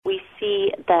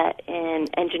see that in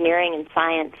engineering and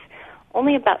science,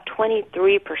 only about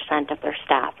 23% of their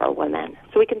staff are women.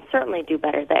 So we can certainly do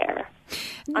better there.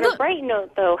 On a bright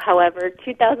note, though, however,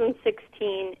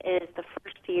 2016 is the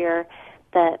first year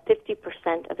that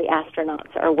 50% of the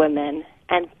astronauts are women.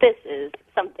 And this is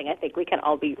something I think we can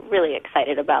all be really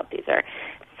excited about. These are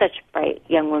such bright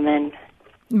young women.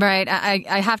 Right.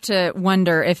 I have to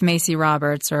wonder if Macy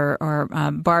Roberts or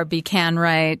Barbie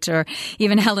Canwright or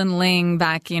even Helen Ling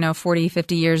back, 40,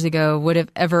 50 years ago would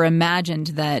have ever imagined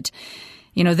that,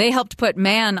 they helped put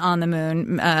man on the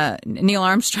moon, Neil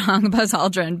Armstrong, Buzz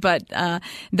Aldrin, but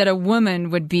that a woman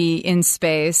would be in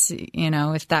space,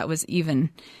 if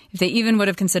they even would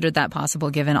have considered that possible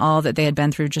given all that they had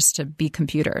been through just to be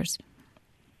computers.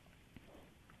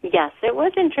 Yes, it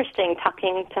was interesting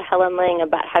talking to Helen Ling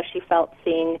about how she felt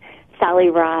seeing Sally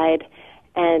Ride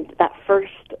and that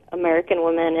first American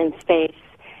woman in space.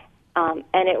 And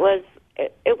it was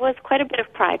quite a bit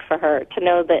of pride for her to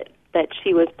know that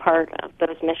she was part of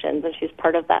those missions and she was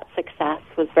part of that success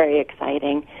was very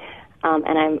exciting.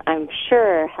 And I'm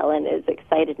sure Helen is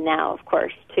excited now, of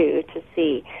course, too, to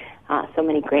see so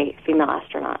many great female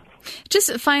astronauts.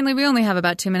 Just finally, we only have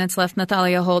about 2 minutes left,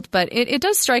 Nathalia Holt, but it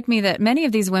does strike me that many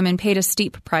of these women paid a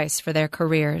steep price for their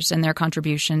careers and their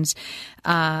contributions.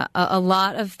 A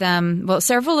lot of them,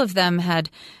 several of them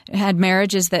had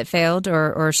marriages that failed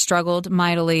or struggled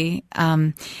mightily.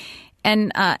 And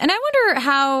I wonder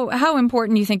how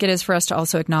important you think it is for us to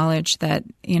also acknowledge that,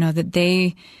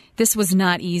 this was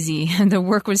not easy. The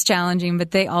work was challenging, but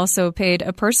they also paid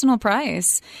a personal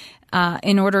price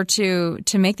in order to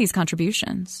make these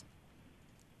contributions.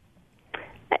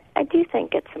 I do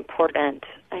think it's important.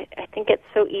 I think it's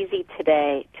so easy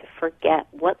today to forget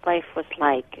what life was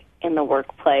like in the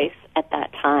workplace at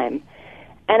that time.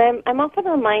 And I'm often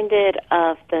reminded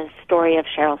of the story of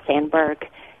Sheryl Sandberg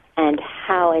and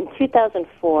how in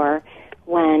 2004,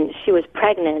 when she was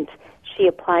pregnant, she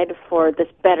applied for this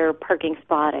better parking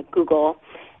spot at Google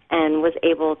and was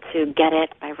able to get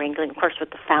it by wrangling, of course,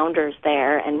 with the founders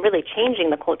there and really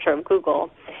changing the culture of Google.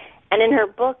 And in her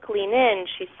book, Lean In,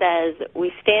 she says,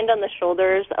 we stand on the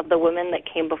shoulders of the women that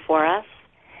came before us.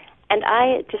 And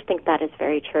I just think that is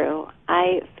very true.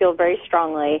 I feel very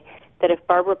strongly that if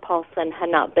Barbara Paulson had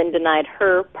not been denied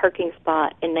her parking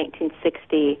spot in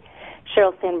 1960,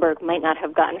 Sheryl Sandberg might not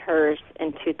have gotten hers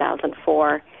in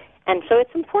 2004. And so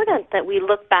it's important that we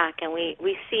look back and we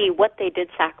see what they did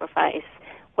sacrifice,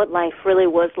 what life really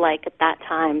was like at that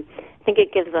time. I think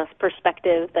it gives us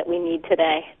perspective that we need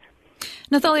today.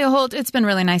 Nathalia Holt, it's been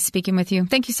really nice speaking with you.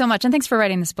 Thank you so much, and thanks for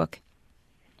writing this book.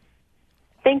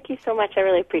 Thank you so much. I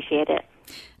really appreciate it.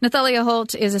 Nathalia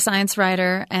Holt is a science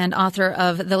writer and author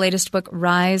of the latest book,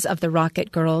 Rise of the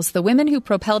Rocket Girls, The Women Who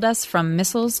Propelled Us from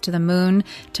Missiles to the Moon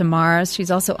to Mars.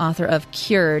 She's also author of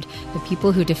Cured, The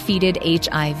People Who Defeated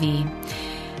HIV.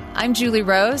 I'm Julie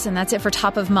Rose, and that's it for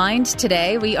Top of Mind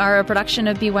today. We are a production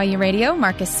of BYU Radio.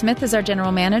 Marcus Smith is our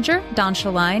general manager. Don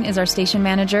Shaline is our station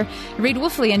manager. Reed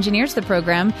Wolfley engineers the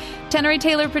program. Tannery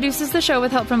Taylor produces the show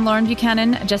with help from Lauren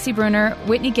Buchanan, Jesse Bruner,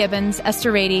 Whitney Gibbons,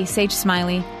 Esther Rady, Sage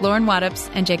Smiley, Lauren Waddups,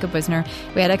 and Jacob Wisner.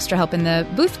 We had extra help in the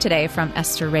booth today from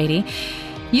Esther Rady.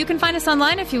 You can find us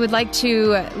online if you would like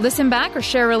to listen back or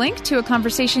share a link to a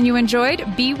conversation you enjoyed.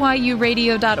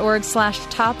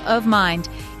 BYURadio.org/topofmind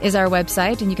is our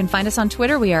website, and you can find us on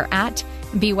Twitter. We are at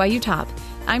BYU Top.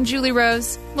 I'm Julie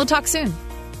Rose. We'll talk soon.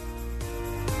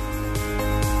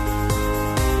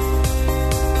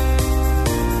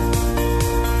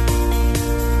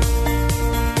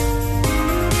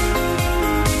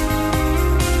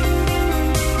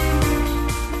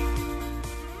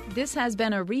 This has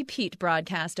been a repeat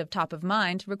broadcast of Top of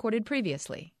Mind, recorded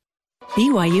previously.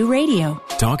 BYU Radio.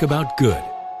 Talk about good.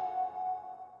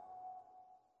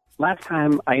 Last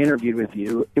time I interviewed with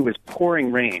you, it was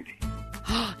pouring rain.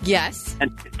 Yes.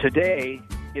 And today,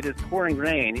 it is pouring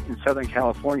rain in Southern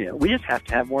California. We just have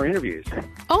to have more interviews.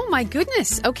 Oh, my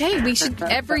goodness. Okay, we should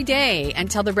every day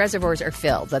until the reservoirs are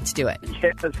filled. Let's do it.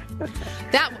 Yes.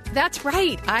 That's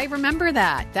right. I remember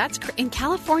that. In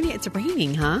California, it's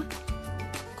raining, huh?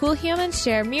 Cool humans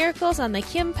share miracles on the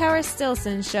Kim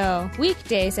Power-Stilson Show.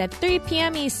 Weekdays at 3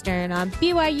 p.m. Eastern on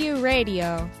BYU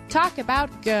Radio. Talk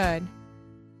about good.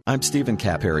 I'm Stephen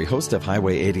Capperry, host of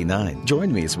Highway 89.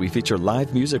 Join me as we feature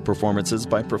live music performances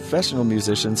by professional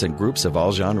musicians and groups of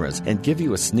all genres and give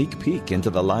you a sneak peek into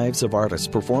the lives of artists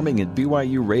performing in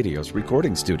BYU Radio's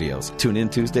recording studios. Tune in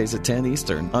Tuesdays at 10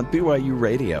 Eastern on BYU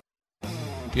Radio.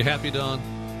 You happy, Don?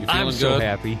 You feeling I'm so good?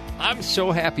 happy. I'm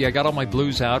so happy. I got all my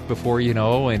blues out before,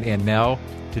 and now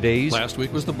today's... Last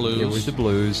week was the blues. It was the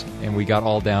blues, and we got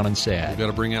all down and sad. We've got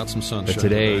to bring out some sunshine. But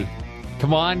today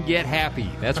Come on, get happy.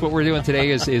 That's what we're doing today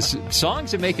is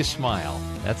songs that make us smile.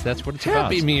 That's what it's about.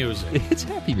 Happy music. It's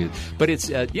happy music. But it's,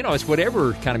 it's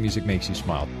whatever kind of music makes you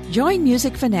smile. Join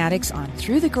Music Fanatics on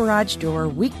Through the Garage Door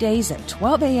weekdays at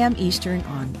 12 a.m. Eastern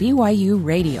on BYU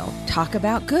Radio. Talk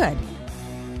about good.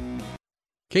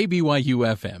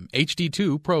 KBYU-FM,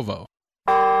 HD2 Provo.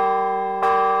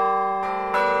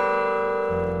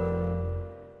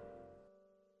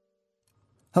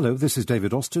 Hello, this is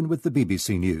David Austin with the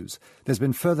BBC News. There's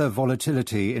been further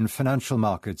volatility in financial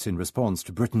markets in response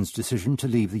to Britain's decision to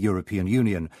leave the European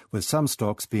Union, with some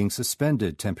stocks being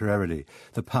suspended temporarily.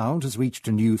 The pound has reached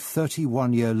a new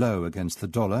 31-year low against the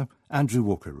dollar. Andrew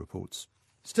Walker reports.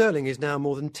 Sterling is now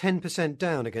more than 10%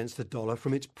 down against the dollar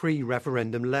from its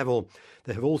pre-referendum level.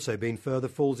 There have also been further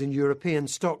falls in European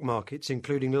stock markets,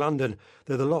 including London,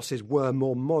 though the losses were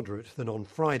more moderate than on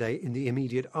Friday in the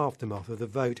immediate aftermath of the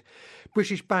vote.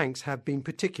 British banks have been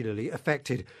particularly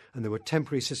affected, and there were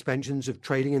temporary suspensions of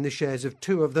trading in the shares of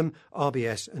two of them,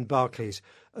 RBS and Barclays.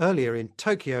 Earlier in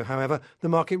Tokyo, however, the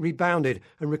market rebounded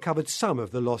and recovered some of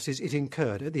the losses it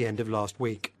incurred at the end of last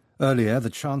week. Earlier, the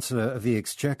Chancellor of the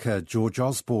Exchequer, George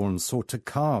Osborne, sought to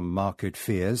calm market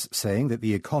fears, saying that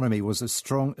the economy was as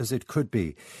strong as it could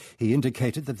be. He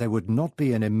indicated that there would not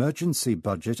be an emergency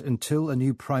budget until a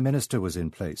new Prime Minister was in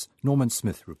place. Norman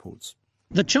Smith reports.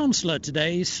 The Chancellor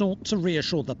today sought to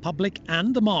reassure the public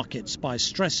and the markets by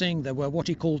stressing there were what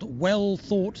he called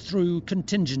well-thought-through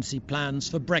contingency plans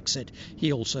for Brexit.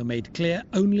 He also made clear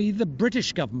only the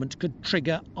British government could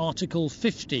trigger Article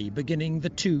 50, beginning the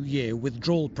 2-year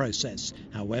withdrawal process.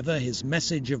 However, his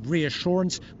message of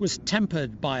reassurance was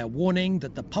tempered by a warning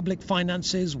that the public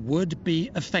finances would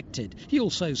be affected. He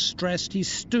also stressed he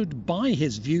stood by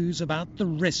his views about the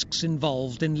risks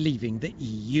involved in leaving the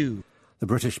EU. The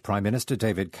British Prime Minister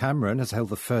David Cameron has held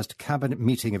the first cabinet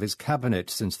meeting of his cabinet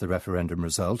since the referendum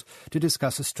result to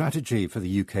discuss a strategy for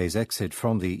the UK's exit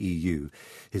from the EU.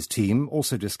 His team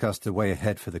also discussed the way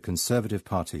ahead for the Conservative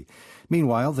Party.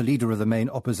 Meanwhile, the leader of the main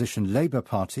opposition Labour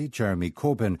Party, Jeremy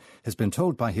Corbyn, has been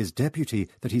told by his deputy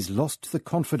that he's lost the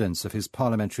confidence of his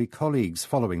parliamentary colleagues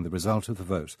following the result of the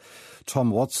vote.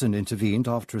 Tom Watson intervened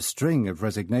after a string of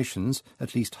resignations.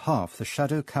 At least half the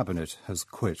shadow cabinet has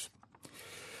quit.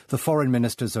 The foreign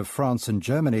ministers of France and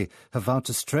Germany have vowed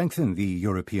to strengthen the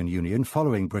European Union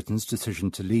following Britain's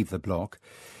decision to leave the bloc.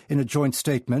 In a joint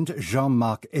statement,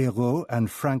 Jean-Marc Ayrault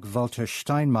and Frank-Walter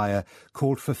Steinmeier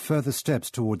called for further steps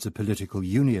towards a political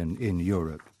union in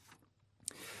Europe.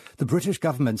 The British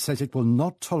government says it will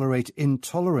not tolerate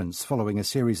intolerance following a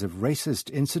series of racist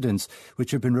incidents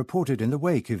which have been reported in the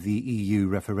wake of the EU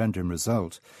referendum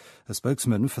result. A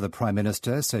spokesman for the Prime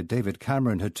Minister said David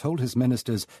Cameron had told his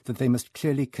ministers that they must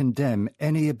clearly condemn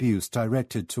any abuse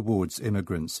directed towards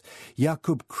immigrants.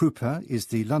 Jakub Krupa is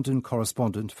the London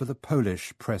correspondent for the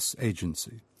Polish press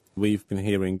agency. We've been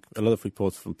hearing a lot of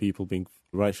reports from people being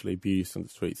racially abused on the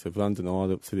streets of London or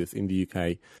other cities in the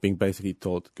UK, being basically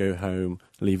told, go home,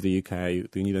 leave the UK,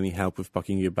 do you need any help with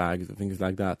packing your bags and things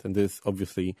like that. And there's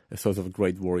obviously a source of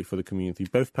great worry for the community,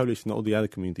 both Polish and all the other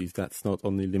communities. That's not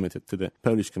only limited to the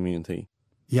Polish community.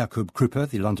 Jakub Krupa,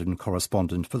 the London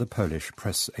correspondent for the Polish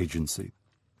press agency.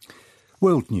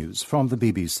 World news from the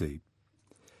BBC.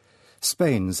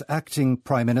 Spain's acting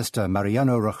Prime Minister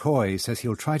Mariano Rajoy says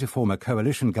he'll try to form a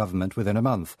coalition government within a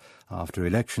month after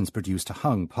elections produced a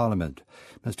hung parliament.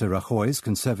 Mr. Rajoy's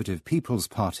Conservative People's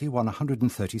Party won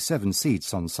 137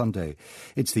 seats on Sunday.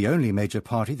 It's the only major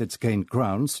party that's gained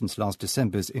ground since last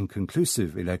December's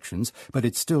inconclusive elections, but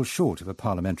it's still short of a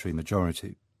parliamentary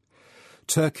majority.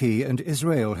 Turkey and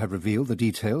Israel have revealed the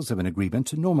details of an agreement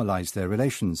to normalise their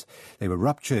relations. They were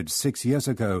ruptured 6 years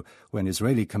ago when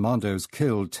Israeli commandos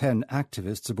killed 10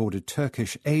 activists aboard a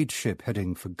Turkish aid ship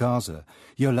heading for Gaza.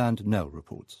 Yolande Nell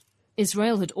reports.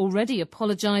 Israel had already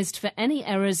apologised for any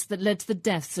errors that led to the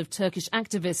deaths of Turkish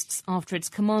activists after its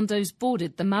commandos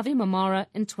boarded the Mavi Marmara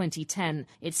in 2010.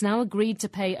 It's now agreed to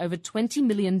pay over $20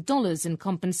 million in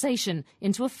compensation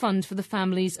into a fund for the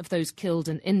families of those killed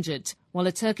and injured. While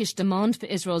a Turkish demand for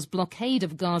Israel's blockade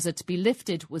of Gaza to be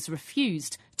lifted was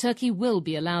refused, Turkey will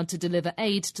be allowed to deliver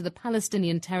aid to the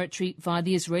Palestinian territory via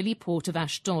the Israeli port of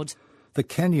Ashdod. The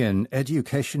Kenyan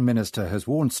education minister has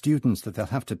warned students that they'll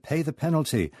have to pay the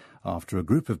penalty after a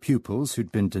group of pupils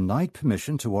who'd been denied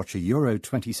permission to watch a Euro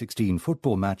 2016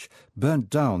 football match burnt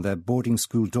down their boarding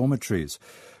school dormitories.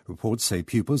 Reports say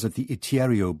pupils at the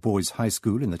Editorial Boys High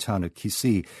School in the town of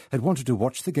Kisii had wanted to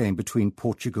watch the game between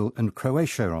Portugal and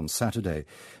Croatia on Saturday.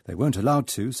 They weren't allowed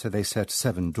to, so they set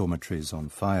 7 dormitories on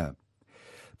fire.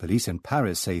 Police in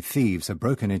Paris say thieves have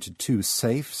broken into 2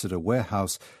 safes at a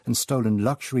warehouse and stolen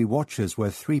luxury watches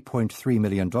worth $3.3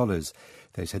 million.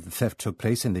 They said the theft took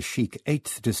place in the chic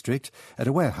 8th district at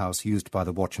a warehouse used by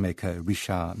the watchmaker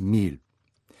Richard Mille.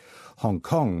 Hong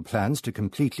Kong plans to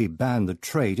completely ban the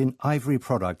trade in ivory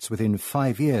products within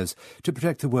 5 years to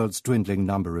protect the world's dwindling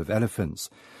number of elephants.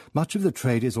 Much of the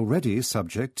trade is already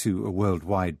subject to a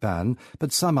worldwide ban,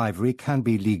 but some ivory can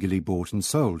be legally bought and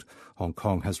sold. Hong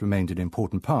Kong has remained an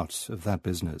important part of that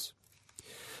business.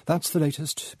 That's the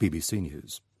latest BBC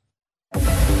News.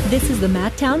 This is the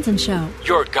Matt Townsend Show.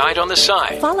 Your guide on the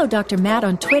side. Follow Dr. Matt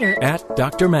on Twitter at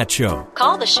Dr. Matt Show.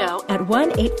 Call the show at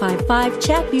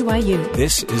 1-855-CHAT-BYU.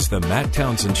 This is the Matt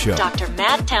Townsend Show. Dr.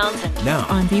 Matt Townsend. Now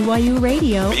on BYU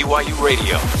Radio. BYU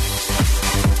Radio.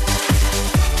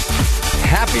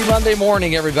 Happy Monday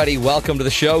morning, everybody. Welcome to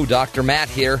the show. Dr. Matt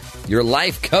here, your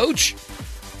life coach,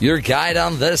 your guide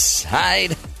on this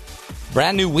side.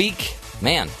 Brand new week.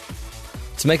 Man,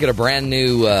 let's make it a brand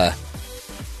new...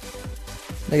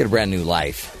 Make it a brand new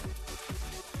life.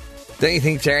 Don't you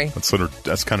think, Terry?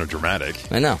 That's kind of dramatic.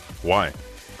 I know. Why?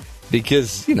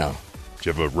 Because, Did you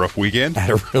have a rough weekend? I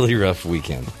had a really rough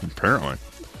weekend. Apparently.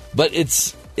 But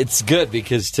it's good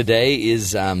because today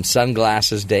is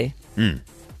Sunglasses Day.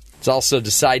 It's also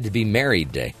Decide to Be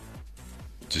Married Day.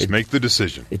 Just make the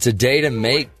decision. It's a day to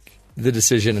make the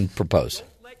decision and propose.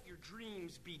 Don't let your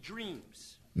dreams be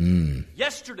dreams.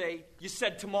 Yesterday, you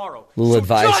said tomorrow. Little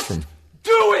advice from...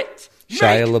 Do it!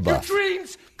 Shia Make LaBeouf. your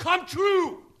dreams come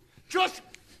true. Just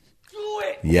do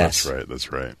it. Yes.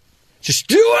 That's right. Just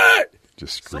do it!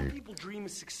 Just scream. Some people dream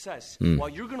of success while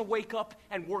you're going to wake up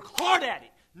and work hard at it.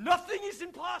 Nothing is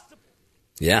impossible.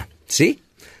 Yeah. See?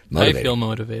 Motivated. I feel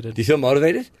motivated. Do you feel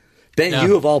motivated? Ben, Yeah.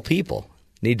 you of all people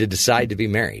need to decide to be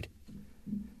married.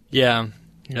 Yeah,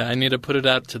 I need to put it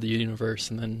out to the universe,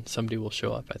 and then somebody will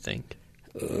show up, I think.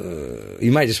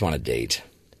 You might just want to date.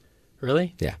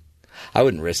 Really? Yeah. I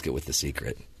wouldn't risk it with the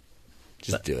secret.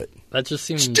 Just do it. That just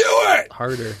seems do it!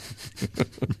 harder.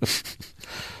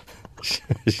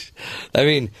 I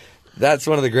mean, that's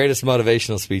one of the greatest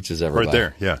motivational speeches ever. Right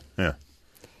there. Yeah.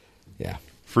 Yeah.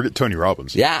 Forget Tony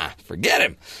Robbins. Yeah, forget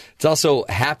him. It's also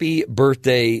Happy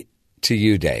Birthday to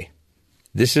You Day.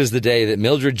 This is the day that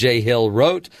Mildred J. Hill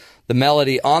wrote the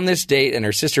melody on this date, and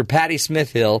her sister Patti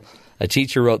Smith Hill, a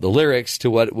teacher, wrote the lyrics to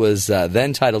what was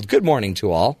then titled Good Morning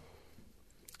to All.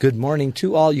 Good morning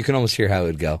to all. You can almost hear how it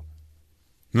would go.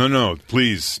 No,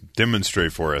 please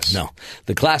demonstrate for us. No,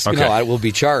 the class. Okay. No, I will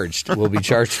be charged. We'll be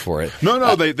charged for it.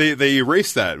 No, they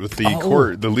erased that with the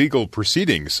court, the legal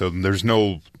proceedings. So there's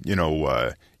no, you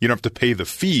don't have to pay the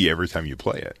fee every time you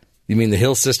play it. You mean the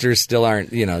Hill sisters still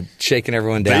aren't, shaking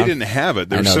everyone down? They didn't have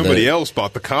it. Somebody else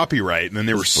bought the copyright, and then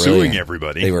they were suing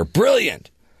everybody. They were brilliant.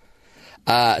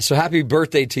 So Happy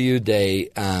Birthday to You Day.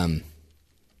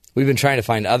 We've been trying to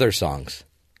find other songs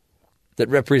that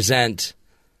represent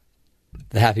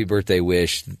the happy birthday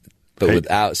wish, but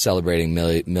without celebrating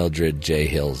Mildred J.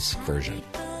 Hill's version.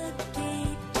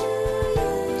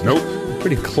 Nope.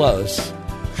 Pretty close.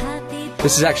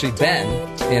 This is actually Ben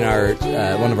in our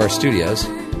one of our studios.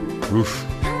 Oof.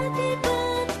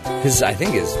 I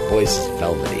think his voice is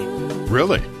velvety.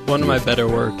 Really? One of my better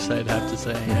works, I'd have to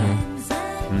say.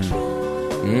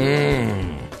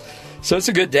 So it's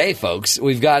a good day, folks.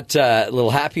 We've got a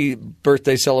little happy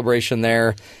birthday celebration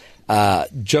there.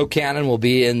 Joe Cannon will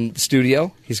be in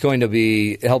studio. He's going to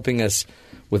be helping us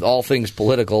with all things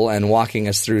political and walking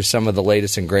us through some of the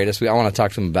latest and greatest. I want to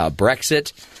talk to him about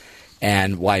Brexit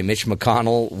and why Mitch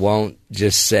McConnell won't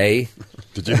just say...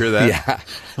 Did you hear that? Yeah.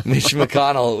 Mitch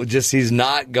McConnell, he's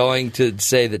not going to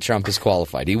say that Trump is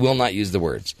qualified. He will not use the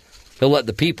words. He'll let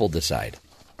the people decide.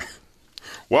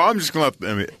 Well, I'm just going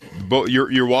to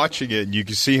you're watching it, and you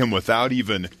can see him without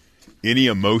even any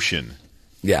emotion.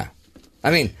 Yeah.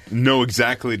 I mean... know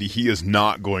exactly that he is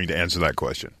not going to answer that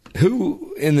question.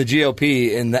 Who in the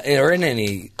GOP or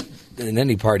in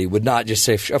any party would not just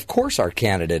say, of course our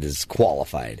candidate is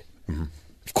qualified. Mm-hmm.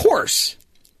 Of course.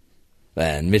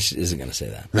 And Mitch isn't going to say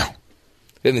that. No.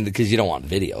 I mean, because you don't want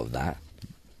video of that.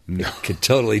 No. It could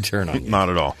totally turn on you. Not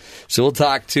at all. So we'll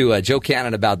talk to Joe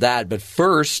Cannon about that. But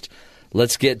first,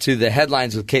 let's get to the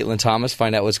headlines with Caitlin Thomas,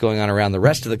 find out what's going on around the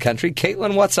rest of the country.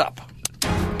 Caitlin, what's up?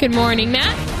 Good morning,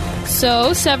 Matt.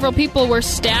 So, several people were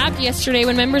stabbed yesterday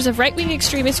when members of right-wing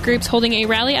extremist groups holding a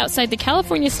rally outside the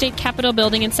California State Capitol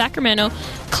building in Sacramento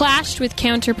clashed with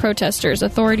counter-protesters.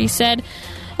 Authorities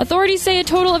say a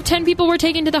total of 10 people were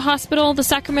taken to the hospital. The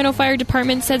Sacramento Fire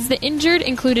Department says the injured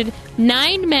included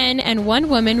 9 men and 1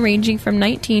 woman ranging from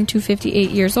 19 to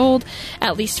 58 years old.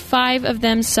 At least 5 of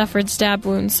them suffered stab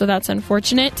wounds, so that's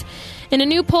unfortunate. In a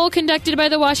new poll conducted by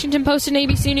the Washington Post and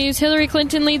ABC News, Hillary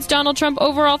Clinton leads Donald Trump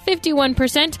overall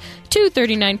 51% to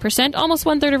 39%. Almost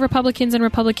one-third of Republicans and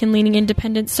Republican-leaning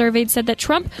independents surveyed said that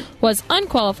Trump was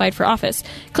unqualified for office.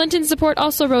 Clinton's support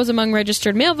also rose among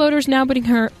registered mail voters, now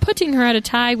putting her at a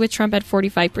tie with Trump at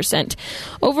 45%.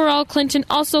 Overall, Clinton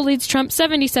also leads Trump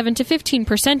 77 to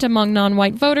 15% among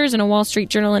non-white voters. In a Wall Street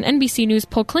Journal and NBC News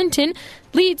poll, Clinton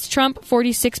leads Trump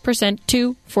 46%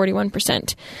 to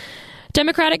 41%.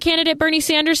 Democratic candidate Bernie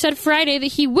Sanders said Friday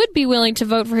that he would be willing to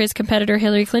vote for his competitor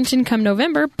Hillary Clinton come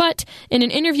November, but in an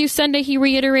interview Sunday he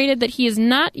reiterated that he is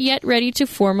not yet ready to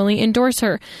formally endorse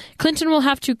her. Clinton will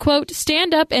have to, quote,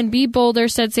 stand up and be bolder,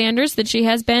 said Sanders, than she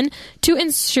has been to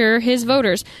ensure his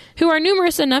voters, who are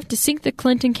numerous enough to sink the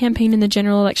Clinton campaign in the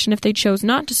general election if they chose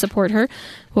not to support her,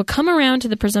 will come around to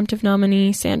the presumptive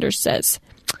nominee, Sanders says.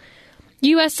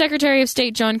 U.S. Secretary of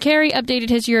State John Kerry updated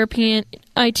his European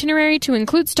itinerary to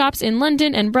include stops in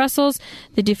London and Brussels,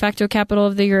 the de facto capital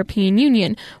of the European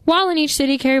Union. While in each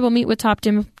city, Kerry will meet with top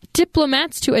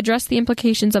diplomats to address the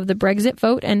implications of the Brexit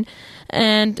vote and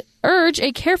urge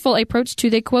a careful approach to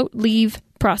the, quote, leave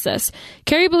process.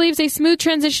 Kerry believes a smooth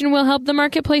transition will help the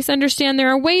marketplace understand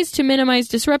there are ways to minimize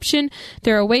disruption.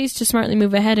 There are ways to smartly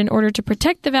move ahead in order to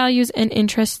protect the values and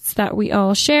interests that we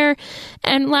all share.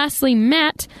 And lastly,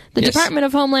 Matt, the Department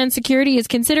of Homeland Security is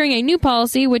considering a new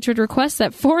policy which would request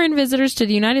that foreign visitors to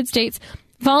the United States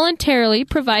voluntarily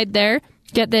provide their,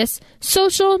 get this,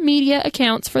 social media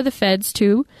accounts for the feds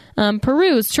to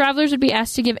peruse. Travelers would be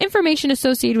asked to give information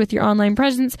associated with your online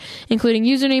presence, including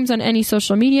usernames on any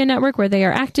social media network where they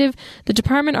are active. The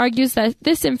department argues that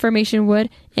this information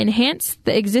would enhance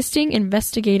the existing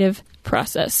investigative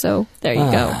process. So there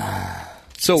you go.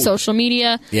 So social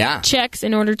media checks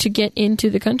in order to get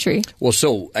into the country. Well,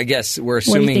 so I guess we're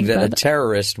assuming that a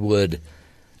terrorist would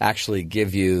actually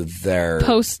give you their...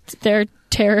 Post their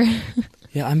terror...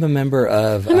 Yeah, I'm a member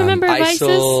of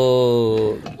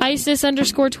ISIL. ISIS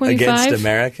 _25. Against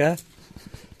America?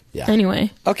 Yeah.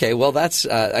 Anyway. Okay, well, that's,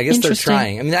 I guess they're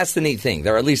trying. I mean, that's the neat thing.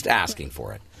 They're at least asking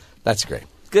for it. That's great.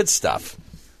 Good stuff.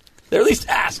 They're at least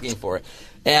asking for it.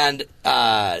 And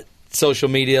social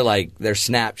media, like their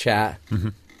Snapchat,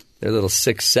 their little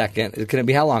 6-second. Can it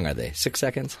be, how long are they? 6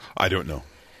 seconds? I don't know.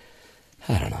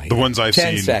 I don't know. The ones I've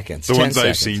 10 seen. seconds. The 10 ones seconds.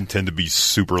 I've seen tend to be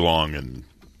super long and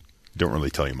don't really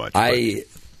tell you much. I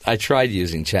tried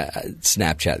using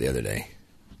Snapchat the other day,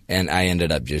 and I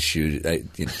ended up just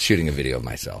shooting a video of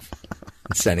myself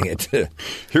and sending it to...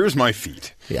 Here's my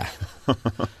feet. Yeah.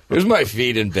 Here's my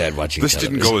feet in bed watching This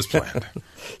television. didn't go as planned.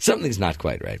 Something's not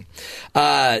quite right.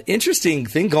 Interesting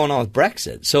thing going on with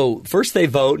Brexit. So first they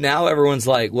vote. Now everyone's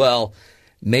like, well,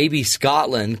 maybe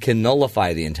Scotland can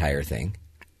nullify the entire thing.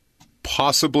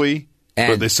 Possibly.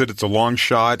 But they said it's a long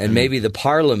shot. And maybe the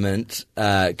Parliament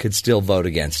could still vote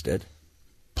against it.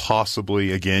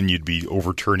 Possibly. Again, you'd be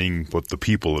overturning what the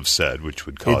people have said, which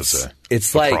would cause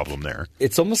a problem there.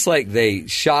 It's almost like they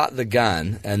shot the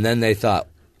gun, and then they thought,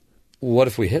 what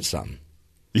if we hit something?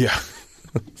 Yeah.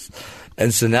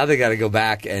 And so now they got to go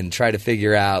back and try to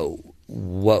figure out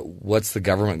what's the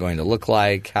government going to look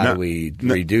like? How do we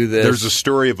redo this? There's a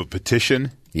story of a petition.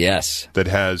 Yes. That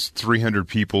has 300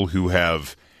 people who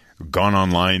have gone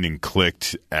online and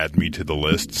clicked add me to the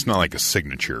list. It's not like a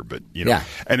signature, but you know,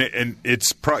 and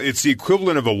it's the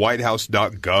equivalent of a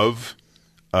whitehouse.gov.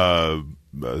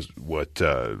 What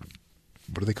do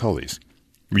they call these?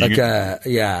 A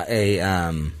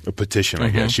petition,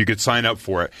 I guess. You could sign up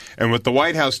for it. And with the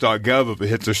whitehouse.gov, if it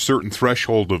hits a certain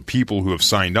threshold of people who have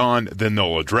signed on, then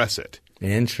they'll address it.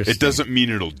 Interesting. It doesn't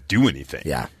mean it'll do anything.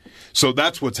 Yeah. So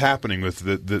that's what's happening with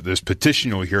this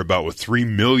petition you'll hear about with 3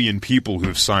 million people who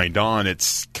have signed on.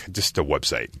 It's just a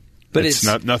website. But it's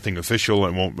not nothing official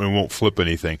and won't flip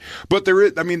anything. But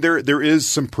there is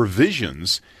some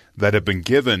provisions that have been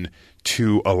given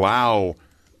to allow.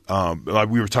 Like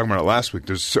we were talking about it last week.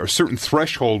 There's a certain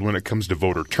threshold when it comes to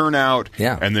voter turnout.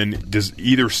 Yeah. And then does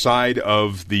either side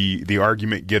of the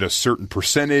argument get a certain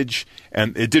percentage?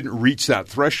 And it didn't reach that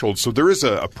threshold. So there is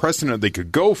a precedent they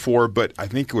could go for, but I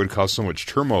think it would cause so much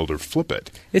turmoil to flip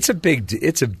it. It's a big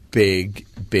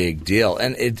deal.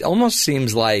 And it almost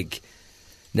seems like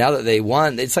now that they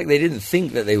won, it's like they didn't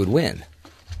think that they would win.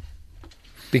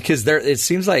 Because it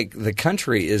seems like the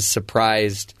country is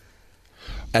surprised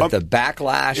at the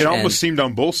backlash. It almost seemed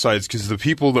on both sides because the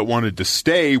people that wanted to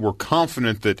stay were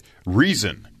confident that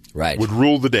reason would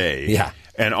rule the day. Yeah.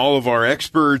 And all of our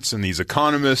experts and these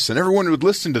economists and everyone would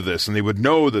listen to this and they would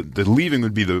know that the leaving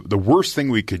would be the worst thing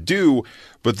we could do.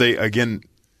 But they, again,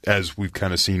 as we've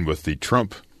kind of seen with the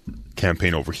Trump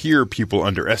campaign over here, people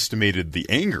underestimated the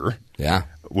anger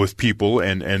with people,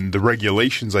 and the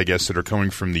regulations, I guess, that are coming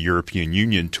from the European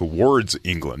Union towards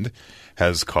England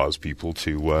has caused people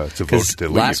to vote to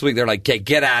leave. Last week they're like, "Okay,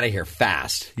 get out of here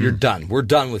fast. You're done. We're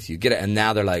done with you. Get it." And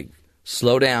now they're like,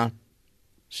 "Slow down.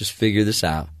 Let's just figure this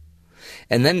out."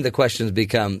 And then the questions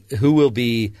become, who will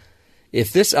be,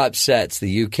 if this upsets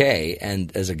the UK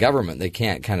and as a government they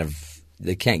can't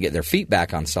get their feet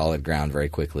back on solid ground very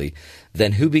quickly,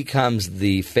 then who becomes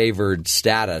the favored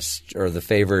status or the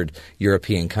favored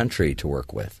European country to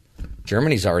work with?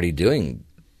 Germany's already doing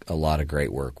a lot of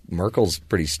great work. Merkel's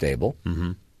pretty stable.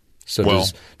 Mm-hmm. So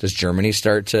does Germany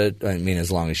start to, I mean,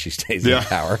 as long as she stays in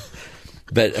power.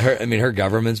 But her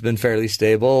government's been fairly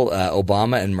stable.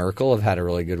 Obama and Merkel have had a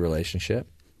really good relationship.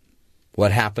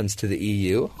 What happens to the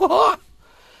EU?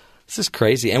 This is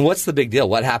crazy. And what's the big deal?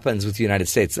 What happens with the United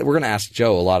States? We're going to ask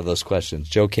Joe a lot of those questions.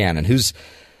 Joe Cannon, he's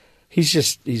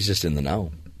just in the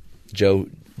know. Joe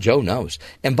knows.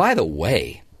 And by the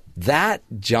way, that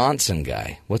Johnson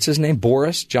guy, what's his name?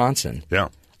 Boris Johnson. Yeah.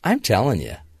 I'm telling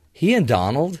you, he and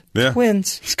Donald,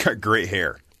 twins. He's got great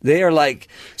hair. They are like...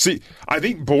 See, I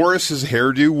think Boris's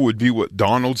hairdo would be what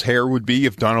Donald's hair would be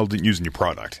if Donald didn't use any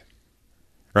product.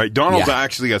 Right? Donald's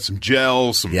actually got some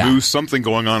gel, some mousse, something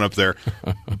going on up there.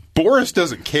 Boris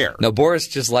doesn't care. No, Boris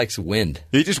just likes wind.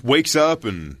 He just wakes up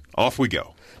and off we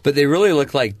go. But they really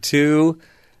look like two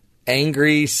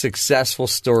angry, successful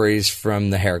stories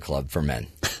from the Hair Club for men.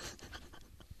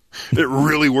 It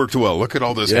really worked well. Look at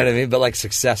all this. You know what I mean? But like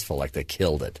successful, like they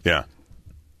killed it. Yeah.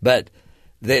 But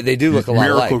they do look a lot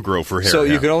Miracle alike. Grow for hair. So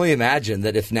you can only imagine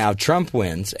that if now Trump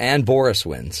wins and Boris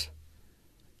wins,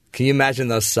 can you imagine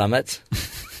those summits?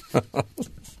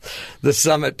 The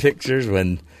summit pictures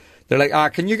when they're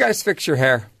like, can you guys fix your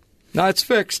hair? No, it's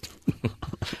fixed.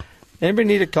 Anybody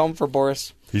need a comb for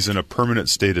Boris? He's in a permanent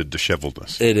state of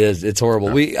disheveledness. It is. It's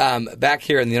horrible. We back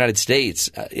here in the United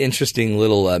States, interesting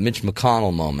little Mitch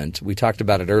McConnell moment. We talked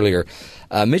about it earlier.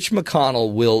 Mitch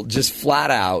McConnell will just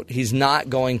flat out, he's not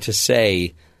going to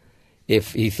say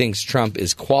if he thinks Trump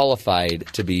is qualified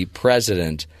to be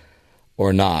president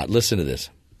or not. Listen to this.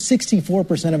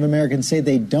 64% of Americans say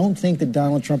they don't think that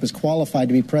Donald Trump is qualified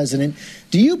to be president.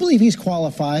 Do you believe he's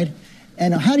qualified?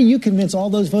 And how do you convince all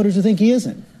those voters who think he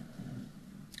isn't?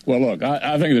 Well, look,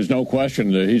 I think there's no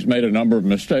question that he's made a number of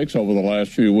mistakes over the last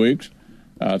few weeks.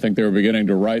 I think they're beginning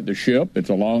to right the ship.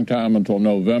 It's a long time until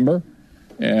November,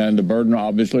 and the burden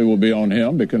obviously will be on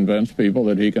him to convince people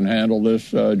that he can handle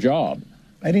this job.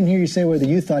 I didn't hear you say whether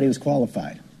you thought he was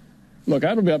qualified. Look,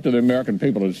 that'll be up to the American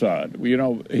people to decide. You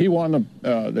know, he won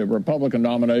the Republican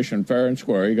nomination fair and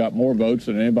square. He got more votes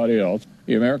than anybody else.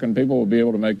 The American people will be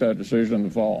able to make that decision in the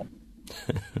fall.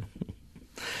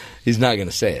 He's not going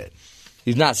to say it.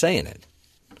 He's not saying it.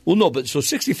 Well, no, but so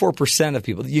 64% of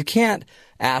people, you can't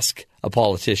ask a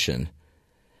politician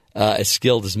as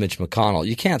skilled as Mitch McConnell,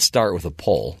 you can't start with a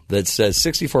poll that says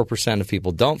 64% of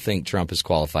people don't think Trump is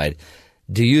qualified.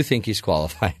 Do you think he's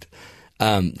qualified?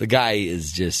 The guy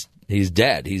is just, he's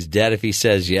dead. He's dead if he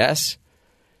says yes.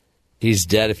 He's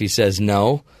dead if he says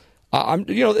no.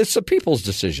 It's the people's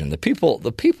decision. The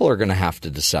people are going to have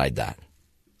to decide that.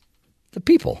 The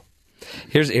people.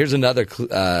 Here's another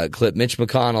clip. Mitch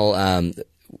McConnell,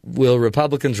 will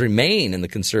Republicans remain in the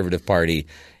conservative party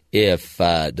if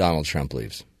Donald Trump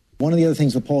leaves? One of the other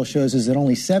things the poll shows is that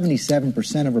only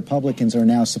 77% of Republicans are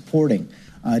now supporting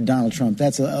Donald Trump.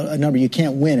 That's a number you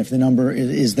can't win if the number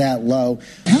is that low.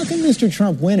 How can Mr.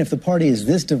 Trump win if the party is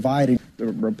this divided? The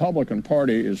Republican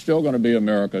Party is still going to be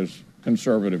America's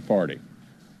conservative party.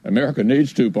 America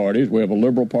needs two parties. We have a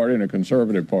liberal party and a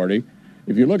conservative party.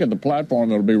 If you look at the platform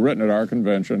that will be written at our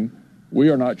convention, we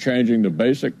are not changing the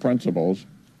basic principles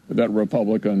that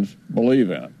Republicans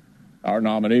believe in. Our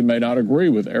nominee may not agree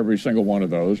with every single one of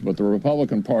those, but the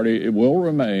Republican Party, it will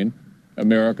remain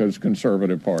America's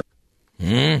conservative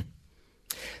party.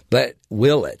 But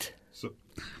will it? So,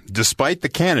 despite the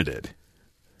candidate,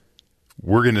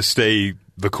 we're going to stay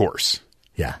the course.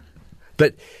 Yeah.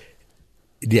 But,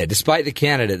 yeah, despite the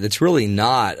candidate, that's really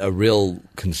not a real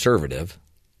conservative.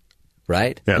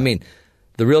 Right? Yeah. I mean,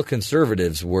 the real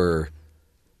conservatives were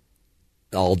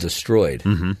all destroyed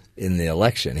in the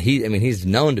election. He's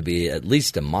known to be at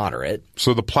least a moderate.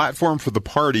 So the platform for the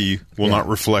party will not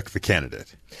reflect the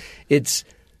candidate. It's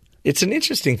an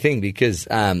interesting thing because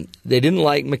they didn't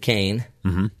like McCain,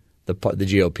 the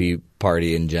GOP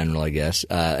party in general, I guess.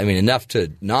 Enough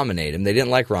to nominate him. They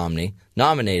didn't like Romney,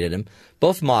 nominated him.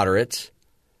 Both moderates.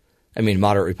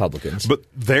 Moderate Republicans. But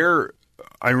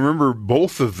I remember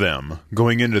both of them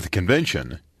going into the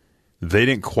convention, they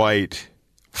didn't quite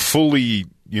fully,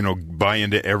 buy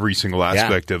into every single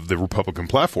aspect of the Republican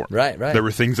platform. Right. There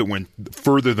were things that went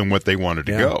further than what they wanted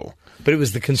to go. But it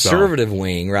was the conservative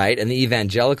wing, right, and the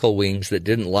evangelical wings that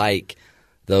didn't like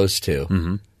those two.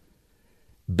 Mm-hmm.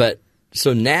 But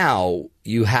so now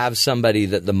you have somebody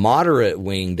that the moderate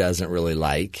wing doesn't really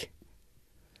like,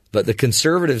 but the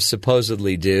conservatives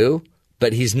supposedly do,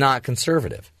 but he's not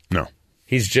conservative. No.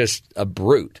 He's just a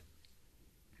brute.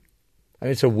 I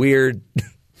mean, it's a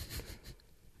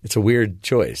weird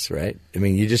choice, right? I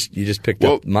mean, you just picked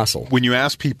up muscle. When you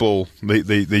ask people,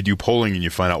 they do polling and you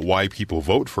find out why people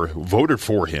voted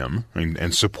for him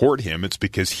and support him. It's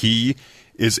because he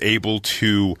is able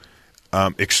to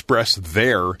express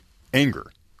their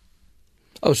anger.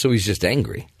 Oh, so he's just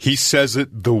angry. He says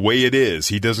it the way it is.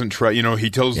 He doesn't try, he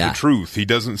tells the truth. He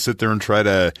doesn't sit there and try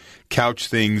to couch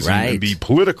things and be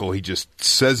political. He just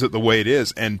says it the way it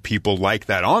is, and people like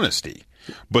that honesty.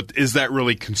 But is that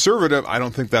really conservative? I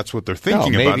don't think that's what they're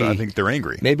thinking about. I think they're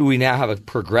angry. Maybe we now have a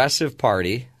progressive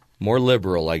party, more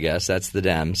liberal, I guess. That's the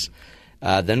Dems.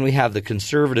 Then we have the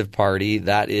conservative party.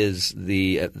 That is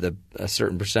a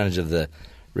certain percentage of the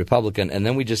Republican. And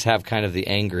then we just have kind of the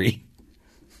angry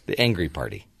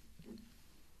party.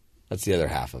 That's the other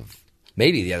half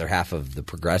of the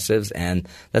progressives, and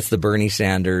that's the Bernie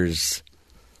Sanders,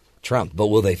 Trump. But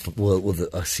will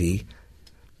see?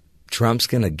 Trump's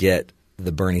going to get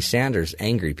the Bernie Sanders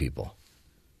angry people.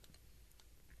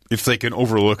 If they can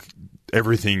overlook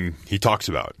everything he talks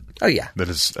about. Oh, yeah. That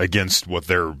is against what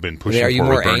they've been pushing for. Are you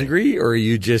more angry, or are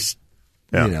you just,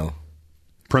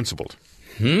 principled?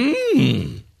 We're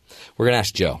going to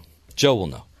ask Joe. Joe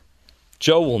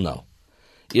will know.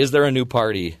 Is there a new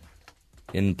party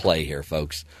in play here,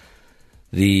 folks?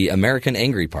 The American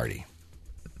Angry Party.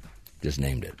 Just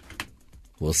named it.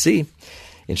 We'll see.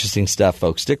 Interesting stuff,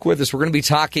 folks. Stick with us. We're going to be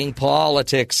talking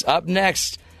politics up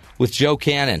next with Joe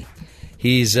Cannon.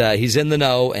 He's in the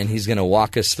know, and he's going to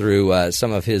walk us through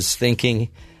some of his thinking,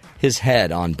 his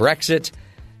head on Brexit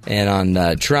and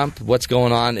on Trump. What's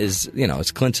going on is,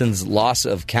 is Clinton's loss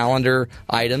of calendar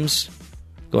items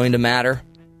going to matter?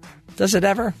 Does it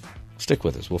ever? Stick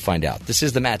with us. We'll find out. This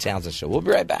is the Matt Townsend Show. We'll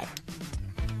be right back.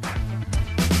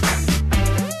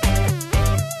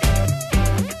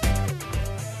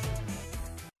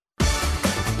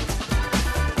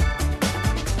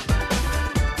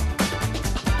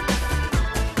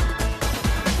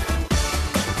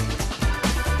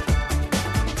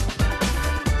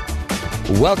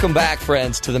 Welcome back,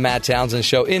 friends, to the Matt Townsend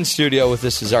Show. In studio with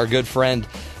us is our good friend,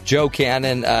 Joe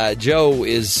Cannon. Joe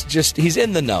is he's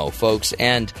in the know, folks,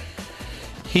 and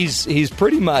he's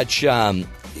pretty much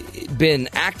been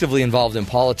actively involved in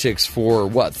politics for,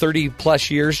 30-plus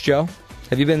years, Joe?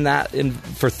 Have you been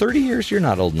for 30 years? You're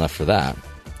not old enough for that.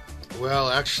 Well,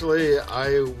 actually,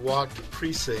 I walked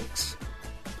precincts.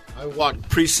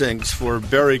 For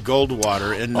Barry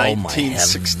Goldwater in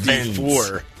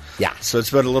 1964. Yeah. So it's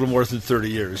been a little more than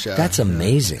 30 years, yeah. That's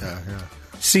amazing. Yeah.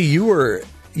 See,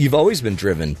 you've always been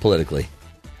driven politically.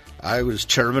 I was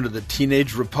chairman of the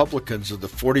Teenage Republicans of the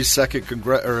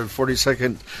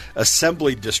 42nd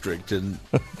Assembly District in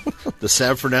the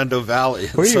San Fernando Valley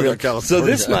in Southern California. So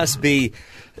this must be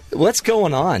what's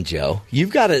going on, Joe.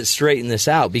 You've got to straighten this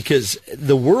out because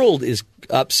the world is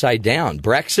upside down.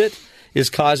 Brexit is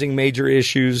causing major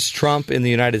issues. Trump in the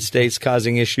United States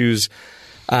causing issues.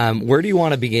 Where do you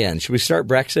want to begin? Should we start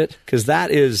Brexit? Because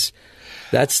that's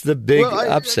the big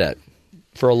upset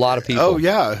for a lot of people. Oh,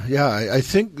 yeah. I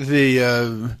think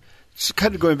it's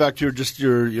kind of going back to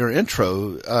your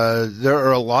intro. There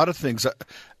are a lot of things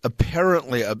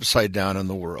apparently upside down in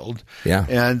the world. Yeah.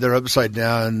 And they're upside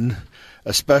down,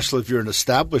 especially if you're an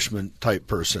establishment type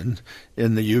person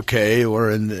in the UK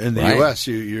or in the US.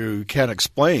 You can't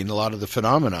explain a lot of the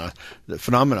phenomena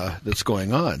that's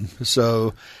going on.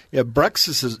 So, yeah,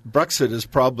 Brexit is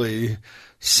probably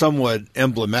somewhat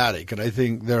emblematic, and I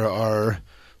think there are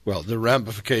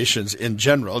ramifications in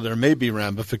general. There may be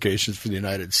ramifications for the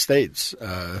United States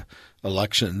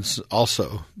elections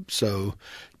also. So,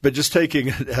 but just taking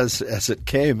it as it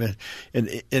came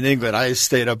in England, I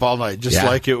stayed up all night,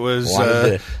 like it was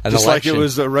like it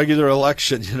was a regular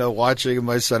election. Watching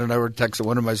my son and I were texting.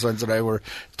 One of my sons and I were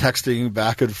texting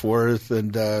back and forth,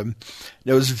 and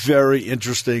it was very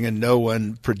interesting. And no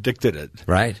one predicted it,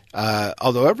 right?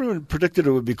 Although everyone predicted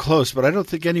it would be close, but I don't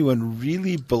think anyone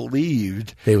really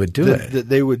believed they would do it. That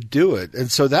they would do it, and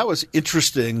so that was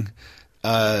interesting.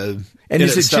 And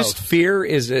is it just fear?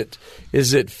 Is it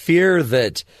fear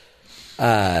that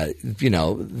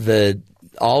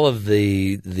all of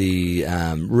the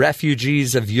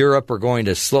refugees of Europe are going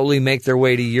to slowly make their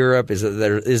way to Europe? Is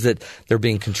it they're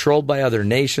being controlled by other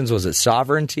nations? Was it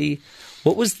sovereignty?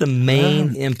 What was the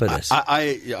main impetus?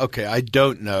 I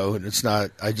don't know, and it's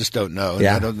not. I just don't know. And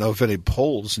Yeah. I don't know if any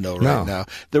polls know right now.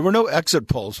 There were no exit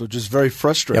polls, which is very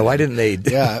frustrating. Yeah, why didn't they?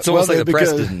 Yeah, It's almost like the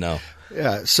press didn't know.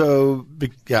 Yeah, so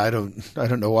I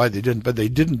don't know why they didn't, but they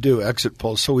didn't do exit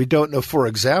polls, so we don't know. For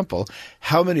example,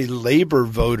 how many Labor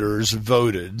voters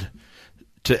voted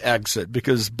to exit,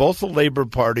 because both the Labor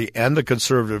Party and the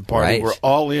Conservative Party were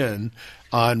all in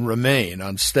on Remain,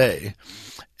 on stay.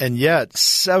 And yet,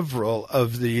 several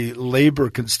of the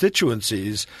Labor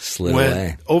constituencies Slid went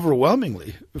away.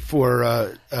 overwhelmingly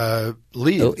for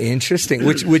leave. Oh, interesting.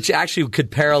 Which actually could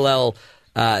parallel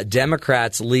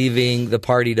Democrats leaving the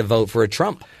party to vote for a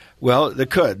Trump. Well, they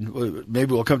could.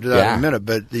 Maybe we'll come to that in a minute.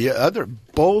 But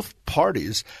both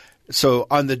parties. So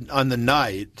on the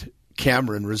night,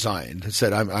 Cameron resigned and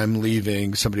said, "I'm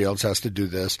leaving. Somebody else has to do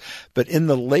this." But in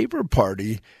the Labor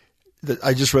Party,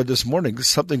 I just read this morning,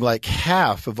 something like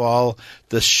half of all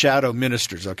the shadow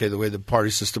ministers, okay, the way the party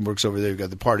system works over there, you've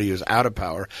got the party who's out of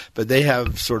power, but they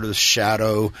have sort of the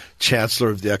shadow chancellor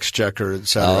of the exchequer, et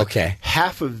cetera. Oh, okay.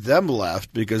 Half of them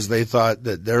left because they thought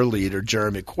that their leader,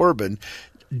 Jeremy Corbyn,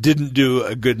 didn't do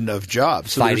a good enough job.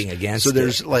 Fighting against So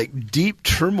there's like deep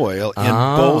turmoil in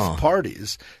both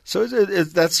parties. So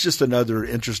that's just another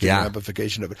interesting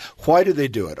ramification of it. Why did they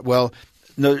do it? Well,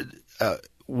 no.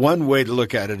 One way to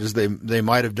look at it is they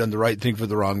might have done the right thing for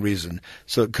the wrong reason.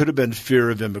 So it could have been fear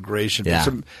of immigration. Yeah. But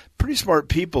some pretty smart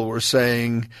people were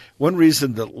saying one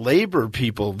reason that Labor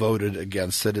people voted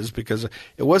against it is because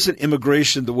it wasn't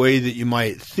immigration the way that you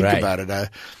might think about it.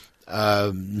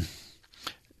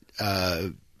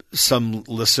 Some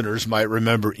listeners might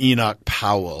remember Enoch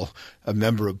Powell, a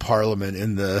member of Parliament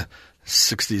in the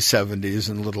 60s, 70s,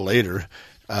 and a little later.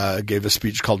 Gave a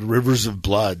speech called Rivers of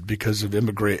Blood because of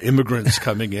immigrants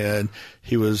coming in.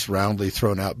 He was roundly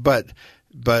thrown out. But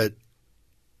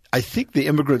I think the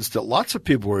immigrants that lots of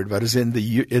people worried about is in the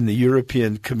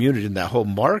European community, in that whole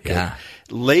market. Yeah.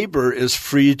 Labor is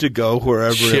free to go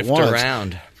wherever it wants. Shift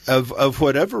around. Of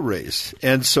whatever race.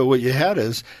 And so what you had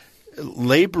is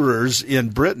laborers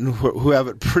in Britain who have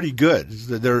it pretty good.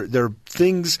 There are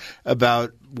things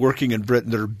about working in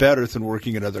Britain that are better than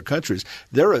working in other countries.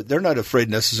 They're not afraid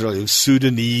necessarily of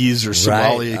Sudanese or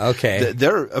Somali. Right. Okay.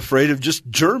 They're afraid of just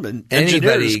German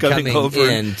engineers coming over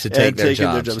in to take their taking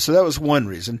jobs. their jobs. So that was one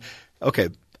reason. Okay.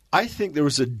 I think there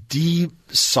was a deep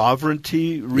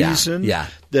sovereignty reason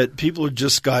that people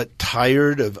just got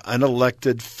tired of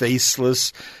unelected,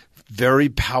 faceless, very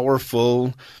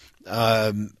powerful,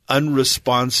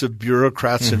 unresponsive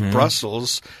bureaucrats in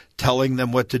Brussels telling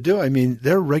them what to do. I mean,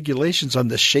 there are regulations on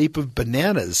the shape of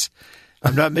bananas.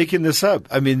 I'm not making this up.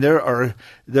 I mean, there are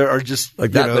just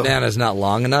like that banana's not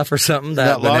long enough or something.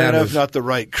 Not long enough, not the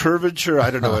right curvature.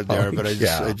 I don't know what they are, but I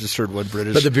just heard one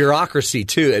British. But the bureaucracy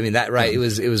too. I mean, that It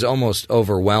was almost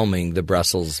overwhelming, the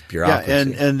Brussels bureaucracy.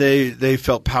 Yeah, and they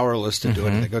felt powerless to do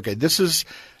anything. Okay, this is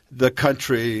the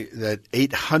country that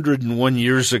 801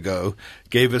 years ago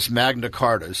gave us Magna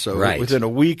Carta. So within a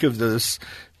week of this,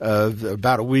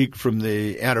 about a week from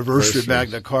the anniversary of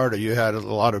Magna Carta, you had a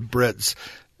lot of Brits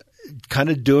kind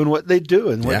of doing what they do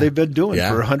and what they've been doing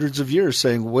for hundreds of years,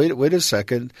 saying, wait a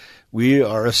second, we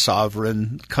are a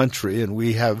sovereign country and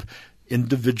we have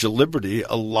individual liberty,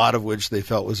 a lot of which they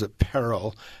felt was at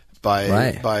peril by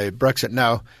Brexit.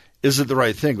 Now, is it the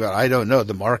right thing? Well, I don't know.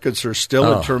 The markets are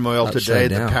still in turmoil today.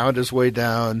 The pound is way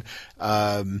down.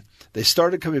 They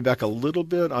started coming back a little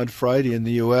bit on Friday in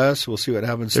the U.S. We'll see what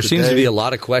happens today. There seems to be a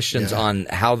lot of questions on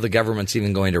how the government's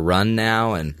even going to run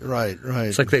now. And Right.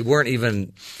 It's like they weren't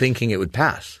even thinking it would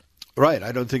pass. Right.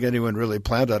 I don't think anyone really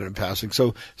planned on it passing.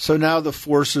 So now the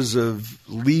forces of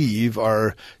leave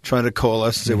are trying to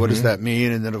coalesce and say, what does that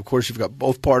mean? And then, of course, you've got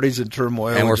both parties in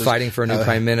turmoil. And we're fighting for a new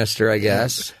prime minister, I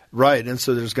guess. Right. And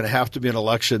so there's going to have to be an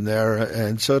election there.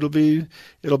 And so it'll be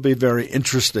very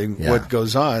interesting what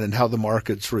goes on and how the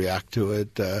markets react to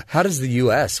it. How does the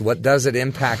U.S., what does it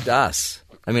impact us?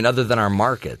 I mean, other than our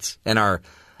markets and our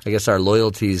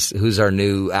loyalties, who's our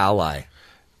new ally?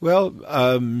 Well,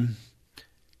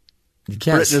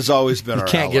 Britain has always been our ally.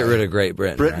 You can't get rid of Great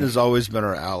Britain. Britain has always been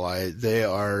our ally. They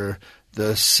are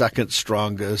the second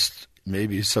strongest,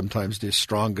 maybe sometimes the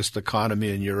strongest economy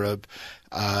in Europe.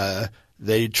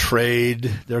 They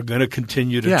trade. They're going to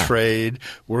continue to trade.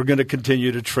 We're going to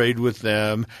continue to trade with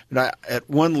them. And at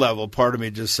one level, part of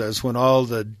me just says when all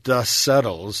the dust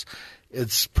settles,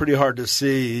 it's pretty hard to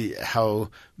see how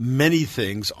many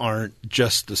things aren't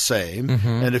just the same.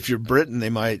 And if you're Britain, they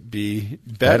might be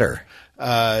better.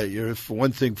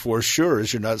 One thing for sure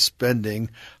is you're not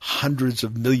spending hundreds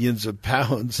of millions of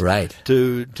pounds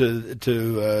to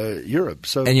Europe.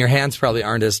 So and your hands probably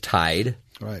aren't as tied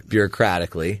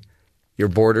bureaucratically. your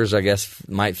borders, I guess,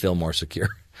 might feel more secure.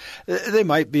 They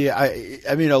might be.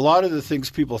 I mean, a lot of the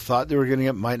things people thought they were going to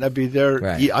get might not be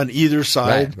there on either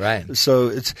side. Right. So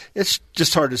it's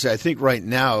just hard to say. I think right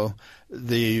now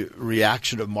the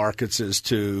reaction of markets is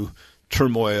to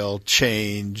turmoil,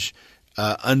 change,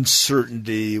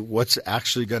 uncertainty, what's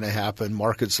actually going to happen.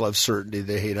 Markets love certainty.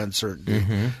 They hate uncertainty.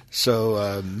 Mm-hmm.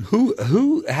 So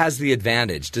who has the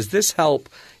advantage? Does this help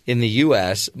in the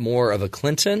U.S. more of a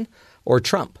Clinton or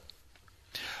Trump?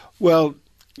 Well,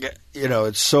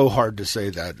 it's so hard to say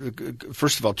that.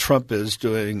 First of all, Trump is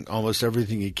doing almost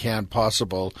everything he can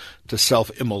possible to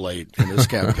self-immolate in his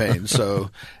campaign.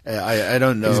 So I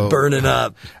don't know. He's burning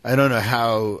up. I don't know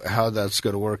how that's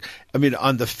going to work. I mean,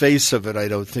 on the face of it, I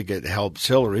don't think it helps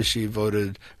Hillary. She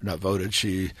was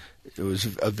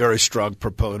a very strong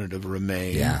proponent of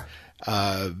Remain. Yeah.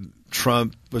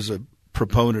 Trump was a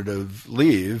proponent of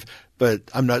Leave. But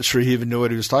I'm not sure he even knew what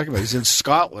he was talking about. He's in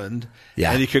Scotland,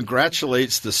 and he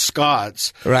congratulates the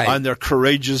Scots on their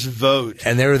courageous vote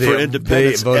and they were for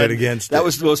independence. They voted against that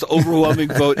was the most overwhelming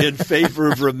vote in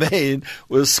favor of Remain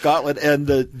was Scotland. And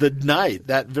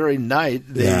that very night,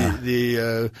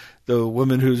 the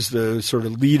woman who's the sort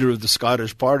of leader of the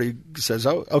Scottish Party says,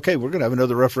 "Oh, okay, we're going to have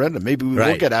another referendum. Maybe we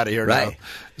will get out of here now."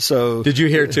 So, did you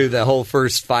hear too? The whole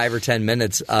first 5 or 10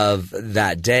 minutes of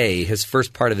that day, his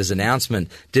first part of his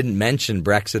announcement didn't mention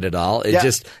Brexit at all. It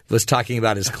just was talking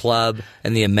about his club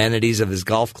and the amenities of his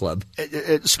golf club.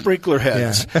 Sprinkler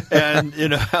heads, and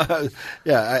I'm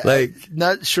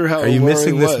not sure how. Are you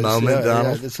missing this moment,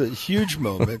 Donald? Yeah, it's a huge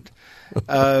moment.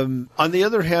 On the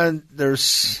other hand,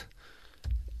 there's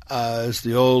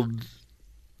the old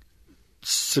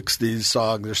 60s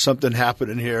song, "There's something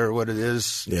happening here." What it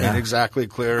is ain't exactly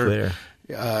clear.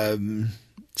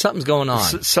 Something's going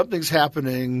on. Something's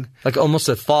happening. Like almost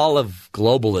a fall of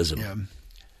globalism.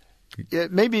 Yeah,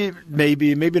 maybe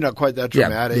not quite that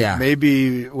dramatic. Yeah.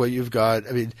 Maybe what you've got,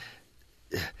 I mean,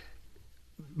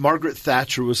 Margaret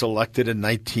Thatcher was elected in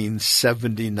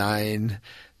 1979.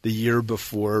 The year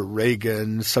before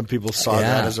Reagan. Some people saw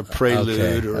that as a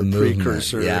prelude or a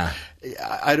precursor. Yeah.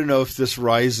 I don't know if this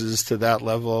rises to that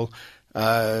level.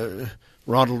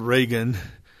 Ronald Reagan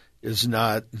is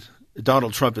not –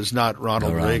 Donald Trump is not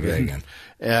Ronald Reagan.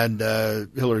 And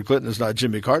Hillary Clinton is not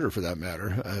Jimmy Carter for that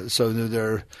matter. So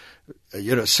there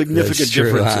are significant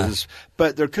differences.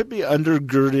 But there could be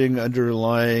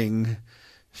underlying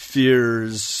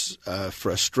fears,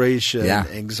 frustration,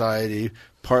 anxiety –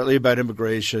 partly about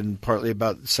immigration, partly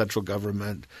about the central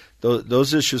government.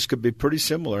 Those issues could be pretty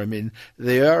similar. I mean,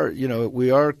 they are, we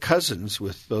are cousins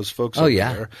with those folks over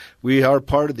there. We are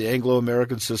part of the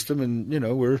Anglo-American system, and,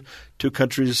 we're two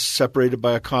countries separated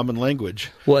by a common language.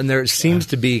 Well, and there seems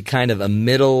to be kind of a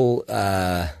middle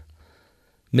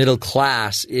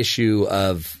class issue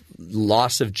of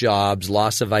loss of jobs,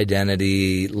 loss of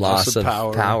identity, loss of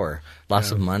power,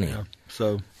 loss of money. Yeah.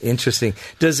 So interesting.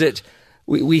 Does it –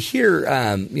 We hear,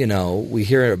 we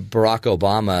hear Barack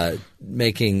Obama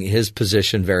making his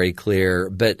position very clear.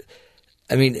 But,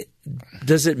 I mean,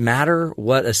 does it matter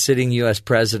what a sitting U.S.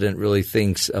 president really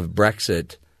thinks of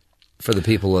Brexit for the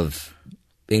people of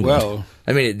England? Well,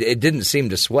 I mean, it didn't seem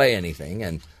to sway anything,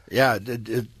 and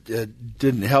it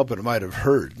didn't help, but it might have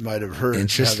hurt.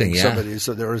 Interesting, somebody.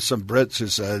 So there were some Brits who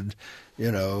said,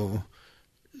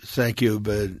 thank you,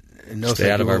 but. No, stay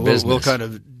out of our business. We'll kind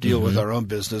of deal with our own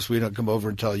business. We don't come over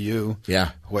and tell you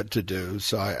what to do.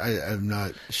 So I'm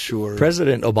not sure.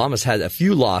 President Obama's had a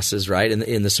few losses, right,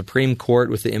 in the Supreme Court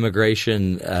with the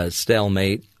immigration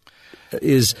stalemate.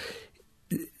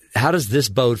 How does this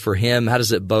bode for him? How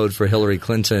does it bode for Hillary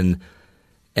Clinton?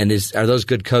 And are those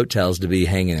good coattails to be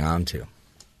hanging on to?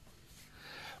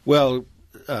 Well,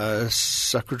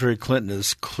 Secretary Clinton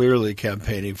is clearly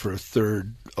campaigning for a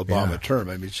third Obama term.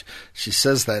 I mean, she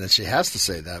says that, and she has to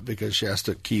say that because she has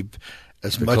to keep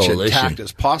as much intact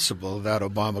as possible that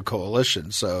Obama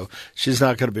coalition. So she's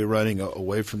not going to be running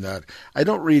away from that. I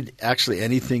don't read actually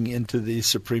anything into the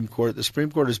Supreme Court. The Supreme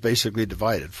Court is basically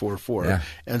divided 4-4. Yeah.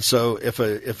 And so if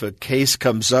a case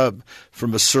comes up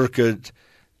from a circuit,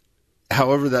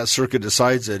 however that circuit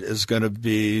decides it is going to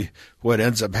be what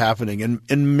ends up happening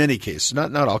in many cases.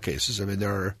 Not all cases. I mean,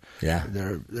 there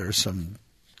are some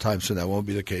times when that won't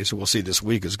be the case, and we'll see this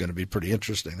week is going to be pretty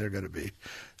interesting. There are going to be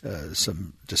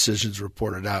some decisions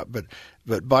reported out, but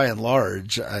by and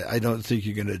large, I don't think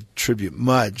you're going to attribute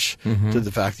much to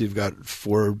the fact that you've got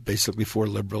basically four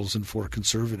liberals and four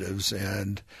conservatives,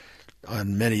 and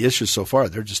on many issues so far,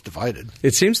 they're just divided.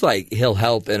 It seems like he'll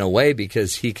help in a way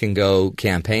because he can go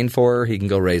campaign for her, he can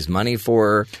go raise money for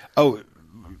her. Oh,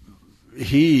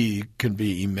 he can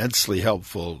be immensely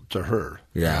helpful to her.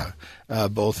 Yeah.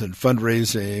 Both in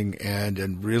fundraising and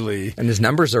in really... And his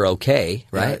numbers are okay,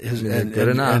 right? Good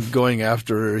enough. And going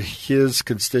after his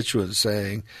constituents,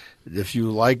 saying, if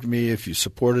you liked me, if you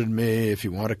supported me, if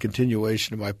you want a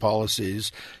continuation of my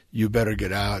policies, you better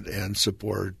get out and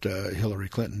support Hillary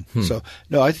Clinton. So,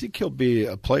 no, I think he'll be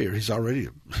a player. He's already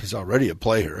a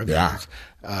player. I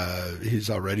mean, he's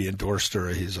already endorsed her.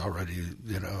 He's already,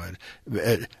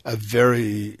 a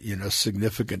very,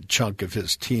 significant chunk of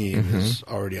his team is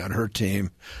already on her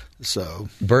team. So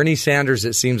Bernie Sanders,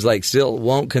 it seems like, still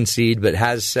won't concede, but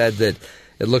has said that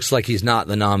it looks like he's not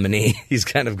the nominee. He's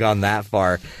kind of gone that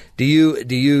far. Do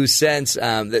you sense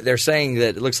that they're saying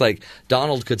that it looks like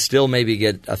Donald could still maybe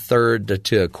get a third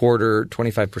to a quarter,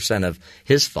 25% of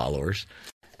his followers?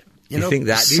 Do you think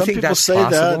that's possible?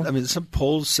 That. I mean, some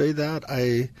polls say that.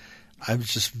 I'm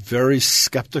just very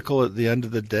skeptical at the end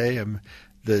of the day.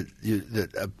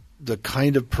 The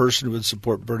kind of person who would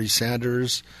support Bernie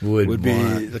Sanders would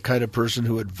be the kind of person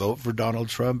who would vote for Donald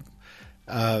Trump.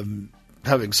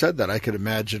 Having said that, I could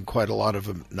imagine quite a lot of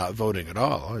them not voting at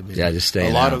all. I mean, just staying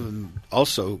a lot out. of them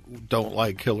also don't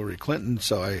like Hillary Clinton,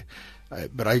 so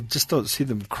but I just don't see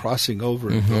them crossing over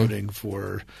and voting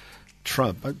for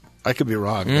Trump. I could be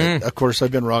wrong. But of course,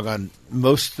 I've been wrong on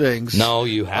most things. No,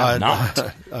 you have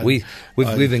not. We've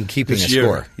been keeping a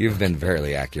score. You've been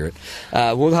fairly accurate.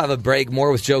 We'll have a break.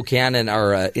 More with Joe Cannon,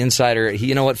 our insider.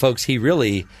 You know what, folks? He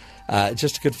really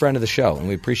just a good friend of the show, and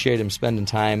we appreciate him spending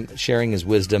time sharing his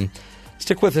wisdom.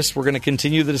 Stick with us. We're going to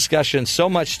continue the discussion. So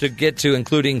much to get to,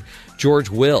 including George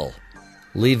Will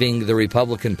leaving the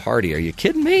Republican Party. Are you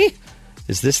kidding me?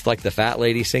 Is this like the fat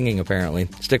lady singing, apparently?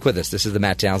 Stick with us. This is the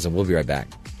Matt Townsend. We'll be right back.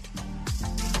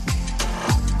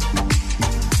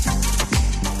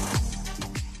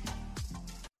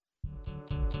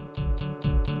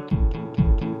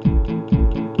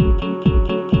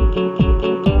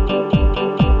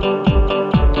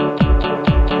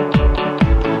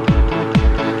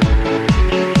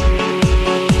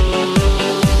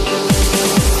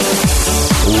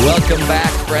 Welcome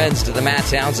back, friends, to the Matt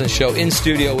Townsend Show. In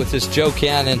studio with us, Joe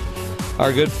Cannon,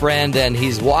 our good friend, and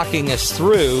he's walking us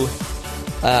through,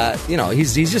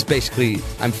 he's just basically,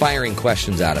 I'm firing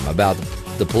questions at him about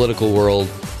the political world.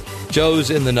 Joe's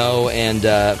in the know, and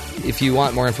if you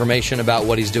want more information about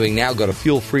what he's doing now, go to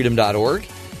fuelfreedom.org.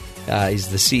 He's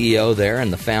the CEO there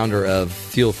and the founder of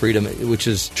Fuel Freedom, which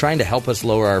is trying to help us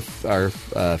lower our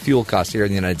fuel costs here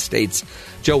in the United States.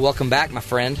 Joe, welcome back, my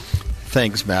friend.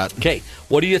 Thanks, Matt. Okay,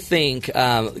 what do you think,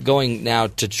 going now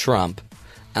to Trump,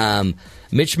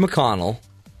 Mitch McConnell,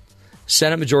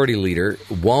 Senate Majority Leader,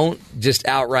 won't just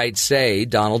outright say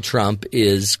Donald Trump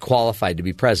is qualified to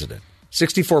be president.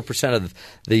 64% of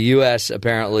the U.S.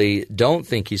 apparently don't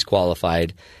think he's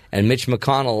qualified, and Mitch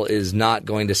McConnell is not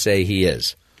going to say he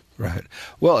is. Right.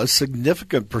 Well, a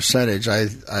significant percentage,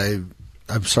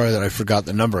 I'm sorry that I forgot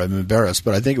the number. I'm embarrassed,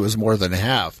 but I think it was more than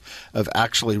half of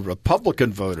actually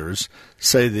Republican voters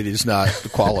say that he's not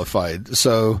qualified.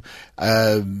 So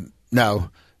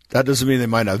now that doesn't mean they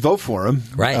might not vote for him,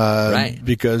 right?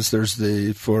 Because there's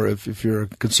if you're a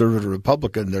conservative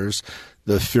Republican, there's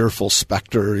the fearful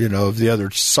specter, of the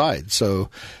other side. So,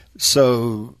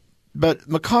 but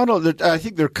McConnell, I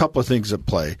think there are a couple of things at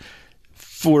play.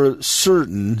 For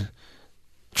certain,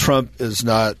 Trump is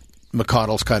not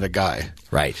McConnell's kind of guy.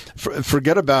 Right.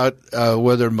 Forget about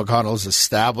whether McConnell's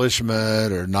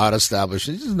establishment or not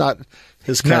establishment. He's not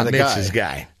his kind of guy. Not Mitch's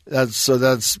guy.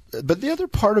 But the other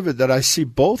part of it that I see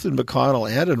both in McConnell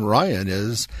and in Ryan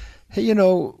is, hey,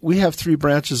 we have three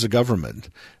branches of government.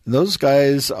 And those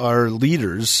guys are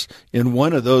leaders in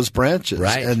one of those branches.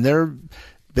 Right. And they're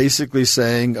basically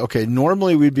saying, okay,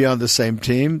 normally we'd be on the same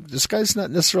team. This guy's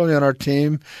not necessarily on our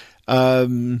team.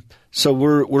 So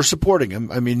we're supporting him.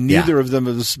 I mean, neither of them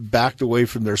has backed away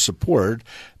from their support,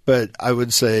 but I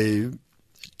would say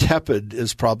tepid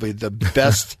is probably the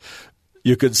best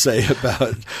you could say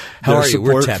about their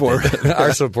support for it.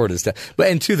 Our support is tepid.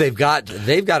 But and two, they've got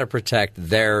to protect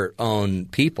their own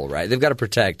people, right? They've got to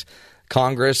protect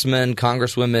congressmen,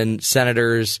 congresswomen,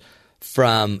 senators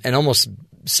from, and almost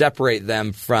separate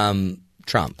them from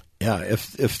Trump. Yeah,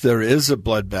 if there is a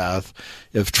bloodbath,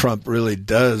 if Trump really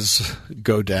does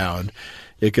go down,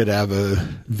 it could have a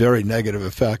very negative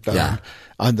effect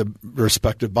on the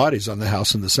respective bodies, on the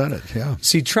House and the Senate. Yeah.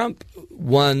 See, Trump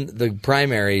won the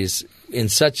primaries in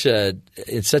such a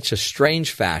strange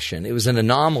fashion. It was an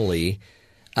anomaly,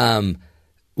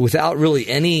 without really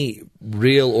any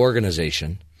real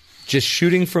organization, just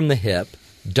shooting from the hip,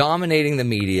 dominating the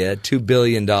media, $2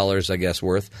 billion, I guess,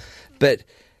 worth, but.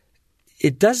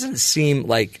 It doesn't seem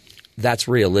like that's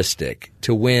realistic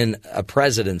to win a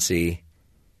presidency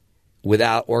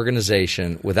without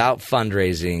organization, without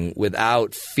fundraising,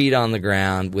 without feet on the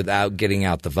ground, without getting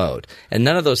out the vote. And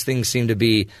none of those things seem to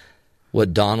be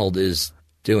what Donald is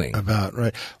doing. About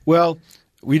right. Well,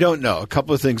 we don't know. A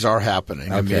couple of things are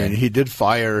happening. Okay. I mean, he did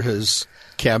fire his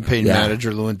campaign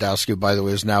manager, Lewandowski, who, by the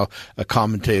way, is now a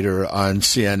commentator on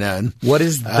CNN. What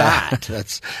is that?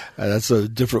 That's a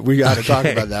different. We got to talk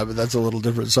about that, but that's a little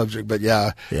different subject. But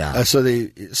yeah. So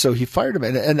he fired him,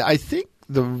 and I think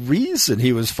the reason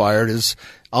he was fired is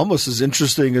almost as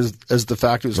interesting as the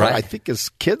fact was. Right. I think his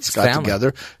kids got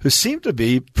together, who seemed to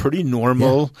be pretty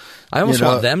normal. Yeah. I almost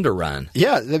want them to run.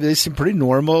 Yeah, they seem pretty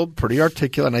normal, pretty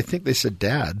articulate. And I think they said,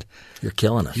 "Dad, you're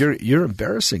killing us. You're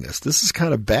embarrassing us. This is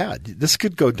kind of bad. This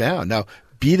could go down." Now,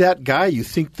 be that guy you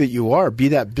think that you are. Be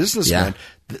that businessman.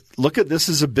 Yeah. Look at this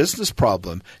as a business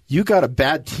problem. You got a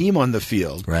bad team on the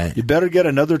field. Right. You better get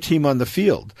another team on the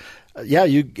field.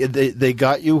 They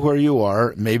got you where you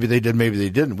are. Maybe they did, maybe they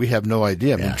didn't. We have no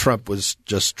idea. I mean, Trump was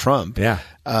just Trump. Yeah.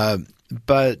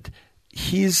 But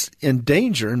he's in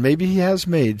danger, and maybe he has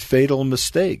made fatal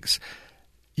mistakes.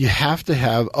 You have to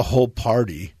have a whole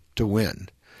party to win.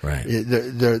 Right.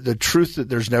 The truth that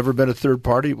there's never been a third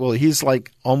party, well, he's like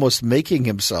almost making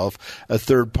himself a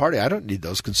third party. I don't need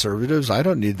those conservatives. I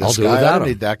don't need this guy. I don't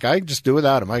need that guy. I can just do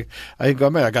without him. I can go,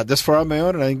 man, I got this far on my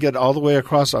own, and I can get all the way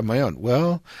across on my own.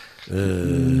 Well,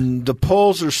 the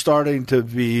polls are starting to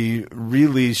be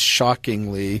really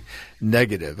shockingly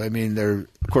negative. I mean, they're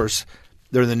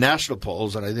in the national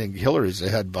polls, and I think Hillary's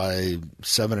ahead by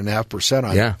 7.5%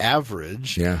 on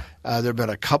average. Yeah. There have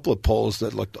been a couple of polls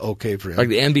that looked okay for him. Like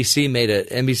the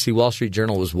NBC Wall Street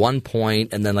Journal was 1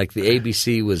 point, and then like the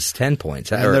ABC was 10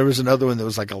 points. And there was another one that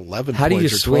was like 11 How points. do you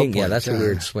or swing? 12 Yeah, points. that's a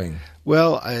weird swing.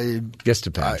 Well, I guess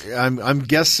depends. I'm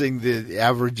guessing the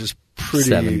average is pretty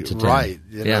 7 to 10. right.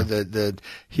 You know, that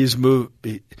she's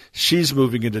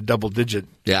moving into double-digit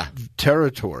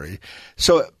territory.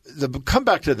 So the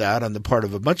comeback to that on the part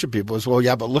of a bunch of people is, well,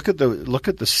 yeah, but look at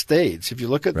the states. If you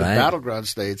look at the battleground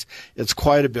states, it's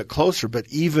quite a bit closer. But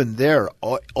even there,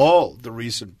 all the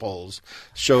recent polls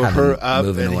show her up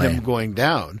and him going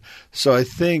down. So I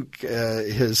think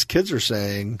his kids are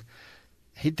saying,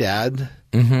 "Hey, Dad."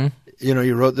 Mm-hmm. You know,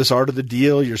 you wrote this Art of the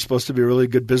Deal. You're supposed to be a really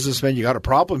good businessman. You got a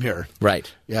problem here.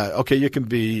 Right. Yeah. Okay, you can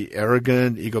be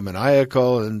arrogant,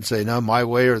 egomaniacal, and say, no, my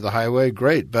way or the highway.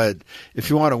 Great. But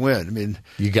if you want to win, I mean,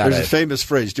 there's a famous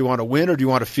phrase, do you want to win or do you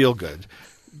want to feel good?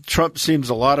 Trump seems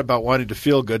a lot about wanting to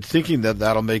feel good, thinking that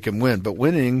that'll make him win. But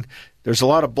winning, there's a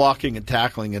lot of blocking and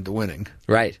tackling into winning.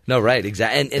 Right. No, right.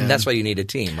 Exactly. And that's why you need a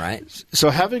team, right? So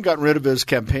having gotten rid of his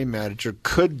campaign manager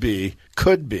could be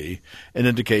an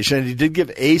indication. And he did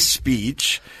give a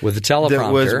speech with a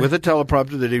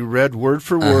teleprompter that he read word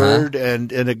for word,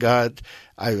 and it got.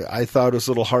 I thought it was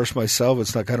a little harsh myself.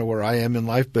 It's not kind of where I am in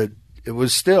life, but it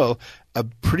was still a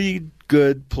pretty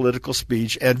good political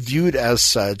speech and viewed as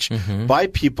such by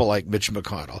people like Mitch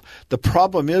McConnell. The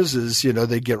problem is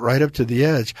they get right up to the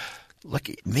edge. Look,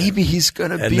 maybe he's going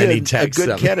to be a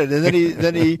good candidate,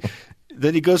 and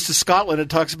then he goes to Scotland and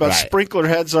talks about sprinkler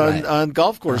heads on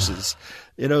golf courses.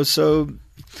 So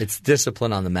it's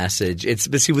discipline on the message.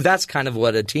 But see, that's kind of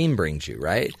what a team brings you,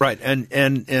 right? Right,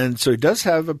 and so he does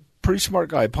have a pretty smart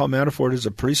guy. Paul Manafort is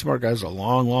a pretty smart guy. Has a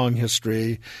long, long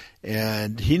history,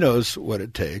 and he knows what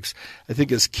it takes. I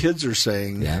think his kids are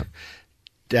saying,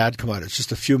 "Dad, come on, it's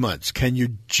just a few months. Can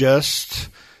you just,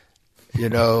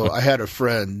 I had a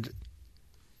friend.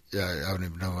 Yeah, I don't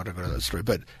even know how to go to that story,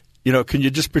 but can you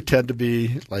just pretend to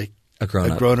be like a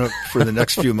grown-up for the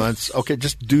next few months? Okay,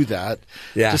 just do that.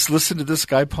 Yeah. Just listen to this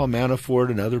guy, Paul Manafort,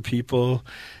 and other people.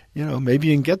 Maybe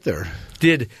you can get there."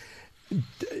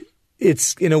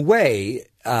 It's in a way,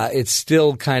 it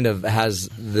still kind of has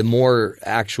the more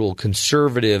actual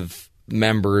conservative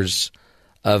members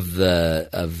of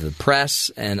the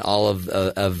press and all of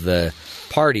the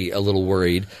party a little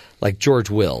worried. Like George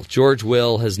Will. George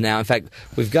Will has now. In fact,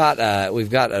 we've got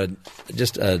an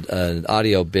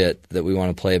audio bit that we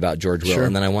want to play about George Will,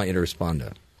 and then I want you to respond to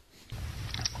it.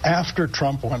 After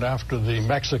Trump went after the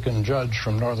Mexican judge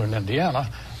from northern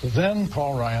Indiana, then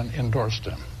Paul Ryan endorsed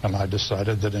him, and I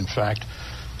decided that in fact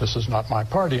this is not my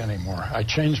party anymore. I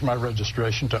changed my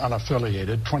registration to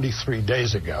unaffiliated 23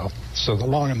 days ago. So the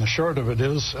long and the short of it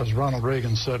is, as Ronald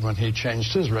Reagan said when he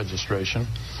changed his registration,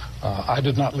 I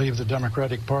did not leave the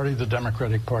Democratic Party. The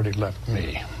Democratic Party left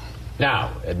me.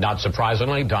 Now, not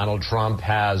surprisingly, Donald Trump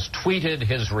has tweeted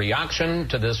his reaction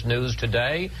to this news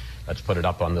today. Let's put it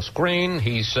up on the screen.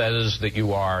 He says that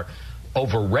you are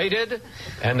overrated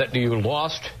and that you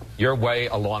lost your way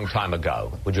a long time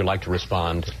ago. Would you like to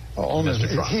respond,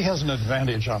 Mr. Trump? He has an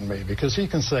advantage on me because he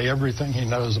can say everything he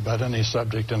knows about any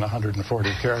subject in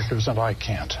 140 characters, and I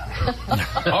can't.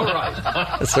 All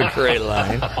right. That's a great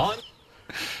line.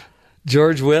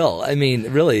 George Will. I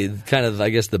mean, really, kind of, I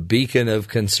guess, the beacon of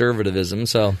conservatism.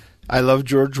 So I love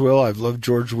George Will. I've loved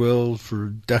George Will for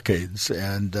decades,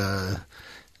 and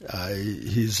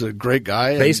he's a great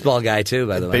guy. Baseball guy, too,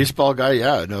 by the way. Baseball guy,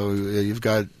 yeah. No, you've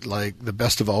got, like, the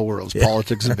best of all worlds,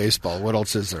 politics and baseball. What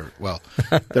else is there? Well,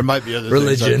 there might be other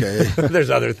religion. things. Okay.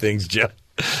 There's other things, Joe.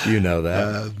 You know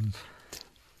that.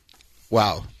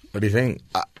 Wow. What do you think?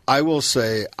 I will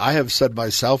say, I have said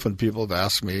myself when people have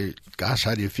asked me, gosh,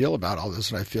 how do you feel about all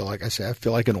this? And I feel like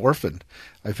an orphan.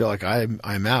 I feel like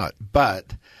I'm out.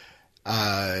 But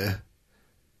the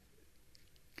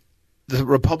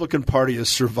Republican Party has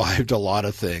survived a lot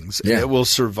of things, and it will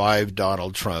survive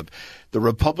Donald Trump. The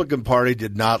Republican Party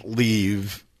did not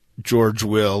leave George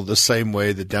Will the same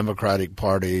way the Democratic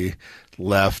Party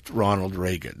left Ronald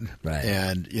Reagan. Right.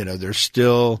 And, there's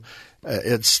still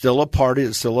it's still a party.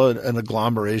 It's still an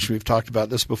agglomeration. We've talked about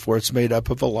this before. It's made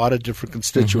up of a lot of different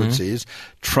constituencies.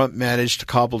 Mm-hmm. Trump managed to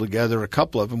cobble together a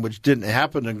couple of them, which didn't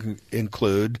happen to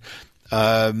include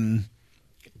the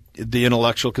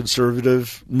intellectual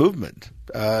conservative movement.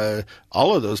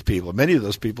 All of those people, many of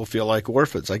those people feel like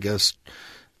orphans. I guess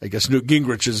Newt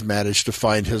Gingrich has managed to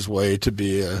find his way to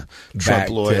be a Trump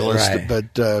loyalist,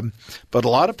 but a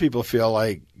lot of people feel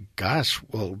like, gosh,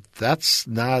 well, that's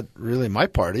not really my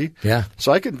party. Yeah.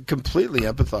 So I can completely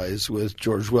empathize with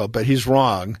George Will, but he's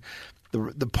wrong.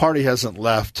 The party hasn't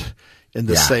left in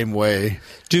the same way.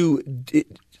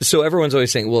 So everyone's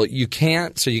always saying, well, you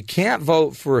can't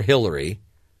vote for Hillary.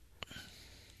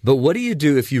 But what do you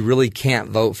do if you really can't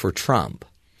vote for Trump?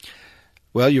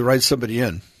 Well, you write somebody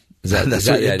in. Is that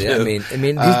the idea? I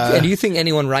mean, do you think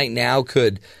anyone right now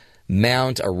could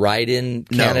mount a write-in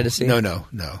candidacy? No.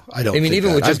 I don't. I mean, think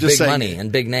even that. with just big money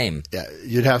and big name. Yeah,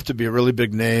 you'd have to be a really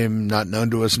big name, not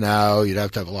known to us now. You'd have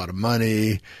to have a lot of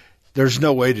money. There's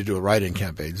no way to do a write-in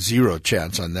campaign. Zero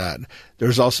chance on that.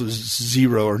 There's also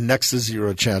zero or next to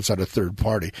zero chance on a third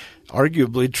party.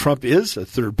 Arguably, Trump is a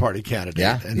third-party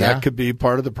candidate, and that could be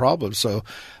part of the problem. So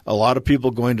a lot of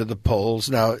people going to the polls.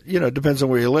 Now, it depends on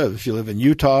where you live. If you live in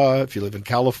Utah, if you live in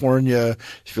California,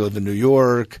 if you live in New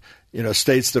York,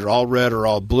 states that are all red or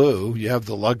all blue, you have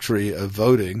the luxury of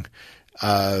voting,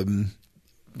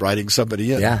 writing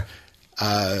somebody in. Yeah.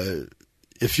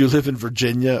 If you live in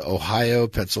Virginia, Ohio,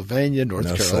 Pennsylvania,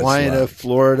 North Carolina,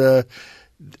 Florida,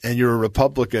 and you're a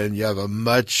Republican, you have a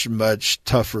much, much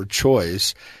tougher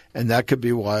choice. And that could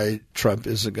be why Trump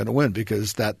isn't going to win,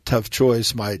 because that tough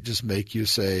choice might just make you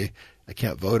say, I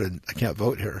can't vote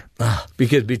here.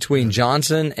 Because between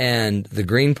Johnson and the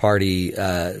Green Party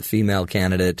female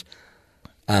candidate,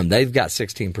 they've got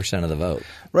 16% of the vote.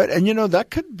 Right. And,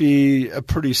 that could be a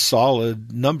pretty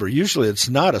solid number. Usually it's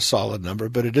not a solid number,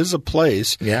 but it is a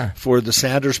place for the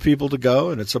Sanders people to go,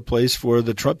 and it's a place for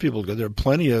the Trump people to go. There are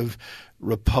plenty of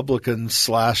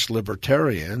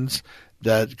Republicans/libertarians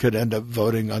that could end up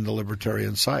voting on the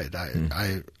libertarian side.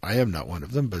 I am not one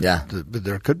of them, but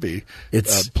there could be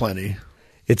plenty.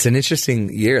 It's an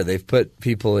interesting year. They've put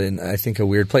people in, I think, a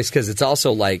weird place, because it's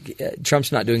also like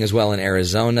Trump's not doing as well in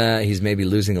Arizona. He's maybe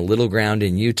losing a little ground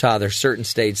in Utah. There's certain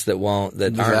states that aren't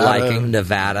liking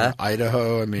Nevada,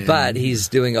 Idaho. But he's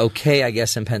doing okay, I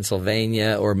guess, in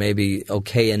Pennsylvania, or maybe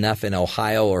okay enough in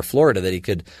Ohio or Florida that he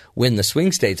could win the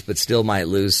swing states, but still might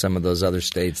lose some of those other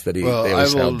states that they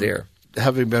always held dear.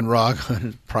 Having been wrong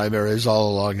on primaries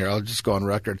all along here, I'll just go on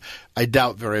record. I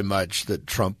doubt very much that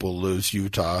Trump will lose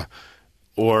Utah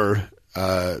or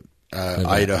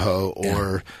Idaho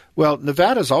or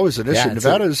Nevada's always an issue.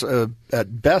 Nevada's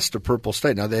at best a purple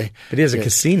state. Now but he has a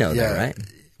casino there, right?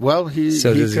 Well, maybe he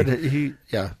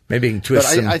can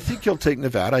twist. But I think he'll take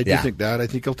Nevada. I do think that. I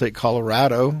think he'll take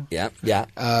Colorado.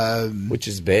 Which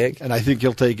is big. And I think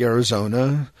he'll take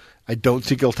Arizona. I don't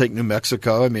think he'll take New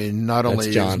Mexico. I mean, not only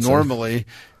is normally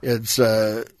it's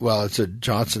it's a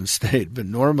Johnson state, but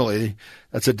normally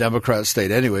that's a Democrat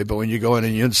state anyway. But when you go in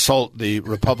and you insult the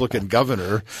Republican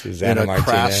governor in a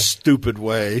crass, stupid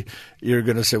way, you're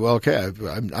going to say, "Well, okay,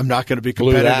 I'm not going to be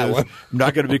competitive. I'm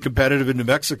not going to be competitive in New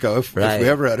Mexico if we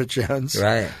ever had a chance."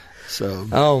 Right. So,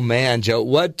 oh man, Joe,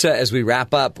 what as we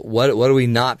wrap up, what are we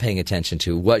not paying attention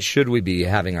to? What should we be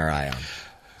having our eye on?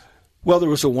 Well,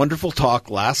 there was a wonderful talk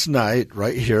last night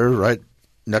right here, right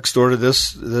next door to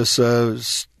this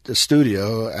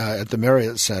studio at the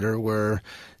Marriott Center, where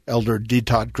Elder D.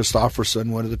 Todd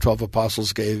Christofferson, one of the 12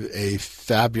 apostles, gave a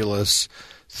fabulous,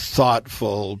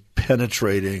 thoughtful,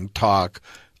 penetrating talk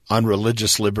on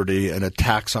religious liberty and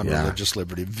attacks on religious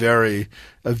liberty.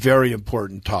 A very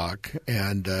important talk.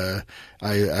 And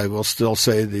I will still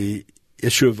say the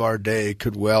issue of our day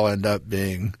could well end up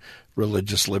being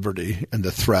religious liberty and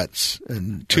the threats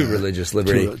and to religious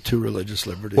liberty. To religious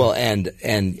liberty. Well, and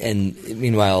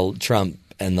meanwhile, Trump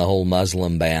and the whole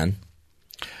Muslim ban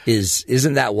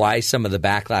isn't that why some of the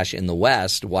backlash in the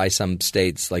West, why some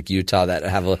states like Utah that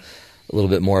have a little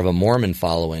bit more of a Mormon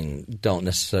following don't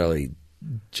necessarily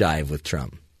jive with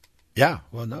Trump? Yeah,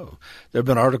 well, no. There have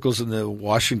been articles in the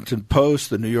Washington Post,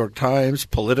 the New York Times,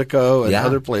 Politico, and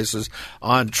other places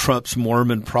on Trump's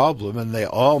Mormon problem, and they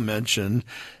all mention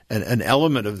an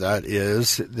element of that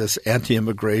is this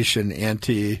anti-immigration,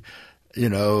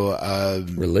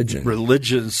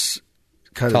 religious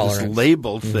kind tolerance. of this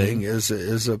labeled thing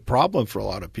is a problem for a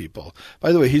lot of people.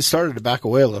 By the way, he started to back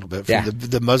away a little bit from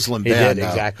the Muslim ban. He did,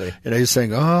 now. exactly. He's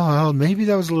saying, well, maybe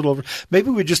that was a little over. Maybe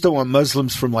we just don't want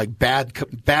Muslims from like bad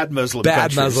Muslim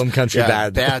countries. Muslim country,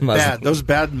 bad Muslim. Those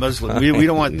bad Muslims. We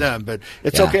don't want them, but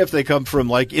it's okay if they come from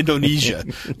like Indonesia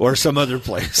or some other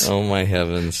place. Oh my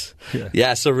heavens!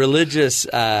 Yeah. So religious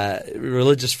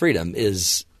freedom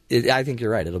is. I think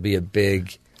you're right. It'll be a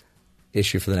big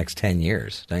issue for the next 10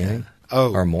 years. Don't you think?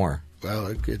 Oh, or more. Well,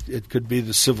 it could be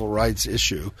the civil rights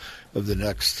issue of the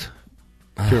next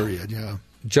period. Yeah,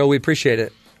 Joe, we appreciate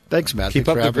it. Thanks, Matt. Keep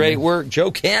up the great work.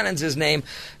 Joe Cannon's his name.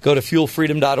 Go to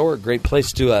fuelfreedom.org. Great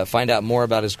place to find out more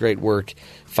about his great work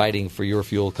fighting for your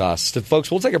fuel costs. So, folks,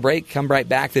 we'll take a break. Come right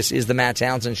back. This is the Matt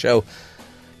Townsend Show.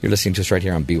 You're listening to us right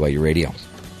here on BYU Radio.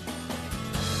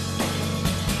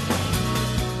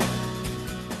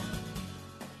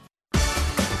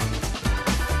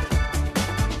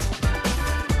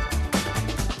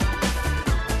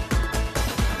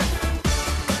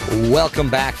 Welcome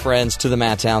back, friends, to the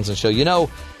Matt Townsend Show. You know,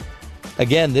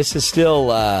 again, this is still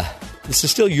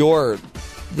your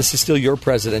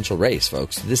presidential race,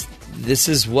 folks. This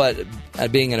is what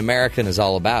being an American is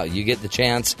all about. You get the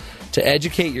chance to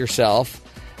educate yourself,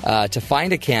 to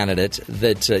find a candidate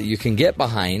that you can get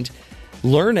behind,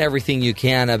 learn everything you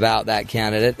can about that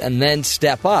candidate, and then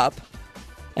step up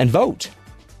and vote.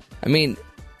 I mean,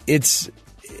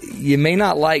 you may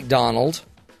not like Donald,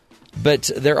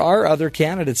 but there are other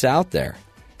candidates out there,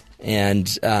 and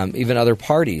even other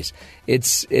parties.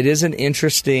 It is an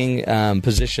interesting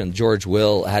position George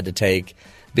Will had to take,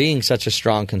 being such a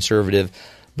strong conservative.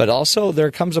 But also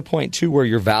there comes a point, too, where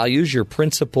your values, your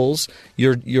principles,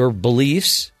 your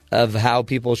beliefs of how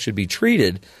people should be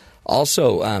treated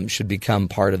also should become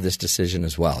part of this decision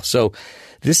as well. So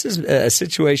this is a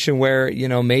situation where,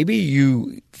 maybe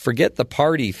you forget the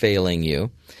party failing you.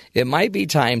 It might be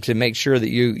time to make sure that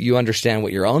you understand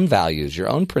what your own values, your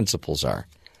own principles are.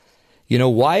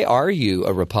 Why are you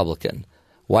a Republican?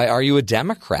 Why are you a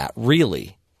Democrat,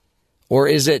 really? Or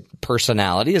is it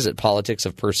personality? Is it politics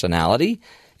of personality?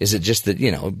 Is it just that,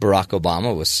 Barack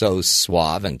Obama was so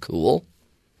suave and cool?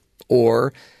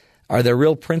 Or are there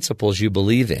real principles you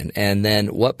believe in? And then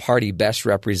what party best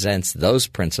represents those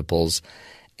principles?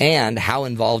 And how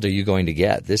involved are you going to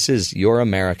get? This is your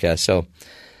America. So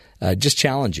just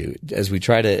challenge you as we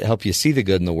try to help you see the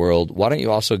good in the world. Why don't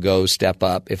you also go step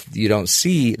up? If you don't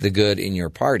see the good in your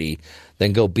party,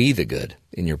 then go be the good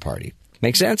in your party.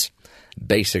 Make sense?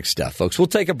 Basic stuff, folks. We'll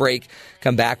take a break.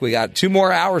 Come back. We got 2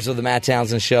 more hours of the Matt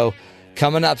Townsend Show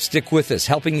coming up. Stick with us,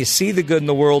 helping you see the good in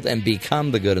the world and become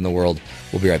the good in the world.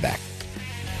 We'll be right back.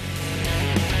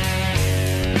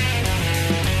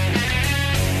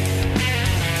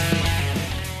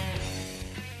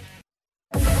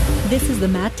 This is the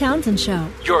Matt Townsend Show.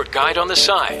 Your guide on the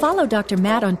side. Follow Dr.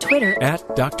 Matt on Twitter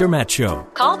at Dr. Matt Show.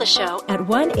 Call the show at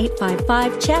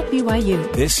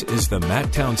 1-855-CHAT-BYU. This is the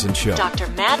Matt Townsend Show. Dr.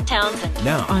 Matt Townsend.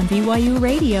 Now on BYU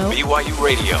Radio. BYU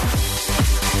Radio.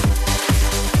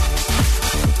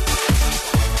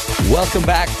 Welcome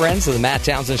back, friends, to the Matt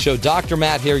Townsend Show. Dr.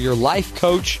 Matt here, your life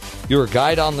coach, your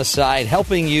guide on the side,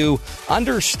 helping you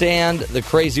understand the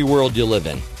crazy world you live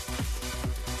in.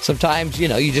 Sometimes,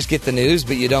 you just get the news,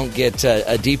 but you don't get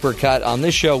a deeper cut. On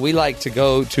this show, we like to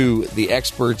go to the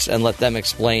experts and let them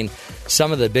explain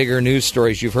some of the bigger news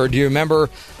stories you've heard. Do you remember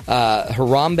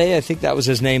Harambe? I think that was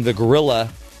his name, the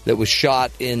gorilla that was shot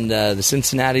in the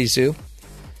Cincinnati Zoo.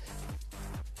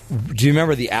 Do you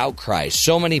remember the outcry?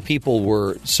 So many people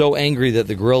were so angry that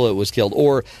the gorilla was killed.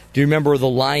 Or do you remember the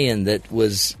lion that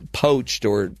was poached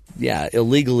or,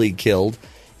 illegally killed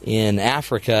in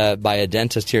Africa by a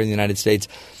dentist here in the United States?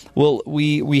 Well,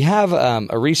 we have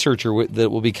a researcher that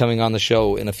will be coming on the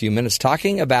show in a few minutes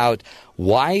talking about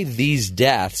why these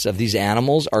deaths of these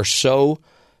animals are so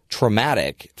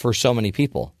traumatic for so many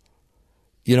people.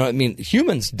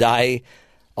 Humans die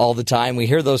all the time. We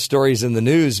hear those stories in the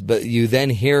news, but you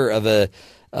then hear of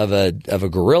a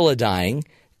gorilla dying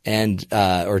and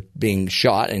or being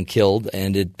shot and killed,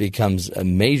 and it becomes a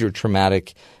major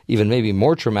traumatic, even maybe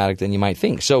more traumatic than you might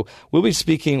think. So we'll be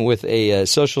speaking with a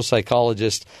social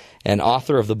psychologist and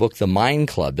author of the book The Mind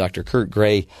Club, Dr. Kurt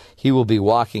Gray. He will be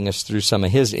walking us through some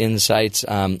of his insights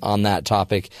on that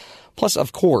topic. Plus,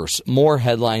 of course, more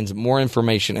headlines, more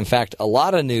information. In fact, a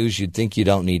lot of news you'd think you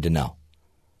don't need to know.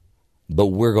 But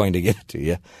we're going to give it to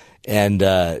you, and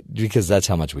because that's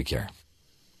how much we care.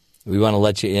 We want to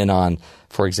let you in on,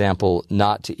 for example,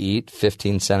 not to eat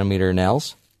 15-centimeter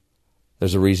nails.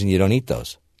 There's a reason you don't eat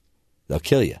those. They'll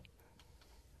kill you.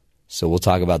 So we'll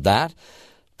talk about that,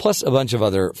 plus a bunch of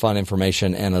other fun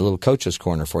information and a little coach's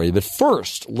corner for you. But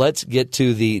first, let's get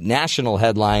to the national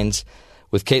headlines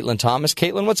with Caitlin Thomas.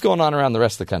 Caitlin, what's going on around the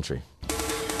rest of the country?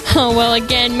 Oh, well,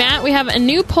 again, Matt, we have a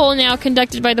new poll now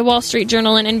conducted by the Wall Street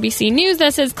Journal and NBC News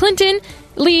that says Clinton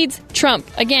leads Trump.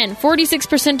 Again,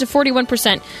 46% to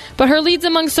 41%. But her leads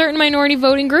among certain minority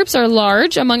voting groups are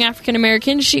large. Among African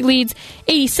Americans, she leads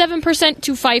 87%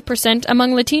 to 5%.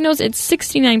 Among Latinos, it's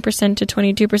 69% to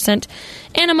 22%.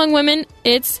 And among women,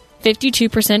 it's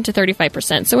 52% to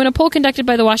 35%. So in a poll conducted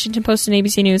by the Washington Post and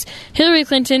ABC News, Hillary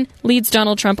Clinton leads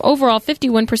Donald Trump overall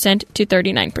 51% to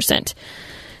 39%.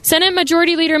 Senate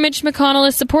Majority Leader Mitch McConnell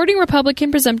is supporting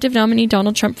Republican presumptive nominee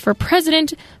Donald Trump for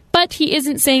president, but he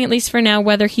isn't saying, at least for now,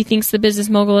 whether he thinks the business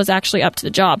mogul is actually up to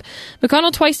the job.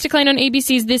 McConnell twice declined on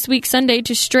ABC's This Week Sunday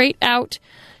to say straight out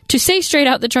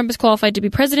that Trump is qualified to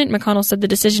be president. McConnell said the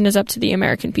decision is up to the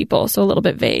American people, so a little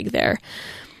bit vague there.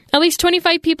 At least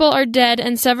 25 people are dead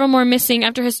and several more missing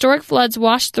after historic floods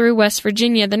washed through West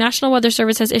Virginia. The National Weather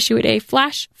Service has issued a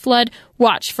flash flood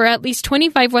watch for at least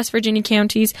 25 West Virginia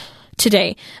counties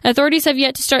today. Authorities have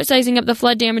yet to start sizing up the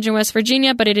flood damage in West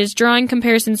Virginia, but it is drawing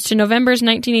comparisons to November's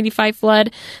 1985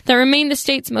 flood that remained the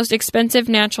state's most expensive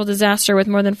natural disaster with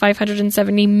more than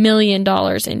 $570 million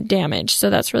in damage.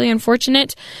 So that's really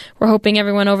unfortunate. We're hoping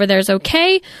everyone over there is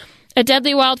okay. A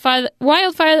deadly wildfire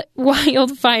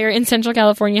in Central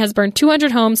California has burned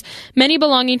 200 homes, many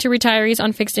belonging to retirees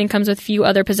on fixed incomes with few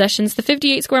other possessions. The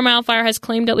 58-square-mile fire has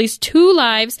claimed at least 2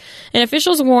 lives, and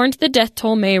officials warned the death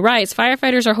toll may rise.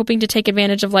 Firefighters are hoping to take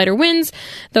advantage of lighter winds,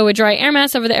 though a dry air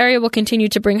mass over the area will continue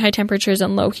to bring high temperatures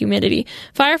and low humidity.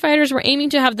 Firefighters were aiming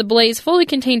to have the blaze fully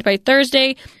contained by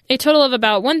Thursday. A total of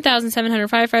about 1,700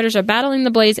 firefighters are battling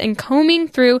the blaze and combing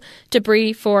through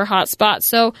debris for hot spots.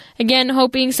 So, again,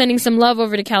 sending some love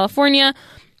over to California.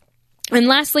 And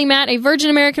lastly, Matt, a Virgin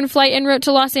American flight en route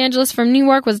to Los Angeles from New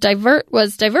York was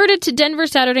diverted to Denver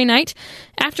Saturday night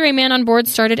after a man on board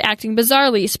started acting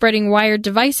bizarrely, spreading wired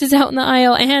devices out in the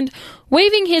aisle and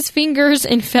waving his fingers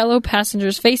in fellow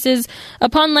passengers' faces.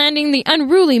 Upon landing, the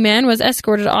unruly man was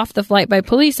escorted off the flight by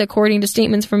police, according to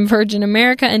statements from Virgin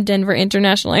America and Denver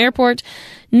International Airport.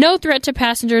 No threat to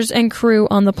passengers and crew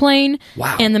on the plane.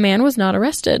 Wow. And the man was not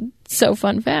arrested. So,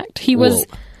 fun fact. He was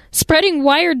spreading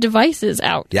wired devices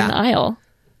out in the aisle.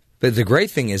 But the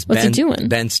great thing is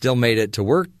Ben still made it to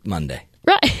work Monday.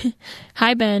 Right.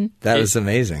 Hi, Ben. That was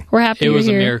amazing. We're happy you're here. It was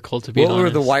a miracle, to be honest. What were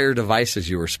the wire devices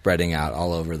you were spreading out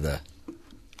all over the...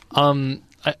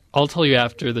 I'll tell you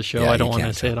after the show. Yeah, I don't want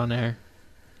to say it on air.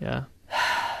 Yeah.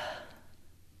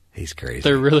 He's crazy.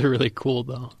 They're really, really cool,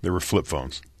 though. They were flip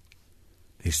phones.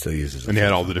 He still uses them. And they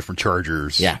had all the different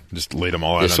chargers. Yeah. Just laid them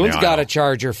all out This on the one's aisle. got a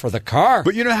charger for the car.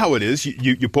 But you know how it is.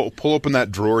 You pull open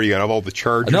that drawer, you got all the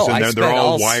chargers in there. They're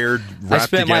all wired, wrapped together. I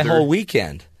spent my whole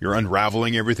weekend. You're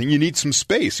unraveling everything. You need some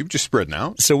space. You're just spreading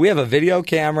out. So we have a video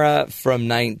camera from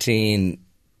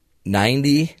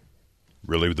 1990.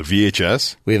 Really? With the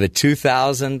VHS? We have a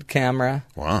 2000 camera.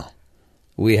 Wow.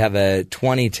 We have a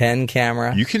 2010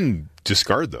 camera. You can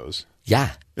discard those. Yeah.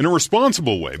 In a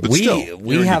responsible way, but still.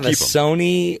 We have a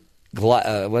Sony,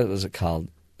 what was it called?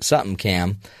 Something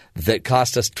cam that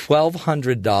cost us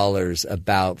 $1,200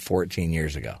 about 14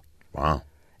 years ago. Wow.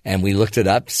 And we looked it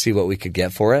up to see what we could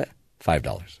get for it.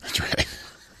 $5. That's right.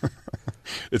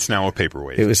 It's now a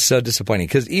paperweight. It was so disappointing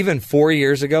because even 4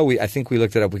 years ago, I think we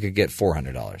looked it up, we could get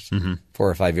 $400 4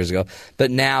 or 5 years ago.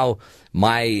 But now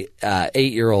my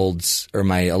 8-year-old's or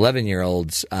my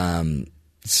 11-year-old's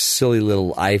silly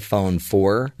little iPhone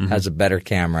 4 has a better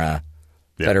camera,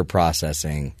 better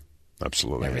processing.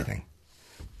 Absolutely. Everything.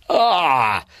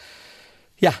 Yeah,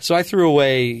 so I threw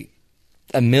away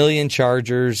 1 million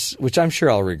chargers, which I'm sure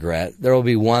I'll regret. There will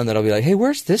be one that I'll be like, hey,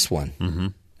 where's this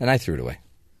one? And I threw it away.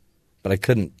 But I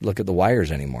couldn't look at the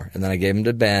wires anymore. And then I gave them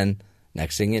to Ben.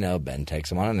 Next thing you know, Ben takes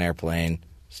them on an airplane,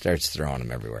 starts throwing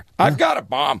them everywhere. I've got a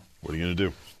bomb. What are you going to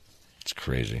do? It's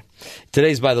crazy.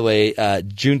 Today's, by the way,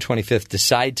 June 25th,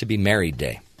 Decide to Be Married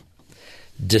Day.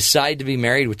 decide to be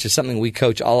married, which is something we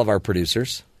coach all of our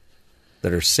producers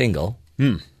that are single.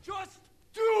 Just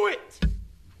do it.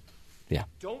 Yeah.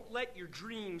 Don't let your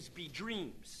dreams be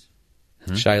dreams.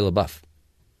 Shia LaBeouf.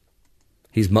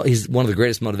 He's one of the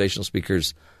greatest motivational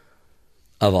speakers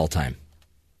of all time.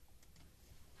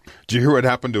 Did you hear what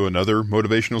happened to another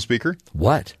motivational speaker?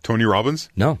 What? Tony Robbins?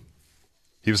 No.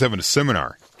 He was having a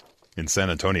seminar in San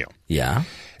Antonio. Yeah.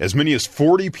 As many as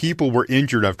 40 people were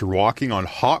injured after walking on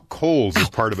hot coals as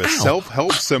part of a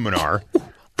self-help seminar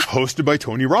hosted by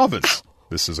Tony Robbins.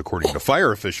 This is according to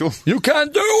fire officials. You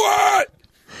can't do it!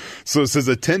 So it says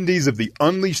attendees of the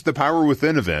Unleash the Power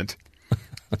Within event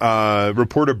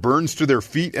reported burns to their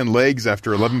feet and legs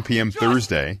after 11 p.m.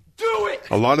 Thursday.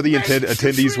 A lot of the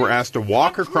attendees were asked to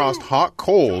walk across hot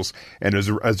coals, and as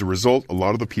a result, a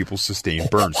lot of the people sustained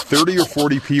burns. 30 or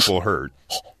 40 people hurt.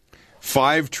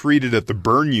 5 treated at the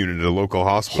burn unit at a local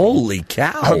hospital. Holy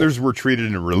cow. Others were treated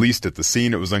and released at the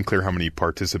scene. It was unclear how many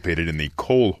participated in the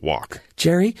coal walk.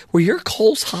 Jerry, were your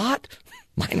coals hot?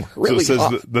 Mine were really so it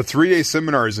says hot. the 3-day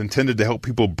seminar is intended to help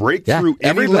people break through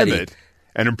any limit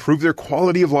and improve their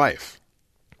quality of life.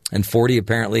 And 40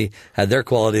 apparently had their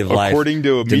quality of life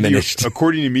diminished.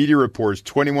 According to media reports,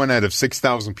 21 out of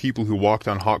 6,000 people who walked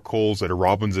on hot coals at a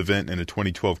Robbins event in a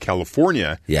 2012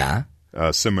 California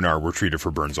seminar were treated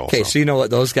for burns also. Okay, so you know what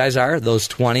those guys are? Those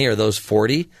 20 or those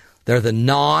 40? They're the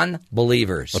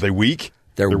non-believers. Are they weak?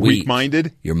 They're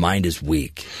weak-minded? Your mind is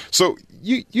weak. So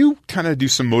you kind of do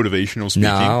some motivational speaking?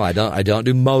 No, I don't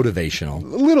do motivational.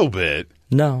 A little bit.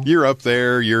 No. You're up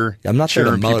there. I'm not there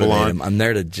to motivate people on. them. I'm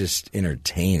there to just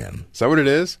entertain them. Is that what it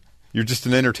is? You're just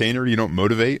an entertainer? You don't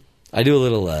motivate? I do a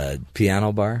little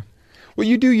piano bar. Well,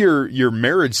 you do your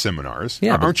marriage seminars.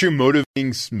 Yeah, aren't you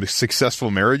motivating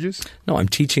successful marriages? No, I'm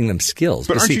teaching them skills.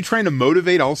 But aren't you trying to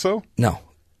motivate also? No.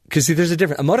 Because there's a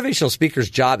difference. A motivational speaker's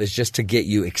job is just to get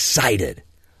you excited.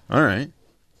 All right.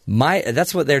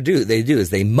 That's what they do is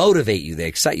they motivate you, they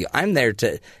excite you. I'm there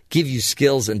to give you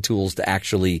skills and tools to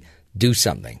actually do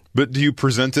something. But do you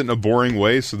present it in a boring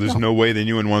way so there's no way that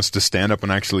anyone wants to stand up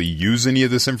and actually use any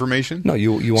of this information? No,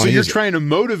 you want to use it. So you're trying to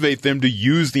motivate them to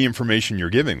use the information you're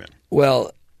giving them.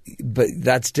 Well, but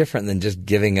that's different than just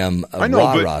giving them a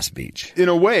rah-rah speech. In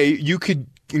a way, you could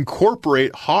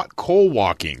incorporate hot coal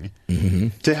walking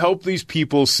to help these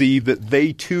people see that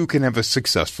they too can have a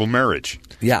successful marriage.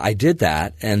 Yeah, I did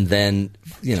that, and then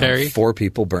Terry? 4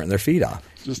 people burnt their feet off.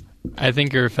 I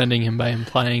think you're offending him by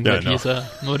implying that he's a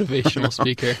motivational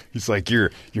speaker. He's like, you're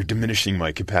diminishing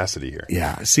my capacity here.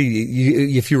 Yeah.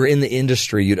 See, if you were in the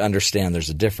industry, you'd understand there's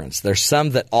a difference. There's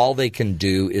some that all they can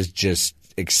do is just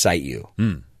excite you.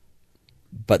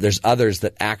 But there's others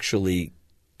that actually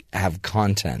have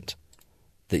content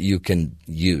that you can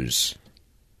use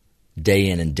day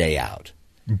in and day out.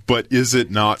 But is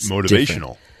it not motivational?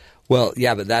 Different. Well,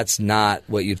 yeah, but that's not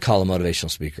what you'd call a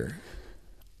motivational speaker.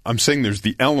 I'm saying there's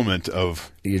the element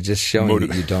of... You're just showing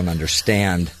that you don't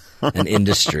understand an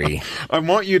industry. I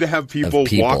want you to have people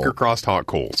walk across hot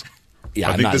coals.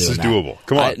 Yeah, I think this is doable.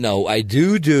 Come on. I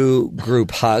do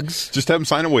group hugs. Just have them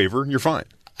sign a waiver and you're fine.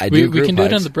 We can do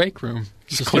it in the break room.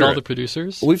 Just get all the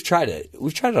producers. We've tried it.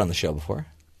 We've tried it on the show before.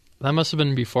 That must have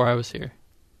been before I was here.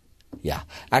 Yeah.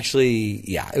 Actually,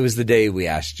 it was the day we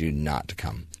asked you not to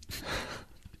come.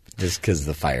 Just because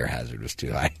the fire hazard was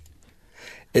too high.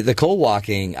 The coal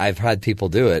walking, I've had people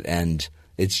do it, and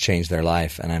it's changed their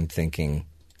life. And I'm thinking,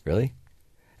 really?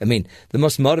 I mean, the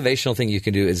most motivational thing you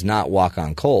can do is not walk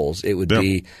on coals. It would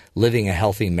be living a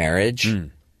healthy marriage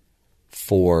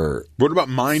for what about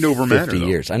mind over matter? 50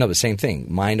 years. I know, but same thing.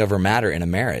 Mind over matter in a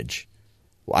marriage.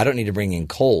 Well, I don't need to bring in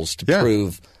coals to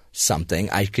prove something.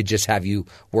 I could just have you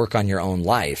work on your own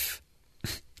life,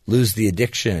 lose the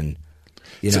addiction.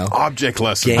 It's an object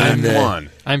lesson.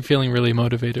 I'm feeling really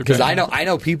motivated because I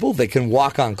know people that can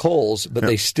walk on coals, but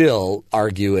they still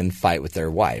argue and fight with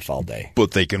their wife all day.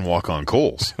 But they can walk on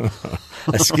coals.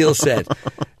 A skill set,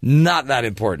 not that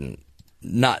important.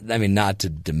 Not to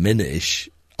diminish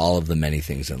all of the many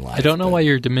things in life. I don't know why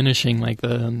you're diminishing like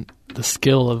the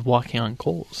skill of walking on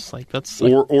coals. Like that's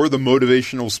or the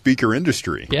motivational speaker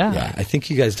industry. Yeah, I think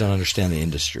you guys don't understand the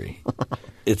industry.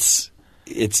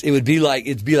 It'd be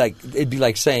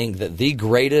like saying that the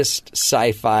greatest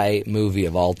sci-fi movie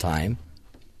of all time,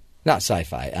 not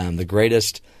sci-fi, the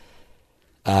greatest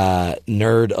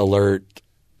nerd alert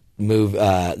movie,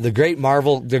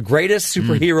 the greatest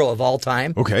superhero of all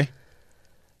time. Okay,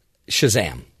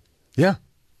 Shazam. Yeah.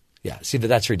 See, but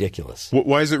that's ridiculous.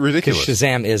 Why is it ridiculous? Because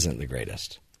Shazam isn't the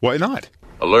greatest. Why not?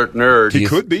 Alert nerd. He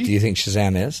could be. Do you think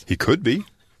Shazam is? He could be.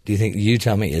 Do you think? You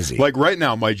tell me, is he? Like right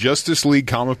now, my Justice League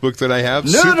comic book that I have,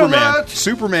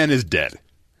 Superman is dead.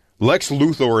 Lex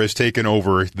Luthor has taken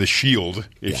over the Shield,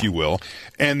 if you will,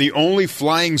 and the only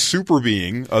flying super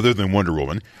being, other than Wonder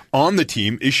Woman, on the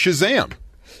team is Shazam.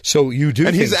 So you do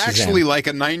and think he's actually Shazam. like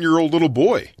a 9-year-old little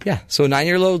boy. Yeah, so a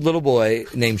 9-year-old little boy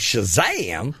named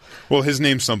Shazam. Well, his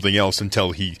name's something else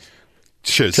until he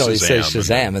says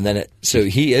Shazam, and then so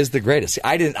he is the greatest.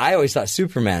 I always thought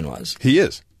Superman was. He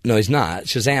is. No, he's not.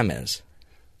 Shazam is.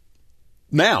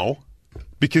 Now,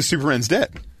 because Superman's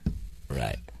dead.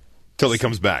 Right. Till he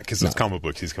comes back, because it's comic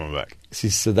books, he's coming back. See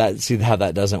how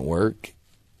that doesn't work?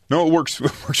 No, it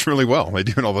works really well. They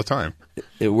do it all the time.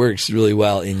 It works really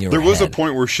well in your There was a head.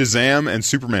 point where Shazam and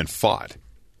Superman fought,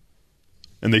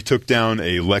 and they took down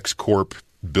a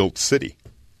LexCorp-built city.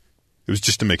 It was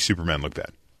just to make Superman look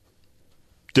bad.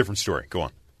 Different story. Go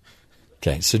on.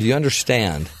 Okay, so do you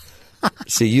understand?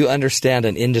 So you understand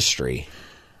an industry,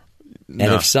 and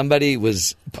No. if somebody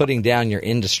was putting down your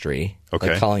industry,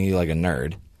 like calling you like a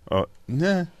nerd,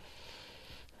 nah.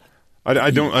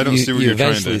 I don't see what you you're trying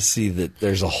eventually to. see that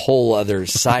there's a whole other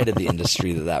side of the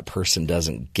industry that person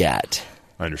doesn't get.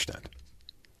 I understand.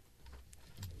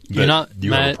 You're not. You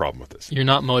Matt, have a problem with this. You're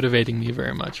not motivating me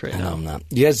very much right now. No, I'm not.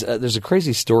 You guys, there's a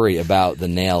crazy story about the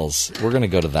nails. We're going to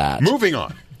go to that. Moving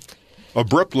on.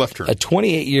 Abrupt left turn. A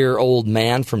 28-year-old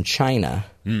man from China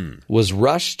was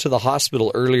rushed to the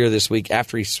hospital earlier this week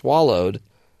after he swallowed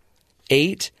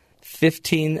 8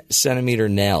 15-centimeter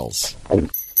nails.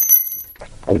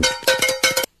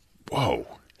 Whoa.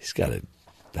 He's got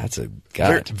that's a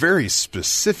gut. Very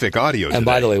specific audio And today.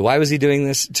 by the way, why was he doing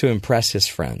this? To impress his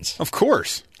friends. Of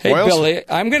course. Hey, Why else? Billy,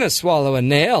 I'm going to swallow a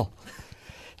nail.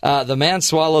 The man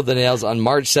swallowed the nails on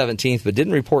March 17th, but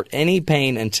didn't report any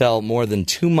pain until more than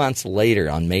 2 months later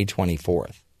on May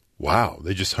 24th. Wow.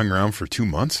 They just hung around for 2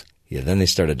 months? Yeah, then they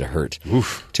started to hurt.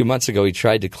 Oof. 2 months ago, he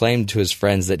tried to claim to his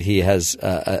friends that he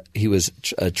was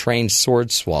a trained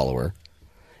sword swallower.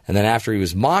 And then after he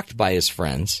was mocked by his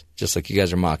friends, just like you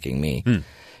guys are mocking me,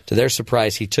 to their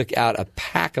surprise, he took out a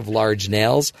pack of large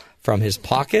nails from his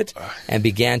pocket and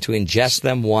began to ingest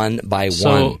them one by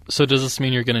one. So does this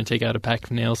mean you're going to take out a pack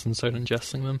of nails and start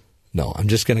ingesting them? No, I'm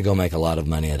just going to go make a lot of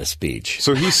money at a speech.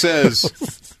 So he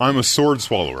says, I'm a sword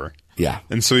swallower. Yeah.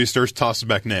 And so he starts tossing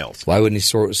back nails. Why wouldn't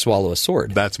he swallow a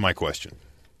sword? That's my question.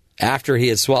 After he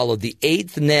had swallowed the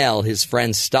 8th nail, his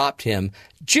friends stopped him.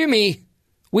 Jimmy,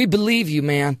 we believe you,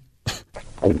 man.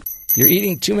 You're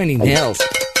eating too many nails.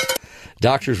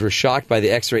 Doctors were shocked by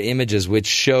the X-ray images, which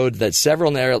showed that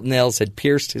several nails had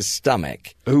pierced his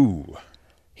stomach. Ooh.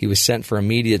 He was sent for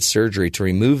immediate surgery to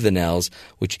remove the nails,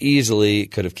 which easily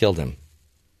could have killed him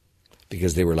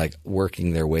because they were like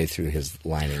working their way through his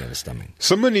lining of his stomach.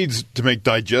 Someone needs to make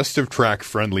digestive tract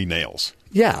friendly nails.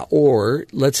 Yeah, or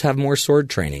let's have more sword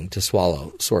training to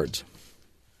swallow swords.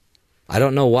 I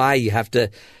don't know why you have to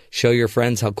show your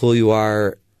friends how cool you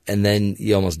are and then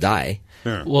you almost die.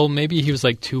 Yeah. Well, maybe he was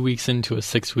like 2 weeks into a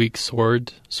 6-week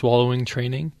sword swallowing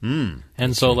training.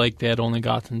 And so like they had only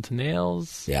gotten to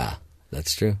nails. Yeah,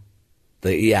 that's true.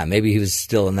 Maybe he was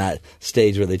still in that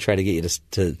stage where they try to get you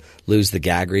to lose the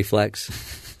gag reflex,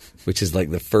 which is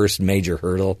like the first major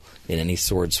hurdle in any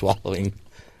sword swallowing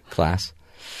class.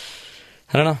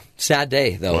 I don't know. Sad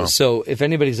day though. Wow. So if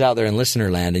anybody's out there in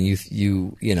listener land and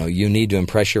you need to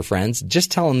impress your friends, just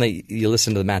tell them that you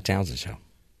listen to the Matt Townsend Show.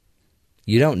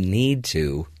 You don't need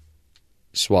to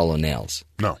swallow nails.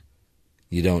 No.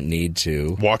 You don't need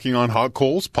to. Walking on hot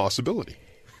coals, possibility.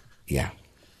 Yeah.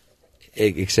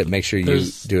 Except make sure you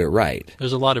do it right.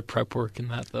 There's a lot of prep work in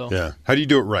that, though. Yeah. How do you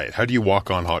do it right? How do you walk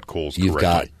on hot coals correctly? You've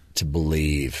got to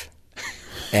believe.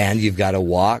 And you've got to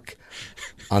walk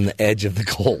on the edge of the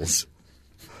coals.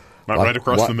 Not right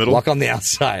across the middle? Walk on the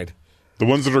outside. The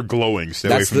ones that are glowing. Stay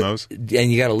away from those.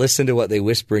 And you got to listen to what they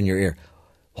whisper in your ear.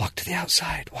 Walk to the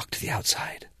outside. Walk to the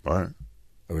outside. All right.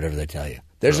 Or whatever they tell you.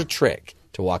 There's a trick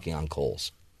to walking on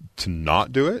coals. To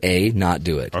not do it? A, not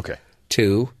do it. Okay.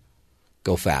 2,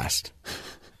 go fast.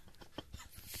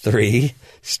 3,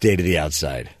 stay to the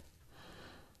outside.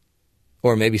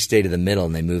 Or maybe stay to the middle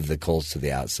and they move the coals to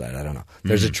the outside. I don't know.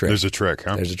 There's a trick. There's a trick,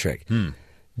 huh? There's a trick.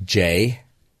 J,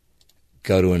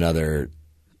 go to another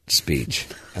speech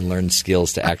and learn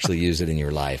skills to actually use it in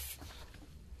your life.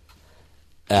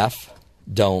 F,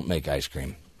 don't make ice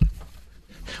cream.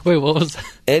 Wait, what was that?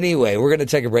 Anyway, we're going to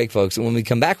take a break, folks. And when we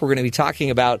come back, we're going to be talking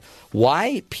about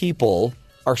why people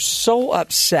are so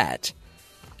upset,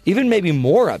 even maybe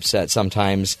more upset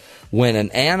sometimes, when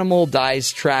an animal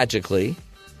dies tragically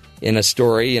in a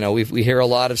story. You know, we hear a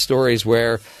lot of stories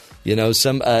where, you know,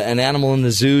 an animal in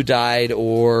the zoo died,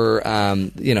 or,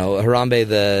 Harambe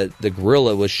the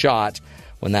gorilla was shot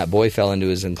when that boy fell into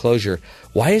his enclosure.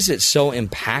 Why is it so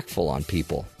impactful on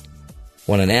people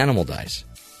when an animal dies?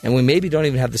 and we maybe don't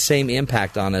even have the same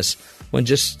impact on us when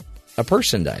just a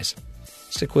person dies.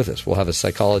 Stick with us. We'll have a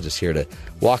psychologist here to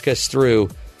walk us through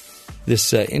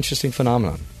this interesting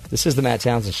phenomenon. This is the Matt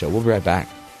Townsend Show. We'll be right back.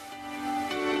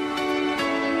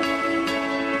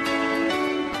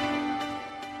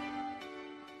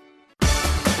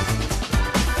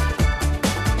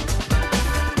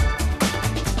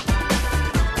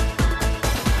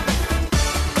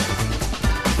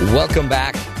 Welcome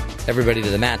back, everybody, to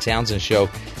the Matt Townsend Show.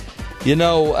 You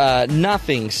know,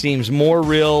 nothing seems more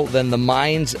real than the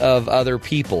minds of other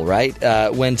people, right?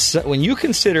 When you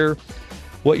consider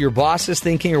what your boss is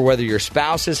thinking or whether your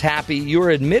spouse is happy, you're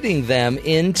admitting them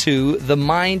into the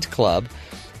mind club.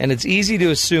 And it's easy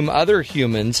to assume other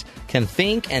humans can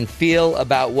think and feel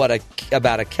about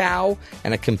about a cow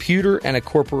and a computer and a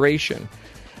corporation.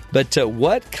 But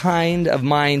what kind of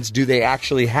minds do they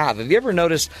actually have? Have you ever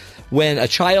noticed when a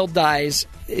child dies,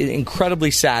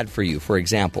 incredibly sad for you, for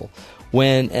example?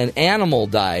 When an animal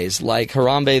dies, like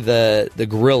Harambe the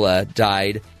gorilla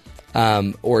died,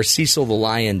 or Cecil the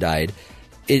lion died,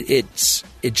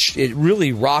 it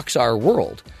really rocks our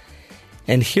world.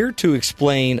 And here to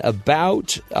explain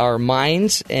about our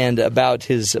minds and about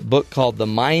his book called The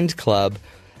Mind Club,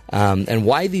 and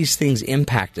why these things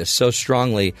impact us so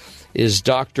strongly, is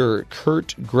Dr.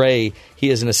 Kurt Gray. He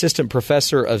is an assistant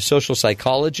professor of social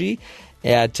psychology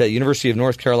at University of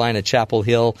North Carolina, Chapel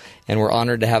Hill, and we're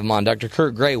honored to have him on. Dr.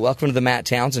 Kurt Gray, welcome to the Matt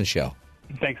Townsend Show.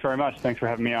 Thanks very much. Thanks for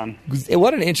having me on.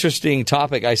 What an interesting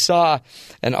topic. I saw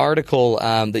an article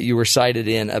that you were cited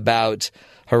in about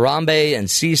Harambe and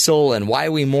Cecil and why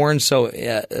we mourn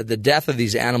the death of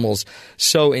these animals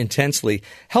so intensely.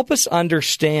 Help us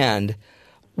understand,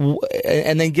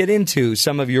 and then get into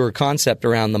some of your concept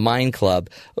around the Mind Club.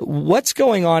 What's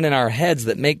going on in our heads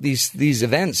that make these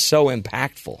events so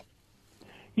impactful?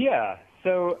 Yeah.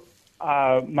 So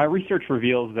my research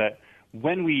reveals that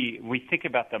when we think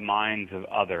about the minds of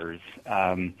others,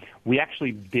 we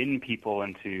actually bin people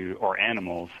or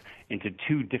animals into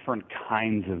two different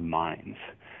kinds of minds.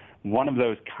 One of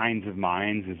those kinds of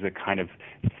minds is a kind of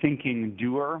thinking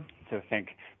doer. So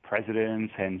think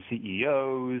presidents and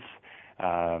CEOs,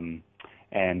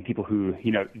 and people who,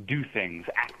 do things,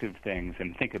 active things,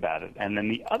 and think about it. And then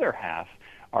the other half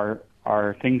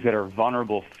are things that are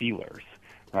vulnerable feelers,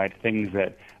 right? Things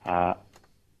that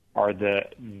are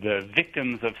the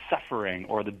victims of suffering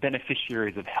or the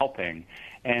beneficiaries of helping.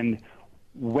 And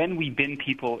when we bin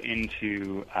people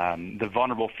into the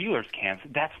vulnerable feelers camps,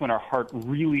 that's when our heart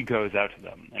really goes out to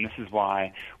them. And this is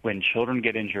why when children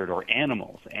get injured or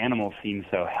animals seem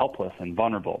so helpless and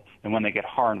vulnerable. And when they get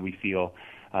harmed, we feel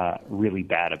really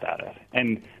bad about it.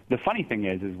 And the funny thing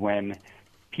is when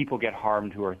people get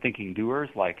harmed who are thinking doers,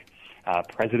 like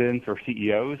presidents or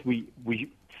CEOs, we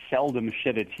seldom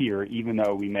shed a tear, even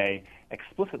though we may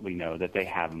explicitly know that they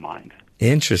have a mind.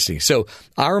 Interesting. So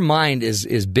our mind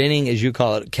is binning, as you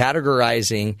call it,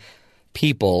 categorizing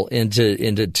people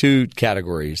into two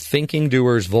categories: thinking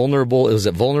doers, vulnerable. Is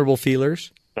it vulnerable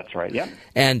feelers? That's right. Yeah.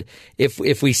 And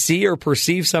if we see or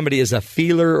perceive somebody as a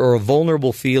feeler or a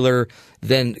vulnerable feeler,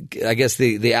 then I guess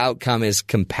the outcome is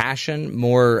compassion,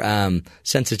 more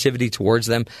sensitivity towards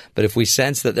them. But if we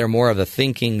sense that they're more of a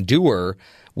thinking doer,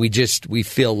 we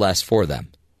feel less for them.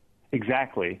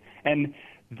 Exactly. And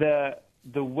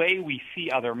the way we see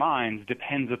other minds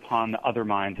depends upon the other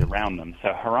minds around them. So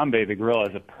Harambe the gorilla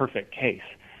is a perfect case.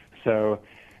 So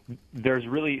there's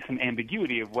really some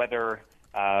ambiguity of whether,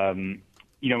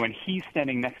 when he's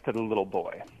standing next to the little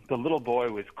boy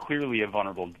was clearly a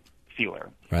vulnerable feeler.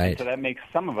 Right. So that makes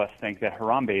some of us think that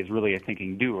Harambe is really a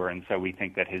thinking doer, and so we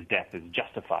think that his death is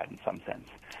justified in some sense.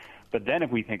 But then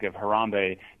if we think of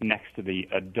Harambe next to the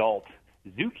adult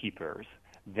zookeepers,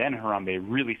 then Harambe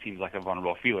really seems like a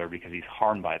vulnerable feeler because he's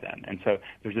harmed by them. And so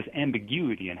there's this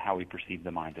ambiguity in how we perceive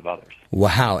the minds of others.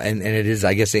 Wow. And it is,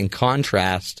 I guess, in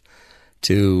contrast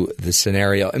to the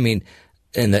scenario, and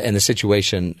the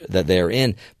situation that they're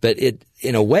in. But it,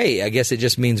 in a way, I guess it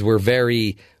just means we're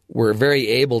very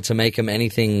able to make him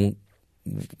anything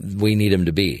we need him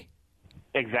to be.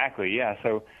 Exactly, yeah.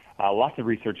 So lots of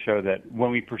research show that when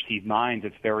we perceive minds,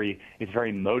 it's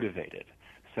very motivated.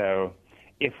 So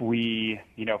if we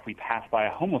pass by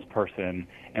a homeless person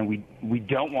and we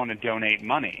don't want to donate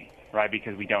money, right,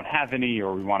 because we don't have any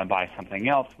or we want to buy something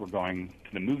else, we're going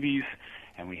to the movies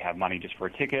and we have money just for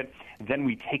a ticket, then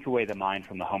we take away the mind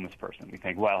from the homeless person. We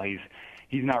think, well, he's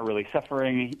not really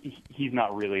suffering, he's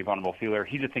not really a vulnerable feeler,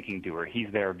 he's a thinking doer. He's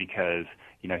there because,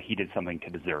 he did something to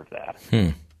deserve that.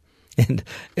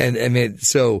 And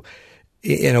so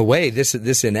in a way,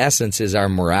 this in essence is our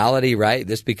morality, right?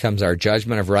 This becomes our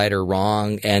judgment of right or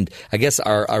wrong, and I guess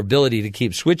our ability to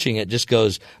keep switching it just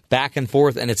goes back and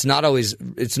forth, and it's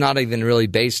not even really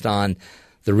based on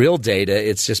the real data.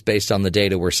 It's just based on the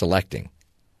data we're selecting.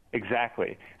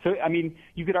 Exactly. So, I mean,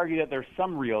 you could argue that there's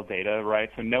some real data, right?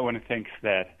 So no one thinks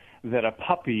that a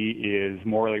puppy is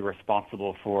morally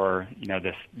responsible for,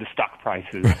 the stock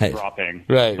prices dropping.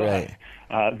 Right.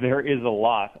 There is a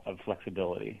lot of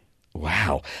flexibility.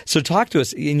 Wow. So talk to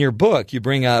us. In your book, you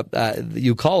bring up,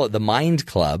 you call it the Mind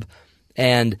Club,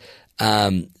 and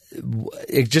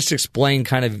just explain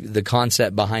kind of the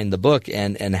concept behind the book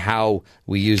and how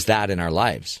we use that in our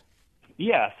lives.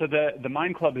 Yeah, so the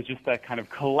Mind Club is just that kind of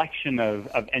collection of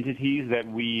entities that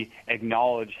we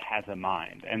acknowledge has a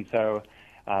mind. And so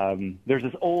there's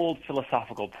this old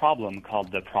philosophical problem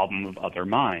called the problem of other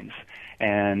minds.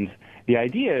 And the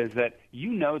idea is that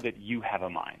you know that you have a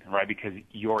mind, right? Because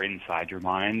you're inside your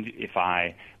mind. If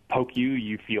I poke you,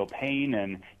 you feel pain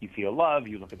and you feel love.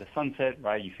 You look at the sunset,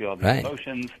 right? You feel these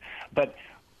emotions. But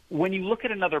when you look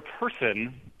at another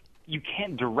person, you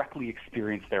can't directly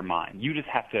experience their mind. You just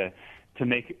have to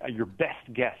make your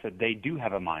best guess that they do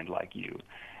have a mind like you.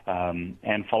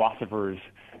 And philosophers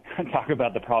talk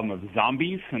about the problem of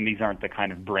zombies, and these aren't the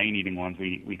kind of brain-eating ones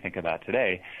we think about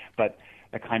today, but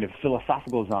a kind of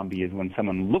philosophical zombie is when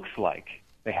someone looks like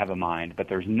they have a mind, but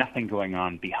there's nothing going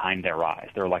on behind their eyes.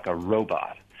 They're like a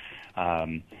robot.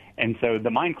 And so the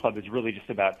Mind Club is really just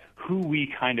about who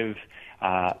we kind of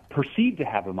perceive to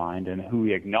have a mind and who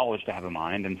we acknowledge to have a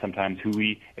mind, and sometimes who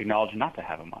we acknowledge not to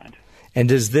have a mind. And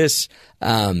does this,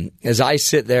 as I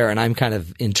sit there and I'm kind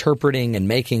of interpreting and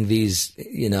making these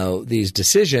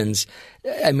decisions,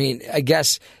 I mean, I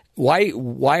guess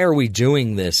why are we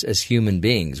doing this as human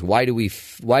beings? Why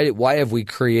have we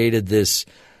created this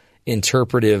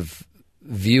interpretive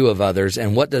view of others,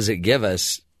 and what does it give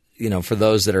us, for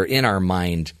those that are in our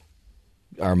mind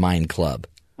club?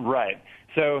 Right.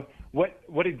 So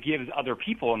what it gives other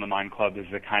people in the Mind Club is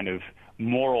a kind of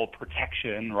moral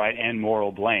protection, right, and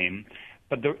moral blame.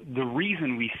 But the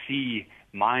reason we see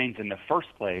minds in the first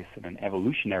place in an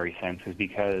evolutionary sense is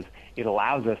because it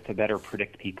allows us to better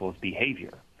predict people's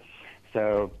behavior.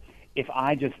 So if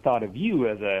I just thought of you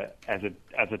as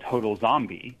a total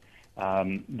zombie,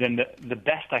 then the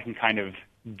best I can kind of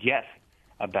get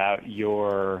about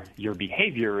your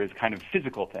behavior is kind of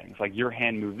physical things, like your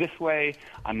hand moved this way,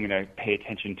 I'm going to pay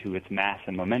attention to its mass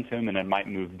and momentum, and it might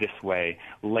move this way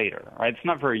later. Right? It's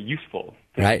not very useful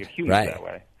to think of humans that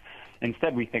way.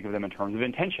 Instead, we think of them in terms of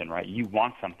intention. Right? You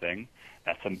want something,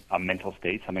 that's a mental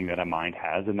state, something that a mind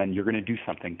has, and then you're going to do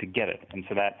something to get it. And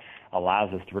so that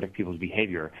allows us to predict people's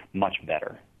behavior much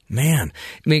better. Man,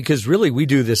 I mean, because really we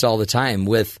do this all the time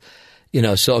with.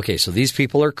 So these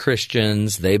people are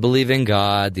Christians. They believe in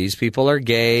God. These people are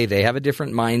gay. They have a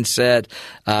different mindset.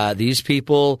 These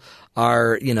people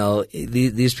are,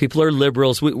 these people are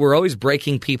liberals. We're always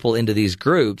breaking people into these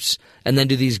groups. And then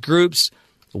to these groups,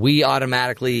 we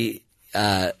automatically,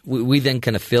 we then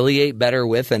can affiliate better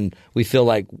with, and we feel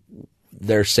like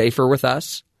they're safer with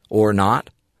us or not.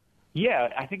 Yeah,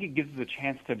 I think it gives us a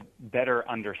chance to better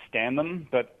understand them.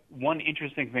 But one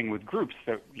interesting thing with groups,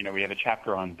 so we have a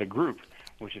chapter on the group,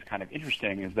 which is kind of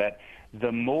interesting, is that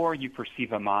the more you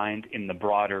perceive a mind in the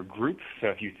broader group, so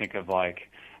if you think of like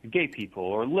gay people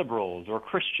or liberals or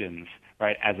Christians,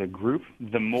 right, as a group,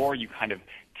 the more you kind of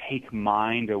take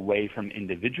mind away from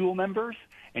individual members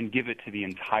and give it to the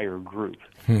entire group.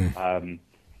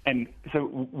 And so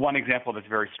one example that's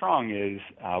very strong is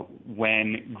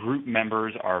when group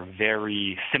members are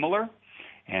very similar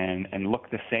and look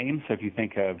the same. So if you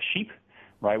think of sheep,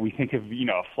 right, we think of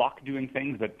a flock doing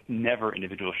things, but never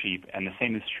individual sheep. And the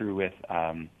same is true with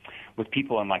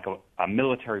people in like a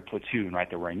military platoon, right?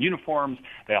 They're wearing uniforms.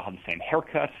 They all have the same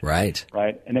haircut. Right.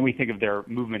 Right. And then we think of their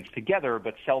movements together,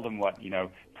 but seldom what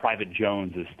Private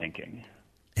Jones is thinking.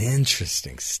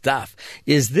 Interesting stuff.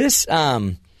 Is this?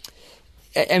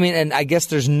 I mean, and I guess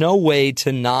there's no way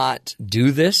to not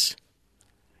do this.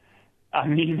 I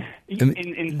mean,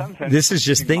 in some sense, this is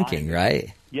just thinking,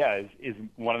 right? Yeah, is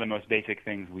one of the most basic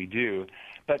things we do.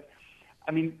 But,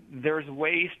 I mean, there's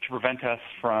ways to prevent us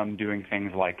from doing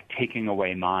things like taking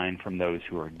away mind from those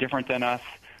who are different than us,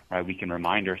 right? We can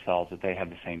remind ourselves that they have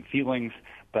the same feelings,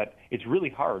 but it's really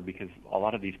hard because a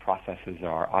lot of these processes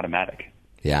are automatic.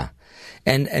 Yeah.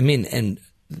 And, I mean, and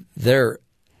they're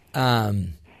not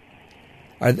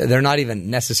even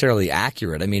necessarily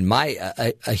accurate. I mean,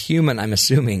 a human, I'm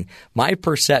assuming, my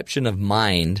perception of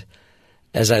mind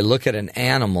as I look at an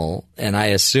animal and I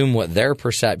assume what their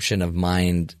perception of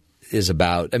mind is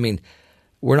about, I mean,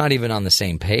 we're not even on the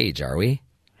same page, are we?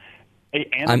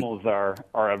 Animals are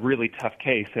a really tough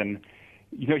case, and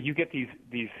you get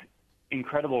these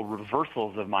incredible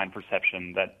reversals of mind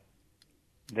perception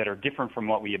that are different from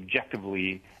what we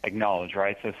objectively acknowledge,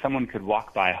 right? So someone could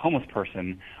walk by a homeless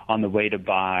person on the way to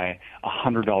buy a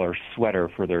 $100 sweater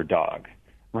for their dog,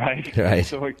 right? Right.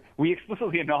 So we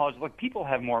explicitly acknowledge, look, people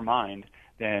have more mind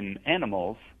than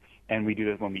animals, and we do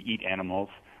this when we eat animals,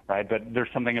 right? But there's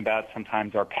something about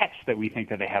sometimes our pets that we think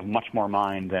that they have much more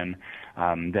mind than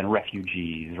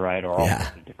refugees, right? Or all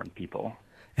sorts of different people.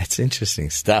 That's interesting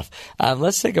stuff.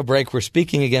 Let's take a break. We're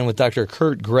speaking again with Dr.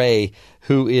 Kurt Gray,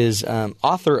 who is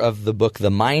author of the book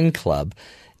The Mind Club,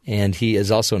 and he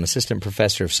is also an assistant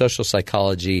professor of social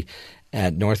psychology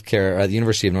at the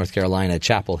University of North Carolina,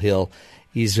 Chapel Hill.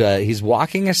 He's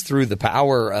walking us through the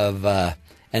power of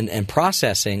and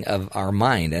processing of our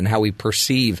mind and how we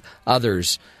perceive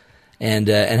others and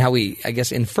how we, I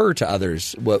guess, infer to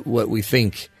others what we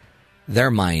think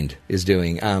their mind is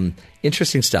doing.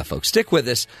 Interesting stuff, folks. Stick with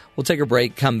us. We'll take a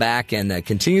break, come back, and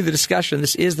continue the discussion.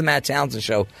 This is the Matt Townsend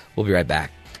Show. We'll be right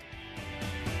back.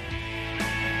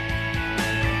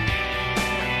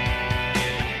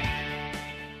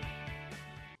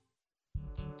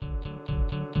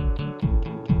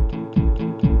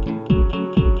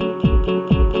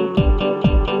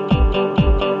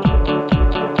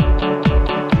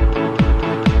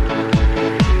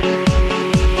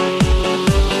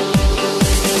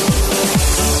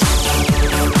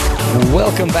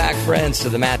 Welcome back, friends, to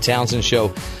the Matt Townsend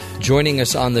Show. Joining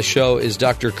us on the show is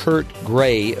Dr. Kurt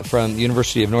Gray from the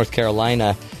University of North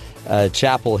Carolina,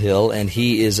 Chapel Hill, and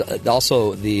he is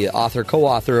also the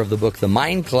co-author of the book The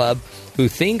Mind Club, Who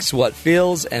Thinks, What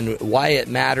Feels, and Why It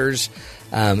Matters.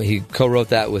 He co-wrote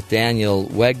that with Daniel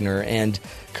Wegner. And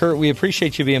Kurt, we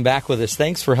appreciate you being back with us.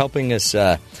 Thanks for helping us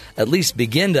at least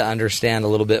begin to understand a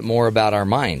little bit more about our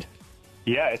mind.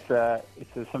 Yeah, it's a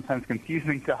sometimes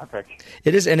confusing topic.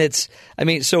 It is,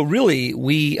 and so really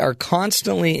we are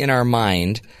constantly in our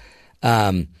mind.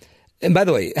 And by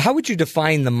the way, how would you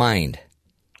define the mind?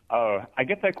 Oh, I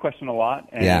get that question a lot,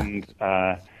 and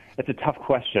it's a tough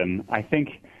question. I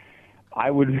think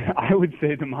I would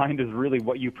say the mind is really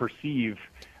what you perceive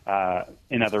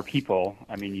in other people.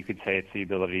 I mean, you could say it's the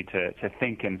ability to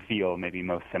think and feel, maybe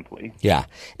most simply. Yeah,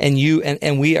 and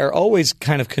we are always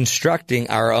kind of constructing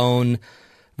our own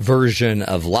version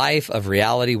of life, of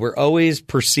reality. We're always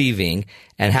perceiving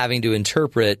and having to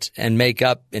interpret and make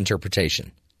up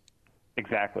interpretation.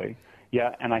 Exactly.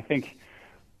 Yeah, and I think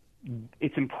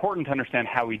it's important to understand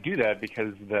how we do that,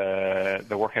 because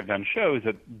the work I've done shows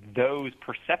that those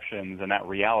perceptions and that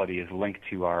reality is linked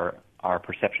to our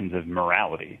perceptions of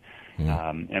morality,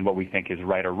 and what we think is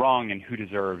right or wrong, and who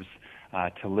deserves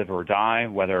to live or die,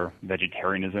 whether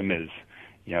vegetarianism is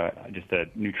just a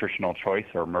nutritional choice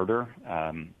or murder,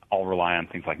 all rely on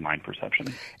things like mind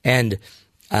perception. And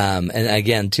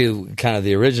again, too, kind of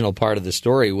the original part of the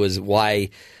story was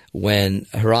why when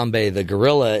Harambe the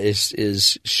gorilla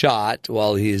is shot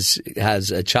while he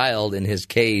has a child in his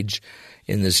cage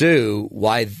in the zoo,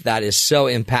 why that is so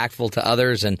impactful to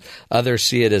others, and others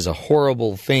see it as a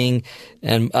horrible thing,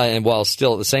 and while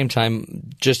still at the same time,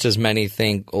 just as many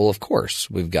think, well, of course,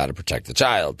 we've got to protect the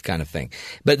child, kind of thing.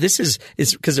 But this is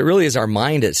because it really is our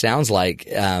mind, it sounds like,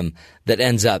 that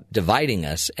ends up dividing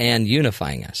us and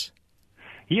unifying us.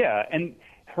 Yeah, and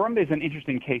Harambe is an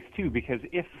interesting case, too, because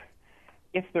if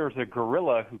there's a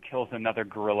gorilla who kills another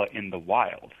gorilla in the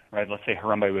wild, right? Let's say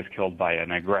Harambe was killed by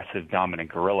an aggressive, dominant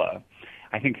gorilla.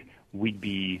 I think we'd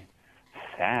be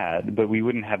sad, but we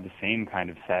wouldn't have the same kind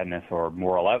of sadness or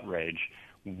moral outrage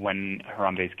when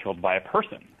Harambe is killed by a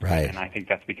person. Right. And I think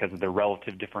that's because of the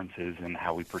relative differences in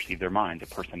how we perceive their mind. A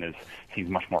person seems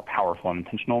much more powerful and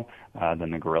intentional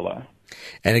than the gorilla.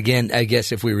 And again, I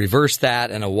guess if we reverse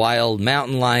that and a wild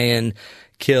mountain lion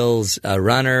kills a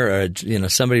runner or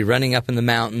somebody running up in the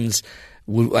mountains,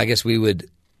 I guess we would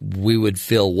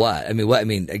feel what? I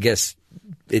guess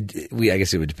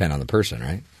it would depend on the person,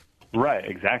 right? Right,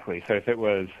 exactly. So if it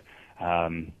was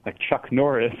like Chuck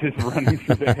Norris is running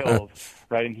through the hills,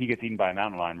 right, and he gets eaten by a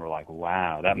mountain lion, we're like,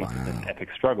 wow, that must have been an epic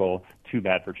struggle. Too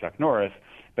bad for Chuck Norris.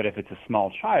 But if it's a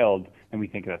small child, then we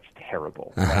think that's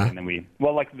terrible. Right? And then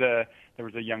there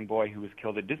was a young boy who was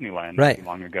killed at Disneyland not too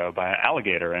long ago by an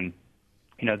alligator, and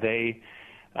they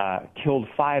killed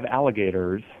 5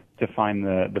 alligators to find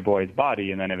the boy's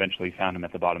body, and then eventually found him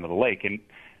at the bottom of the lake. And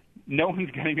no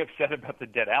one's getting upset about the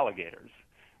dead alligators,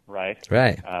 right?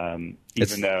 Right.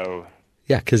 Even though,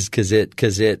 because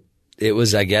it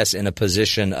was, I guess, in a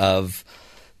position of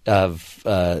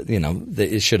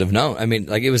it should have known. I mean,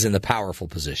 like, it was in the powerful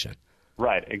position.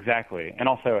 Right. Exactly. And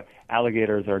also,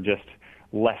 alligators are just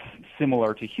less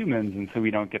similar to humans, and so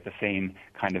we don't get the same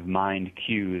kind of mind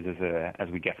cues as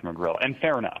we get from a gorilla. And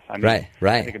fair enough. I mean, right.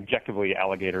 I think objectively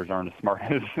alligators aren't as smart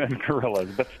as gorillas,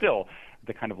 but still,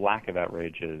 the kind of lack of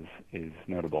outrage is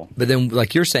notable. But then,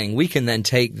 like you're saying, we can then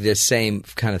take this same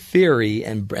kind of theory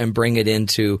and bring it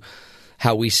into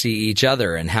how we see each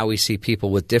other and how we see people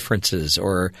with differences,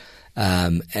 or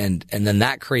and then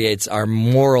that creates our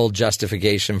moral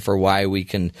justification for why we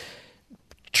can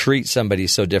treat somebody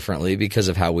so differently because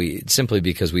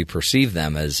we perceive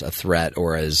them as a threat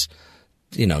or as,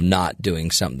 not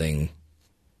doing something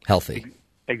healthy.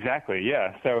 Exactly.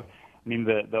 Yeah. So, I mean,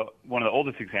 the one of the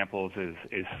oldest examples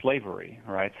is slavery,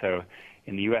 right? So,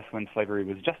 in the U.S., when slavery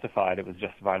was justified, it was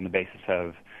justified on the basis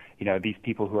of, these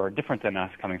people who are different than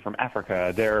us coming from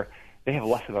Africa. They have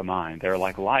less of a mind. They're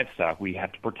like livestock. We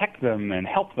have to protect them and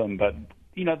help them, but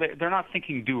they're not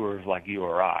thinking doers like you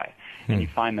or I. And you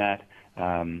find that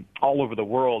all over the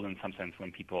world, in some sense,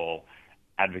 when people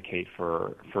advocate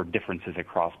for differences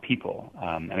across people.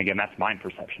 And again, that's mind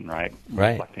perception, right?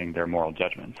 Reflecting their moral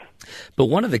judgments. But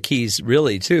one of the keys,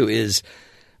 really, too, is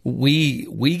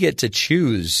we get to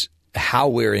choose how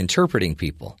we're interpreting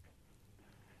people.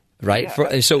 Right.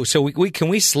 Yeah. So we can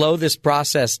we slow this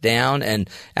process down and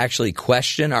actually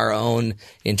question our own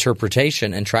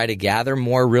interpretation and try to gather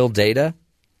more real data?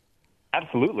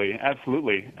 Absolutely.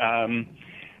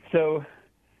 So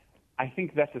I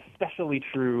think that's especially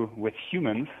true with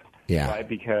humans, right?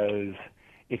 Because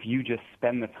if you just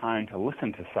spend the time to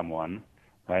listen to someone,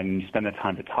 right, and you spend the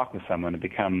time to talk with someone, it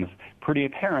becomes pretty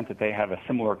apparent that they have a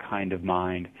similar kind of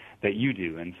mind that you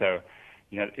do. And so,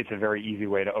 it's a very easy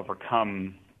way to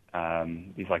overcome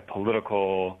these like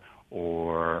political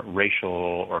or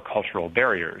racial or cultural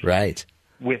barriers. Right.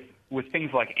 With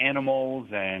things like animals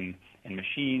and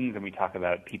machines, and we talk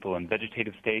about people in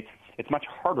vegetative states, it's much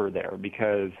harder there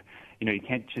because you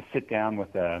can't just sit down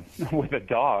with a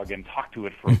dog and talk to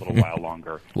it for a little while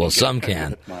longer. Well, some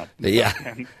can. Yeah,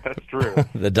 that's true.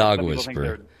 The dog some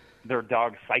whisperer. They're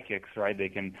dog psychics, right? They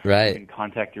can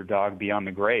contact your dog beyond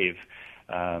the grave.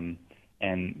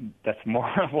 And that's more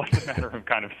or less a matter of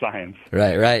kind of science.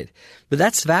 Right. But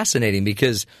that's fascinating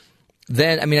because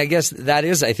then, I guess that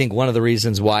is, I think, one of the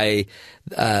reasons why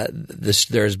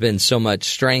there's been so much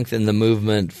strength in the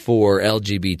movement for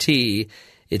LGBT.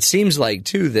 It seems like,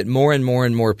 too, that more and more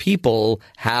and more people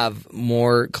have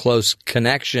more close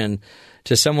connection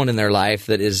to someone in their life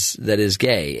that is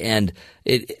gay. And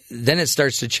then it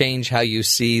starts to change how you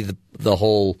see the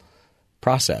whole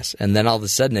process. And then all of a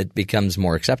sudden it becomes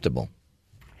more acceptable.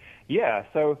 Yeah,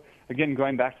 so again,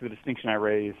 going back to the distinction I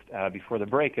raised before the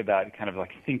break about kind of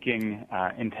like thinking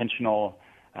intentional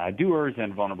doers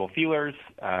and vulnerable feelers,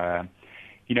 I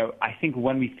think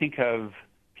when we think of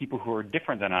people who are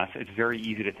different than us, it's very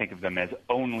easy to think of them as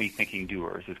only thinking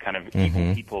doers, as kind of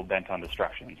evil people bent on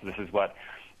destruction. So this is what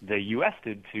the U.S.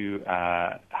 did to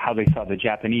how they saw the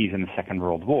Japanese in the Second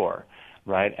World War,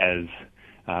 right, as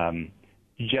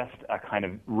just a kind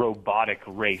of robotic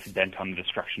race bent on the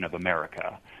destruction of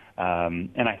America.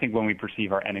 And I think when we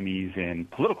perceive our enemies in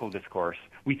political discourse,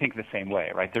 we think the same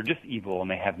way, right? They're just evil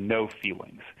and they have no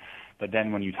feelings. But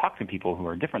then when you talk to people who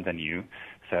are different than you,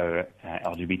 so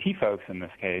LGBT folks in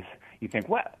this case, you think,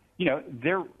 well,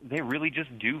 they really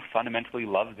just do fundamentally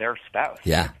love their spouse.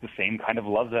 Yeah. It's the same kind of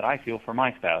love that I feel for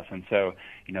my spouse. And so,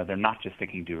 they're not just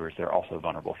thinking doers, they're also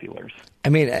vulnerable feelers.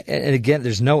 And again,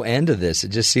 there's no end to this. It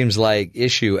just seems like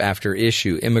issue after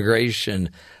issue,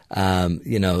 immigration, and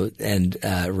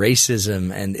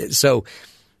racism. And so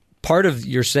part of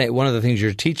one of the things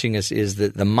you're teaching us is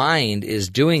that the mind is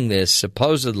doing this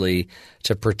supposedly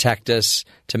to protect us,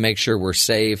 to make sure we're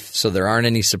safe, so there aren't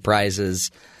any surprises.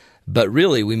 But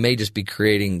really, we may just be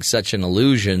creating such an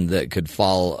illusion that could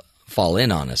fall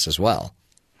in on us as well.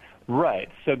 Right.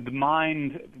 So the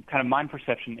mind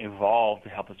perception evolved to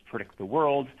help us predict the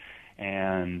world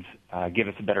and give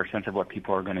us a better sense of what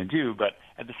people are going to do. But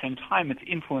at the same time, it's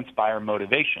influenced by our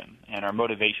motivation. And our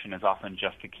motivation is often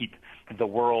just to keep the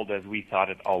world as we thought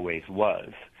it always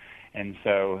was. And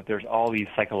so there's all these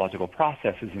psychological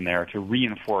processes in there to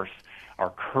reinforce our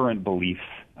current beliefs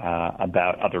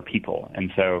about other people.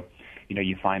 And so,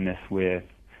 you find this with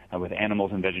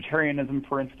animals and vegetarianism,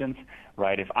 for instance,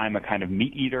 right? If I'm a kind of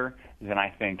meat eater, then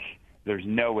I think there's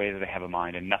no way that they have a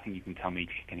mind and nothing you can tell me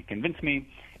can convince me.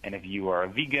 And if you are a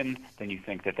vegan, then you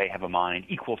think that they have a mind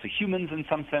equal to humans in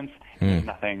some sense. There's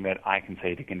nothing that I can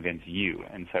say to convince you.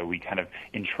 And so we kind of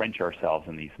entrench ourselves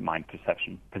in these mind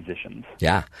perception positions.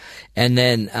 Yeah. And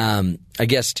then I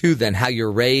guess, too, then how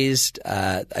you're raised,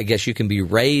 I guess you can be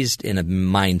raised in a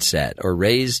mindset or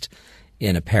raised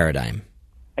in a paradigm.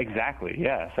 Exactly,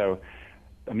 yeah. So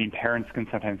I mean, parents can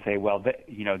sometimes say, well,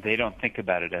 they don't think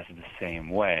about it as the same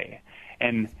way.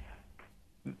 And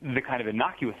the kind of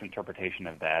innocuous interpretation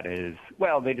of that is,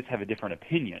 well, they just have a different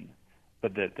opinion.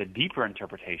 But the deeper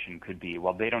interpretation could be,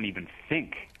 well, they don't even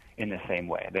think in the same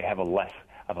way. They have a less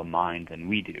of a mind than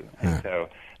we do. And so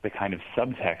the kind of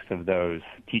subtext of those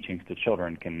teachings to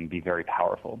children can be very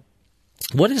powerful.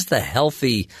 What is the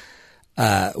healthy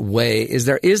way? Is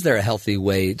there a healthy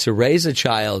way to raise a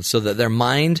child so that their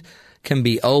mind can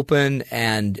be open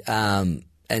and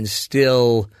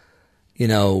still,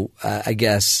 I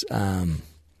guess,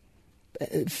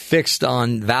 fixed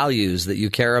on values that you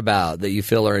care about, that you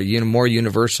feel are more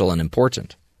universal and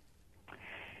important?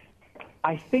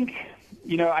 I think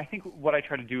what I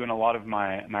try to do in a lot of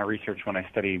my research when I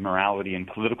study morality and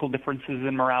political differences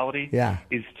in morality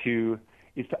is to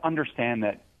understand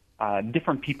that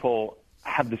different people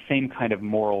have the same kind of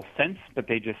moral sense, but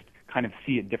they just kind of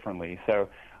see it differently. So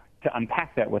to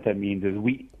unpack that, what that means is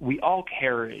we all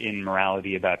care in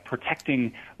morality about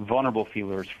protecting vulnerable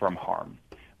feelers from harm,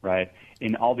 right?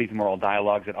 In all these moral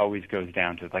dialogues, it always goes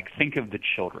down to, like, think of the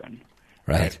children.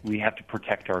 Right. We have to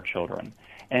protect our children.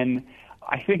 And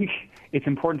I think it's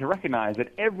important to recognize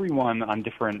that everyone on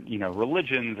different,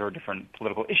 religions or different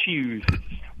political issues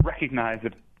recognize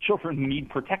that children need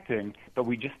protecting, but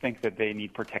we just think that they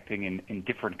need protecting in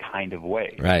different kind of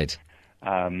ways. Right.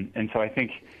 And so I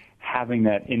think having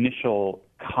that initial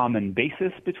common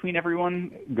basis between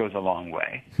everyone goes a long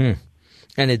way.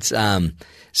 And it's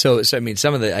so I mean,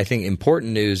 some of the, I think,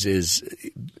 important news is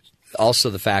also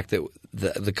the fact that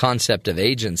the concept of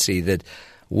agency, that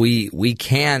we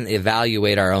can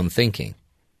evaluate our own thinking,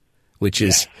 which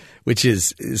is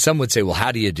some would say, well,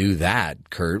 how do you do that,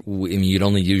 Kurt? I mean, you'd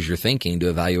only use your thinking to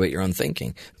evaluate your own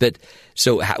thinking. But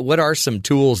so what are some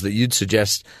tools that you'd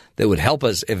suggest that would help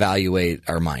us evaluate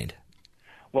our mind?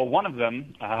 Well, one of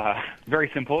them, very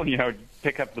simple,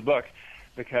 pick up the book,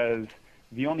 because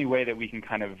the only way that we can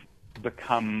kind of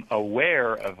become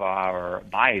aware of our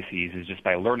biases is just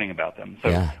by learning about them.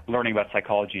 So learning about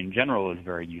psychology in general is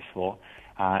very useful.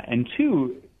 And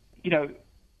two,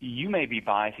 you may be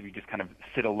biased if you just kind of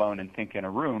sit alone and think in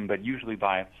a room, but usually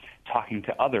by talking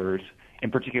to others, in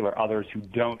particular others who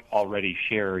don't already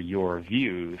share your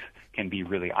views, can be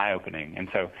really eye-opening. And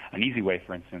so an easy way,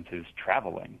 for instance, is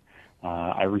traveling.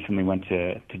 I recently went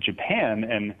to Japan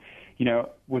and,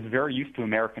 was very used to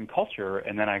American culture,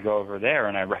 and then I go over there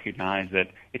and I recognize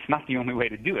that it's not the only way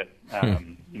to do it.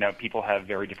 People have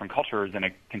very different cultures, and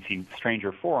it can seem strange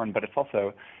or foreign, but it's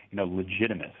also,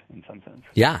 legitimate in some sense.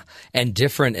 Yeah, and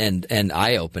different and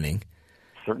eye-opening.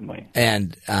 Certainly.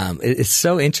 And it's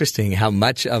so interesting how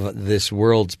much of this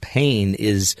world's pain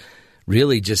is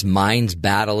really just minds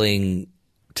battling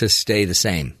to stay the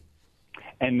same.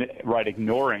 And,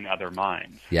 ignoring other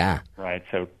minds. Yeah. Right,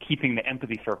 so keeping the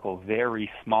empathy circle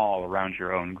very small around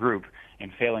your own group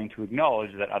and failing to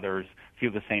acknowledge that others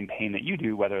feel the same pain that you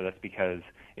do, whether that's because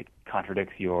it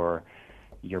contradicts your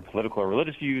political or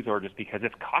religious views or just because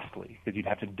it's costly, because you'd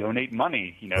have to donate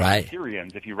money, to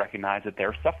Syrians if you recognize that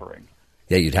they're suffering.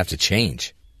 Yeah, you'd have to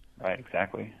change. Right,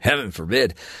 exactly. Heaven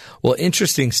forbid. Well,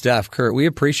 interesting stuff, Kurt. We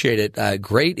appreciate it.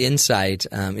 Great insight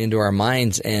into our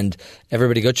minds. And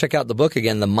everybody go check out the book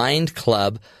again, The Mind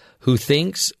Club, Who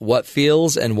Thinks, What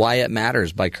Feels, and Why It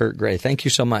Matters by Kurt Gray. Thank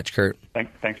you so much, Kurt.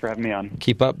 Thanks for having me on.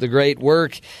 Keep up the great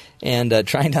work and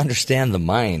trying to understand the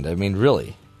mind. I mean,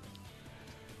 really.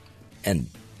 And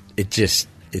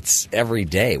it's every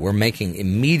day. We're making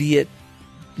immediate,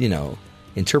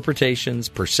 interpretations,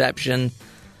 perception.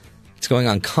 It's going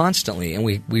on constantly, and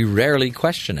we rarely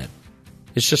question it.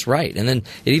 It's just right. And then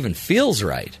it even feels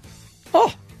right.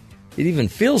 Oh, it even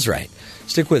feels right.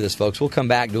 Stick with us, folks. We'll come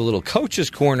back, do a little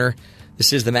Coach's Corner.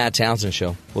 This is the Matt Townsend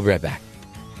Show. We'll be right back.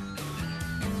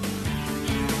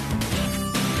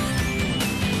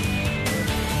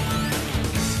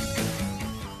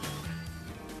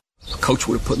 Coach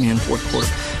would have put me in fourth quarter.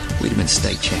 We'd have been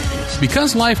state champions.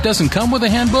 Because life doesn't come with a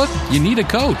handbook, you need a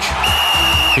coach.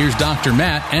 Here's Dr.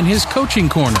 Matt and his Coaching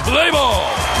Corner. Play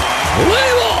ball!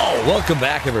 Play ball! Welcome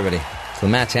back, everybody. It's the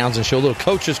Matt Townsend Show, a little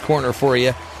Coach's Corner for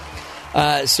you.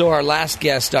 So our last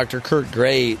guest, Dr. Kurt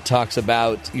Gray, talks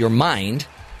about your mind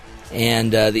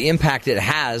and the impact it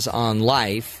has on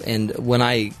life. And when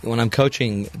I'm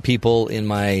coaching people in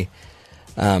my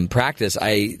practice,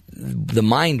 the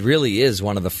mind really is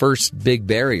one of the first big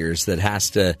barriers that has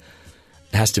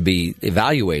to be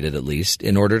evaluated, at least,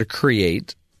 in order to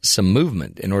create some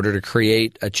movement, in order to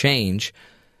create a change.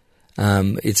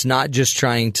 It's not just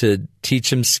trying to teach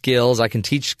them skills. I can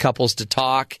teach couples to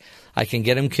talk. I can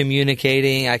get them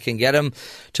communicating. I can get them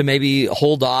to maybe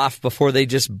hold off before they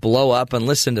just blow up and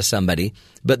listen to somebody.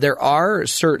 But there are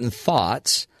certain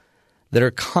thoughts that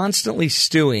are constantly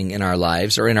stewing in our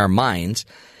lives or in our minds,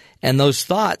 and those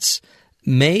thoughts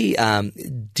may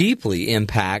deeply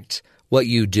impact what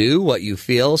you do, what you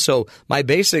feel. So my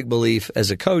basic belief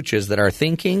as a coach is that our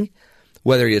thinking,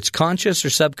 whether it's conscious or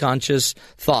subconscious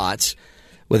thoughts,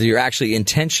 whether you're actually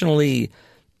intentionally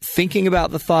thinking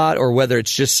about the thought or whether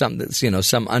it's just something that's,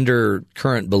 some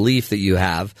undercurrent belief that you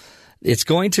have, it's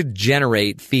going to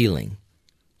generate feeling.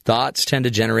 Thoughts tend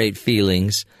to generate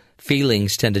feelings.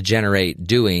 Feelings tend to generate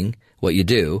doing what you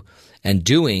do, and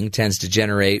doing tends to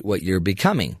generate what you're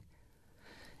becoming.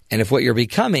 And if what you're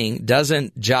becoming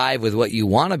doesn't jive with what you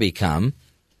want to become,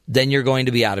 then you're going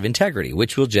to be out of integrity,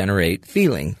 which will generate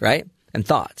feeling, right? And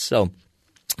thoughts. So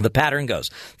the pattern goes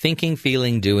thinking,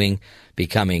 feeling, doing,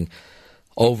 becoming,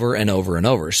 over and over and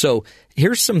over. So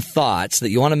here's some thoughts that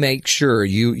you want to make sure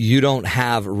you don't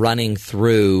have running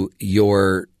through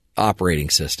your operating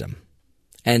system.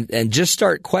 And just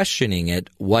start questioning it,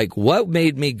 like, what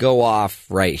made me go off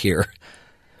right here?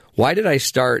 Why did I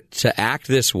start to act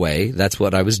this way? That's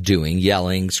what I was doing,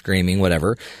 yelling, screaming,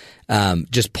 whatever,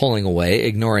 just pulling away,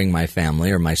 ignoring my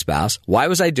family or my spouse. Why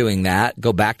was I doing that?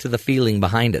 Go back to the feeling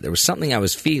behind it. There was something I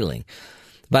was feeling.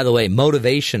 By the way,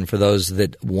 motivation, for those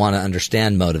that want to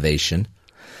understand motivation,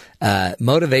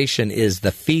 motivation is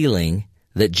the feeling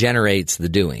that generates the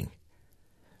doing,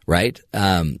 right?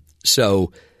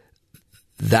 So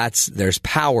there's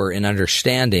power in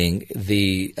understanding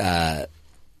the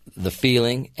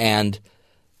feeling and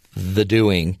the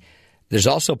doing. There's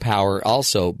also power,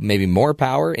 maybe more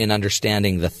power in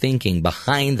understanding the thinking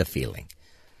behind the feeling.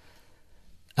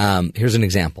 Here's an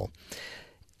example.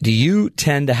 Do you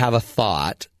tend to have a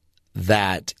thought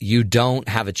that you don't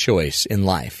have a choice in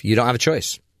life? You don't have a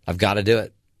choice. I've got to do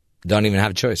it. Don't even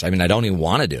have a choice. I mean, I don't even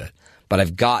want to do it, but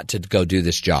I've got to go do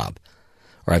this job,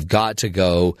 or I've got to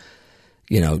go,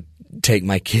 take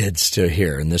my kids to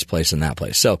here and this place and that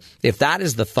place. So if that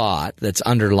is the thought that's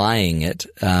underlying it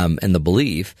and the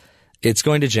belief, it's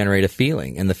going to generate a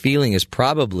feeling. And the feeling is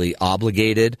probably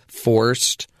obligated,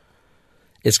 forced.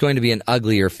 It's going to be an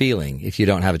uglier feeling if you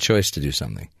don't have a choice to do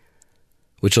something,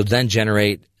 which will then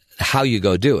generate how you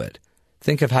go do it.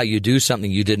 Think of how you do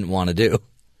something you didn't want to do.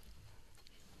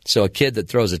 So a kid that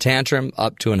throws a tantrum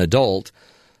up to an adult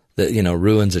that,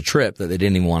 ruins a trip that they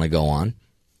didn't even want to go on,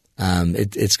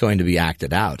 it's going to be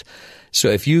acted out.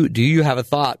 So do you have a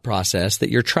thought process that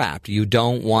you're trapped? You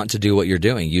don't want to do what you're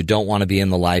doing. You don't want to be in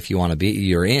the life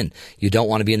you're in. You don't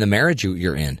want to be in the marriage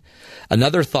you're in.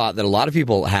 Another thought that a lot of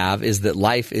people have is that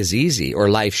life is easy, or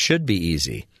life should be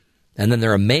easy. And then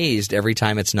they're amazed every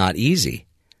time it's not easy.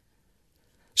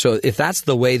 So if that's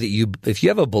the way that if you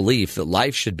have a belief that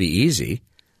life should be easy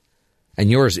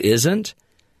and yours isn't,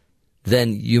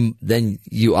 then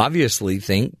you obviously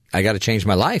think, I got to change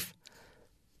my life.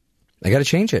 I got to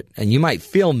change it. And you might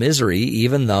feel misery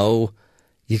even though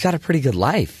you got a pretty good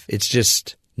life. It's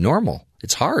just normal.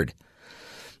 It's hard.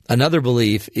 Another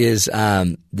belief is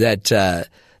that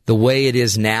the way it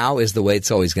is now is the way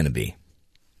it's always going to be,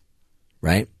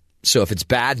 right? So if it's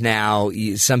bad now,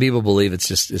 some people believe it's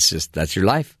just that's your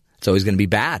life. It's always going to be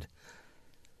bad.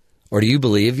 Or do you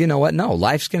believe, you know what? No,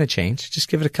 life's going to change. Just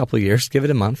give it a couple of years. Give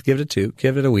it a month. Give it 2.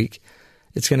 Give it a week.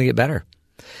 It's going to get better.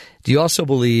 Do you also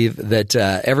believe that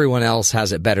everyone else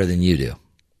has it better than you do?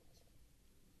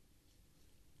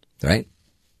 Right?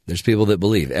 There's people that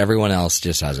believe everyone else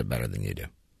just has it better than you do.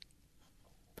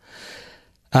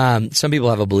 Some people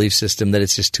have a belief system that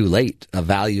it's just too late, a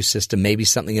value system, maybe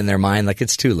something in their mind like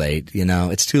it's too late.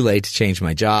 It's too late to change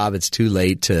my job. It's too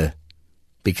late to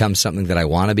become something that I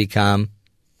want to become.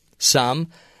 Some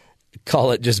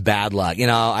call it just bad luck.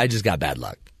 I just got bad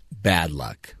luck. Bad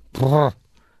luck.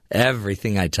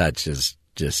 Everything I touch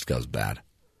just goes bad.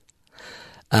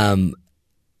 Some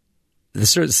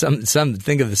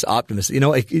think of this optimist. You know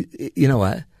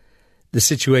what? The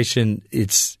situation,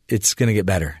 it's going to get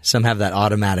better. Some have that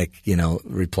automatic,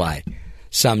 reply.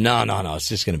 Some, no, it's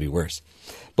just going to be worse.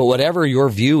 But whatever your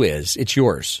view is, it's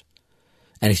yours.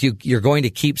 And if you're going to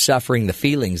keep suffering the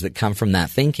feelings that come from that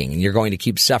thinking, and you're going to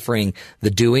keep suffering the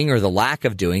doing or the lack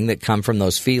of doing that come from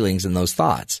those feelings and those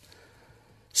thoughts.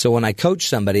 So when I coach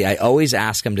somebody, I always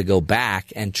ask them to go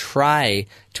back and try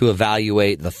to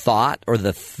evaluate the thought or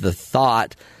the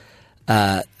thought,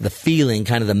 the feeling,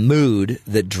 kind of the mood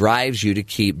that drives you to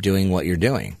keep doing what you're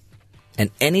doing.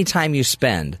 And any time you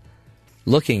spend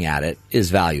looking at it is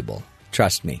valuable.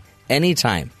 Trust me. Any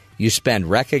time you spend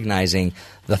recognizing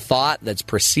the thought that's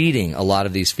preceding a lot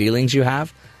of these feelings you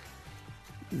have,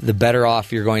 the better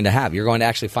off you're going to have. You're going to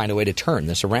actually find a way to turn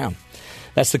this around.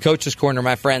 That's the Coach's Corner,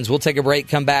 my friends. We'll take a break,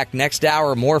 come back next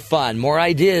hour. More fun, more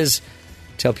ideas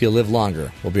to help you live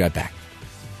longer. We'll be right back.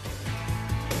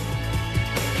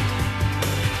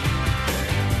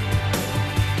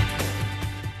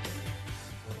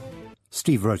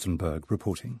 Steve Rosenberg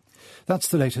reporting. That's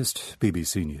the latest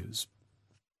BBC News.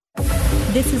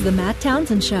 This is the Matt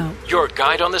Townsend Show. Your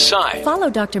guide on the side. Follow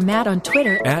Dr. Matt on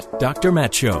Twitter At Dr.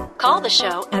 Matt Show. Call the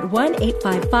show at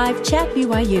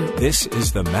 1-855-CHAT-BYU. This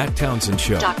is the Matt Townsend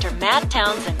Show. Dr. Matt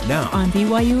Townsend. Now on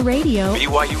BYU Radio.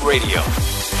 BYU Radio.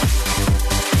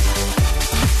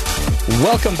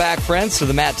 Welcome back, friends, to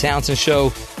the Matt Townsend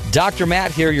Show. Dr.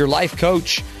 Matt here, your life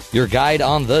coach, your guide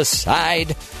on the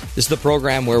side. This is the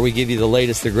program where we give you the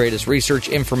latest, the greatest research,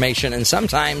 information, and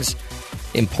sometimes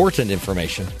important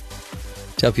information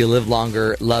to help you live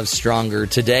longer, love stronger.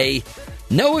 Today,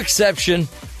 no exception,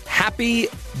 Happy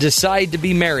Decide to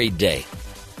Be Married Day,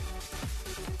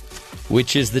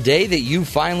 which is the day that you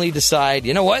finally decide,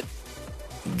 you know what,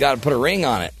 got to put a ring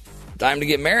on it. Time to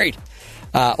get married.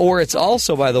 Or it's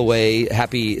also, by the way,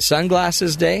 Happy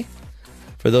Sunglasses Day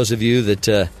for those of you that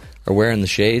are wearing the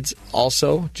shades.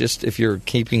 Also, just if you're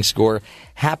keeping score,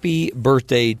 Happy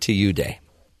Birthday to You Day.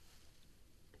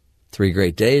 3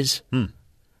 great days.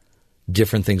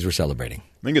 Different things we're celebrating.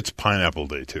 I think it's Pineapple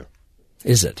Day, too.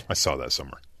 Is it? I saw that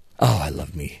somewhere. Oh, I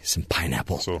love me some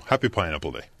pineapple. So, Happy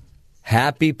Pineapple Day.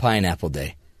 Happy Pineapple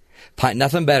Day.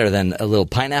 Nothing better than a little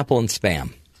pineapple and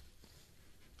Spam.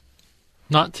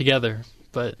 Not together,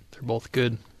 but they're both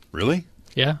good. Really?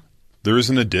 Yeah. There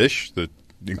isn't a dish that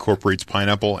incorporates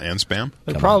pineapple and Spam?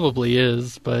 There probably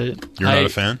is, but... You're not a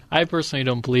fan? I personally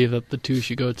don't believe that the two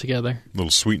should go together. A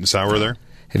little sweet and sour there?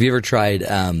 Have you ever tried,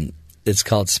 it's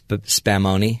called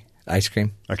Spamoni ice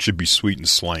cream? That should be sweet and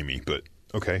slimy, but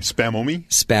okay. Spamoni?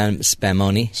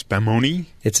 Spamoni. Spamoni?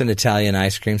 It's an Italian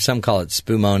ice cream. Some call it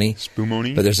Spumoni.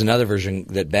 Spumoni? But there's another version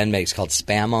that Ben makes called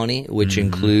Spamoni, which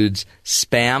includes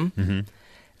Spam.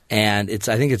 And I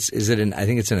think it's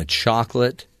in a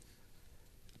chocolate,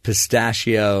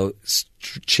 pistachio,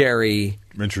 cherry.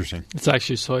 Interesting. It's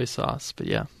actually soy sauce, but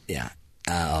yeah. Yeah.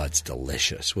 Oh, it's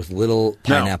delicious with little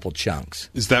pineapple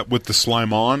chunks. Is that with the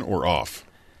slime on or off?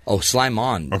 Oh, slime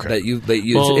on. Okay.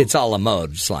 It's a la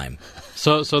mode slime.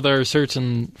 So there are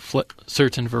certain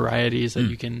varieties that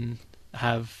you can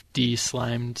have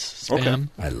de-slimed Spam. Okay.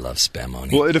 I love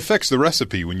Spamoni. Well, it affects the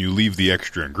recipe when you leave the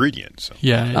extra ingredients. So.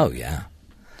 Yeah. Oh, yeah.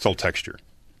 It's all texture.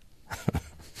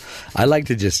 I like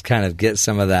to just kind of get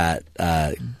some of that,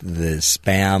 the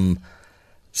Spam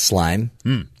slime.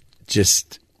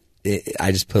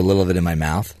 I just put a little of it in my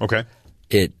mouth. Okay.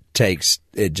 It just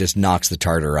knocks the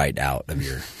tartar right out of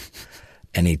your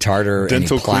any tartar,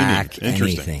 dental any plaque, cleaning.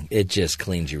 anything. It just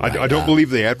cleans you right I don't out. believe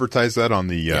they advertise that on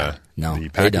the the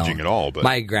packaging at all. But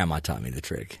my grandma taught me the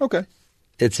trick. Okay.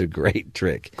 It's a great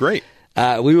trick. Great.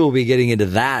 We will be getting into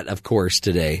that, of course,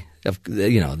 today.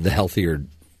 The healthier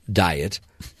diet.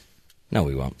 No,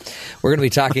 we won't. We're going to be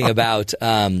talking about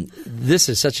this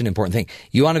is such an important thing.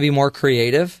 You want to be more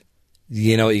creative?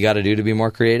 You know what you got to do to be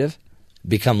more creative?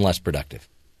 Become less productive.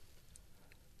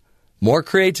 More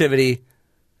creativity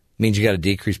means you got to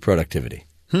decrease productivity.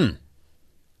 We'll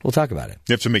talk about it.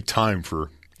 You have to make time for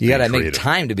You got to make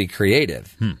time to be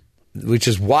creative, which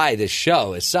is why this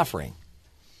show is suffering.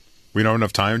 We don't have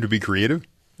enough time to be creative?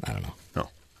 I don't know. No.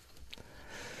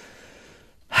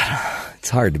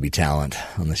 It's hard to be talent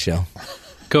on the show.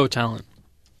 Go talent.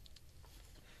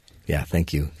 Yeah,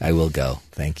 thank you. I will go.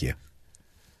 Thank you.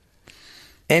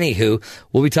 Anywho,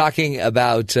 we'll be talking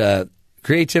about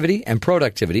creativity and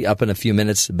productivity up in a few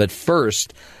minutes. But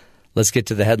first, let's get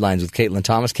to the headlines with Caitlin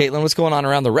Thomas. Caitlin, what's going on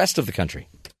around the rest of the country?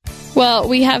 Well,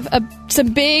 we have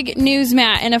some big news,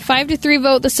 Matt. In a 5-3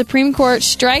 vote, the Supreme Court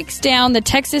strikes down the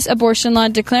Texas abortion law,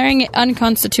 declaring it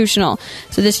unconstitutional.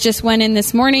 So this just went in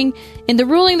this morning. In the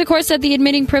ruling, the court said the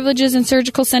admitting privileges and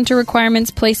surgical center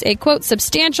requirements place a, quote,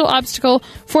 substantial obstacle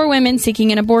for women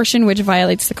seeking an abortion, which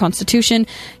violates the Constitution.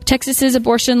 Texas's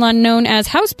abortion law, known as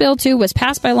House Bill 2, was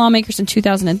passed by lawmakers in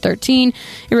 2013.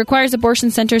 It requires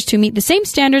abortion centers to meet the same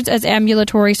standards as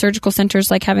ambulatory surgical centers,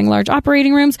 like having large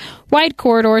operating rooms, wide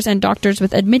corridors, and doctors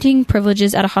with admitting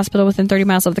privileges at a hospital within 30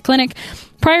 miles of the clinic.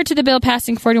 Prior to the bill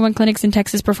passing, 41 clinics in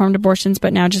Texas performed abortions,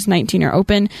 but now just 19 are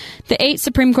open. The 8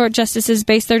 Supreme Court justices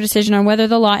based their decision on whether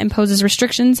the law imposes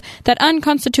restrictions that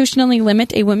unconstitutionally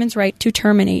limit a woman's right to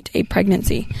terminate a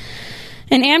pregnancy.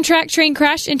 An Amtrak train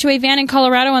crashed into a van in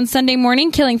Colorado on Sunday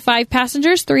morning, killing 5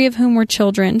 passengers, 3 of whom were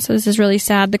children. So this is really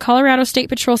sad. The Colorado State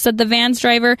Patrol said the van's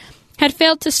driver had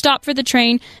failed to stop for the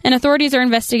train, and authorities are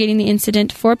investigating the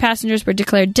incident. 4 passengers were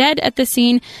declared dead at the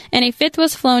scene, and a 5th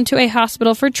was flown to a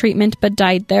hospital for treatment but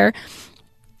died there.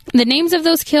 The names of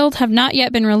those killed have not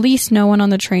yet been released. No one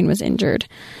on the train was injured.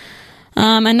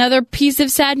 Another piece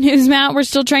of sad news, Matt. We're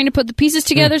still trying to put the pieces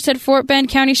together, said Fort Bend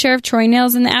County Sheriff Troy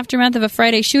Nils in the aftermath of a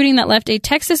Friday shooting that left a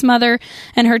Texas mother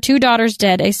and her 2 daughters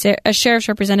dead. A sheriff's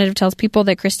representative tells People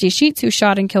that Christy Sheets, who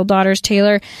shot and killed daughters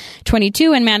Taylor,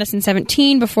 22, and Madison,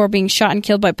 17, before being shot and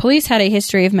killed by police, had a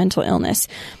history of mental illness.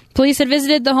 Police had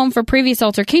visited the home for previous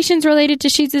altercations related to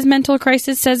Sheets' mental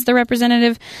crisis, says the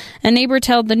representative. A neighbor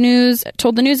told the news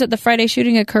that the Friday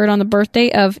shooting occurred on the birthday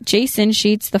of Jason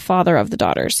Sheets, the father of the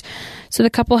daughters. So the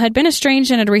couple had been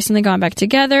estranged and had recently gone back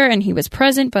together, and he was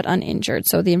present but uninjured.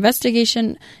 So the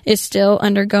investigation is still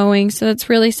undergoing. So that's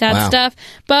really sad stuff.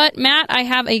 But, Matt, I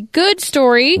have a good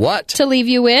story to leave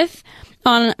you with.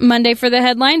 On Monday for the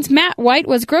headlines, Matt White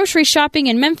was grocery shopping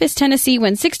in Memphis, Tennessee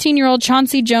when 16-year-old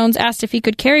Chauncey Jones asked if he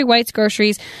could carry White's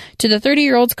groceries to the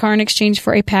 30-year-old's car in exchange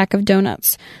for a pack of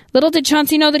donuts. Little did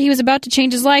Chauncey know that he was about to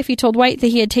change his life. He told White that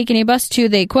he had taken a bus to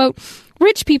the, quote,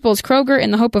 rich people's Kroger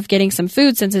in the hope of getting some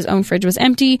food since his own fridge was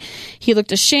empty. He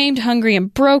looked ashamed, hungry,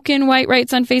 and broken, White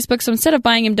writes on Facebook. So instead of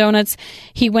buying him donuts,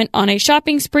 he went on a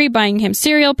shopping spree, buying him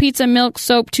cereal, pizza, milk,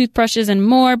 soap, toothbrushes, and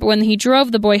more. But when he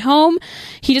drove the boy home,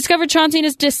 he discovered Chauncey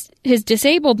and his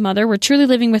disabled mother were truly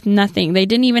living with nothing. They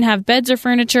didn't even have beds or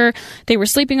furniture. They were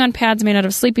sleeping on pads made out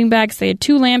of sleeping bags. They had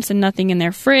 2 lamps and nothing in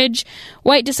their fridge.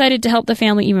 White decided to help the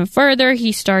family even further.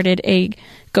 He started a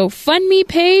GoFundMe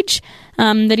page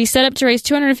that he set up to raise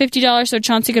 $250 so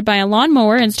Chauncey could buy a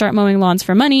lawnmower and start mowing lawns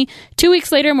for money. 2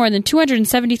 weeks later, more than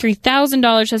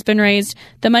 $273,000 has been raised.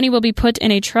 The money will be put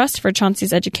in a trust for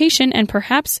Chauncey's education and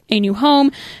perhaps a new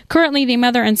home. Currently, the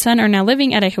mother and son are now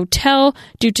living at a hotel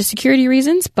due to security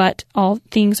reasons, but all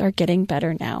things are getting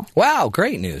better now. Wow,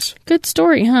 great news. Good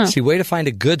story, huh? See, way to find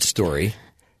a good story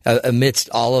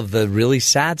amidst all of the really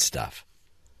sad stuff.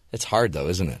 It's hard, though,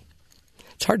 isn't it?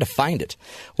 It's hard to find it.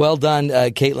 Well done,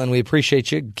 Caitlin. We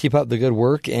appreciate you. Keep up the good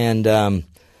work. And,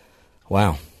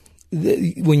 wow.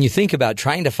 When you think about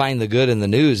trying to find the good in the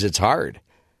news, it's hard.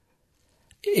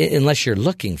 Unless you're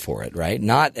looking for it, right?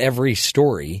 Not every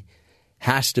story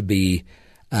has to be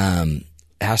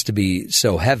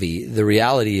so heavy. The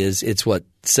reality is it's what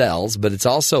sells, but it's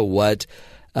also what,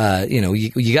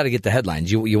 you got to get the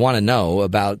headlines. You want to know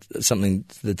about something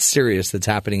that's serious that's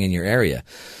happening in your area.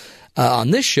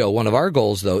 On this show, one of our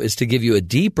goals, though, is to give you a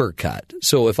deeper cut.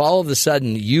 So if all of a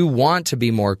sudden you want to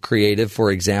be more creative,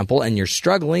 for example, and you're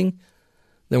struggling,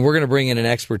 then we're going to bring in an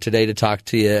expert today to talk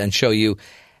to you and show you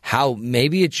how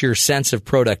maybe it's your sense of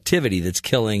productivity that's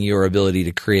killing your ability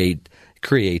to create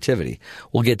creativity.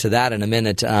 We'll get to that in a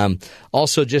minute.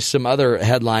 Also, just some other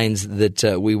headlines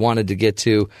that we wanted to get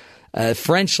to.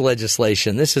 French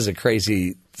legislation. This is a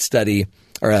crazy study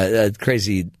or a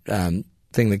crazy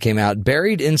thing that came out.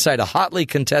 Buried inside a hotly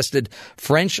contested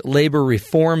French labor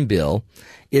reform bill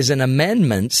is an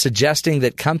amendment suggesting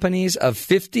that companies of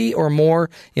 50 or more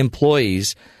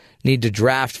employees need to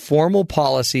draft formal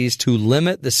policies to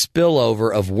limit the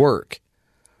spillover of work,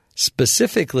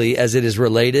 specifically as it is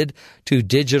related to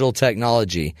digital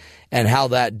technology and how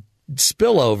that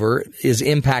spillover is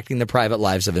impacting the private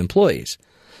lives of employees.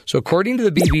 So according to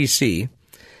the BBC,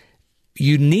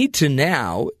 you need to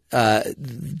now,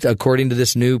 according to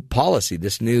this new policy,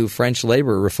 this new French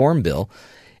labor reform bill,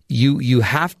 you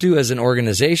have to, as an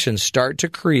organization, start to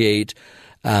create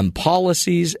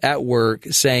policies at work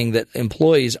saying that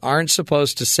employees aren't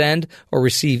supposed to send or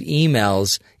receive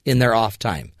emails in their off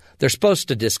time. They're supposed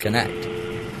to disconnect.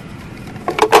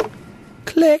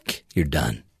 Click. You're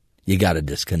done. You got to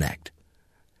disconnect.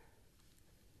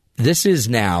 This is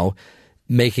now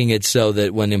making it so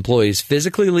that when employees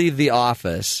physically leave the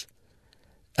office,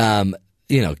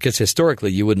 because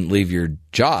historically you wouldn't leave your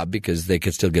job because they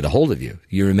could still get a hold of you.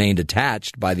 You remained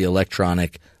attached by the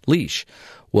electronic leash.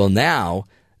 Well, now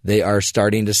they are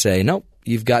starting to say, nope,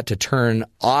 you've got to turn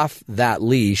off that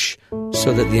leash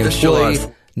so that the employee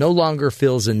no longer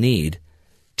feels a need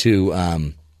to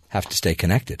have to stay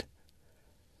connected.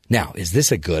 Now, is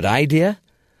this a good idea?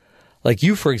 Like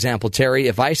you, for example, Terry,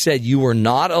 if I said you were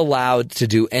not allowed to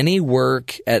do any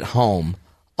work at home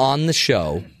on the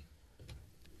show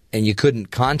and you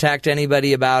couldn't contact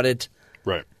anybody about it,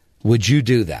 right? Would you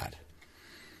do that?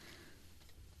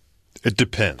 It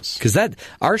depends. Because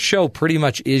our show pretty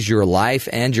much is your life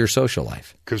and your social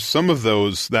life. Because some of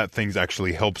that things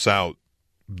actually helps out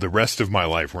the rest of my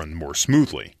life run more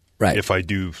smoothly. Right. If I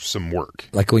do some work.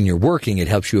 Like when you're working, it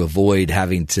helps you avoid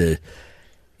having to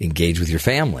engage with your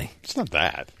family. It's not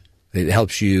that. It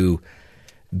helps you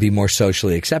be more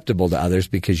socially acceptable to others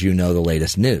because you know the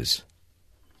latest news.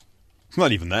 It's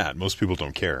not even that. Most people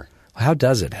don't care. How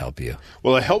does it help you?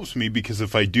 Well, it helps me because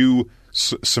if I do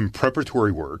some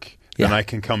preparatory work, then I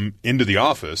can come into the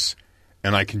office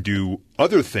and I can do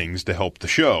other things to help the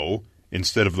show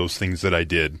instead of those things that I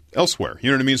did elsewhere.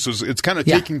 You know what I mean? So it's kind of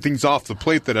taking things off the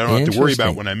plate that I don't have to worry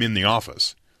about when I'm in the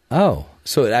office. Oh,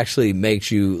 so it actually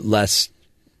makes you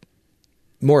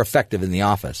more effective in the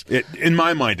office. In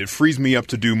my mind, it frees me up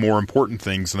to do more important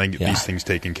things and I get these things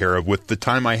taken care of with the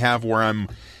time I have where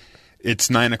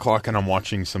it's 9 o'clock and I'm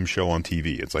watching some show on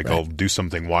TV. It's like I'll do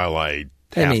something while I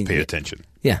pay attention.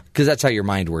 Yeah, because that's how your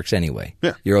mind works anyway.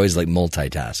 Yeah. You're always like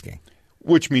multitasking.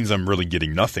 Which means I'm really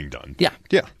getting nothing done. Yeah.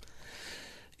 Yeah.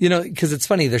 You know, because it's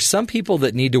funny. There's some people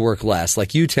that need to work less.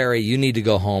 Like you, Terry, you need to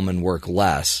go home and work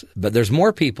less. But there's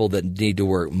more people that need to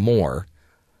work more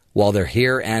while they're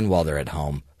here and while they're at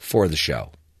home for the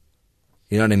show.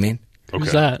 You know what I mean? Okay.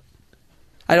 Who's that?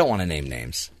 I don't want to name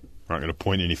names. I'm not going to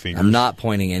point any fingers. I'm not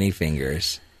pointing any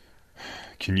fingers.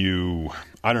 Can you?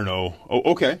 I don't know.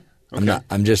 Oh, okay.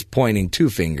 I'm just pointing 2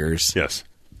 fingers. Yes.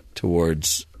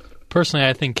 Towards. Personally,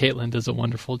 I think Caitlin does a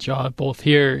wonderful job both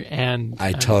here and.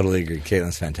 I totally agree.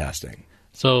 Caitlin's fantastic.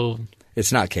 So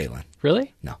it's not Caitlin.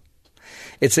 Really? No.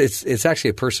 It's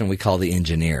actually a person we call the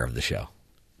engineer of the show.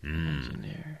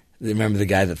 Engineer. Remember the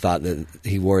guy that thought that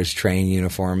he wore his train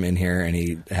uniform in here and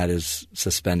he had his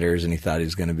suspenders and he thought he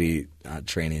was going to be a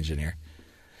train engineer?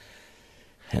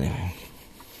 Anyway,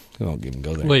 we won't even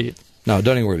go there. Wait. No,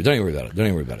 don't even worry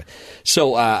about it.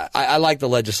 So I like the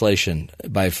legislation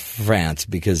by France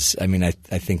because, I mean, I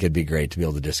think it'd be great to be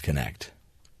able to disconnect.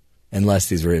 Unless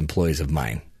these were employees of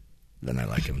mine. Then I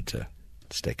like them to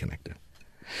stay connected.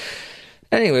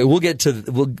 Anyway, we'll get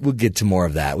to more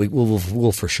of that.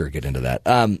 We'll for sure get into that.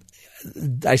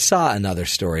 I saw another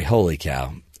story. Holy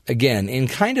cow! Again, in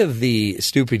kind of the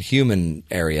stupid human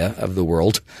area of the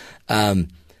world, I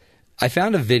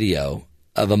found a video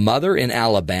of a mother in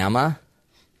Alabama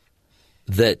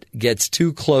that gets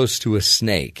too close to a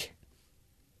snake.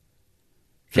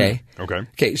 Okay.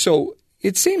 Okay. So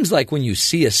it seems like when you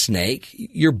see a snake,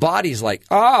 your body's like,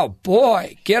 "Oh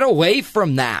boy, get away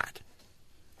from that!"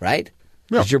 Right?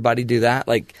 Does your body do that?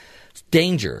 Like,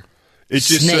 danger.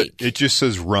 Snake. It just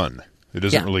says run. It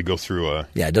doesn't really go through a...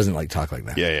 Yeah, it doesn't talk like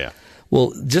that. Yeah.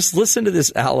 Well, just listen to this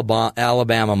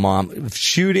Alabama mom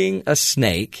shooting a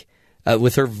snake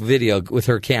with her video, with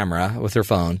her camera, with her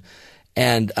phone.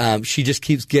 And she just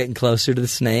keeps getting closer to the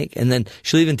snake. And then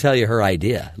she'll even tell you her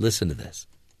idea. Listen to this.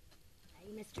 Hey,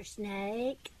 Mr.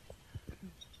 Snake.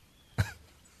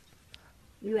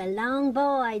 You're a long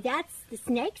boy. That's the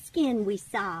snake skin we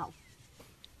saw.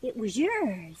 It was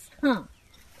yours, huh?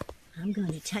 I'm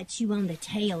going to touch you on the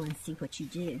tail and see what you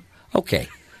do. Okay.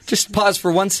 Just pause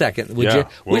for 1 second, would you?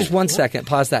 Just 1 second.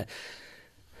 Pause that.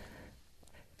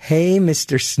 Hey,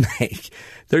 Mr. Snake,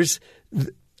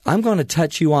 I'm going to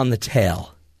touch you on the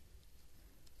tail.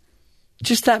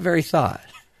 Just that very thought.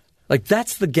 Like,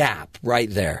 that's the gap right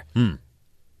there.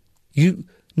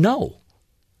 No.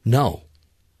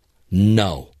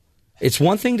 It's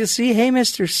one thing to see, hey,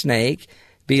 Mr. Snake,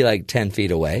 be like 10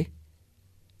 feet away,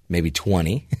 maybe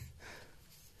 20.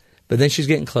 But then she's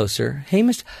getting closer. Hey,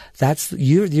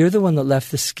 you're the one that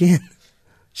left the skin.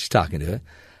 She's talking to it.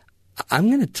 I'm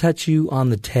going to touch you on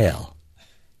the tail.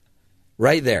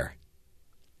 Right there.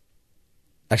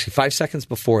 Actually, 5 seconds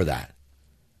before that,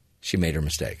 she made her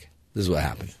mistake. This is what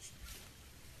happened.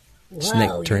 Whoa,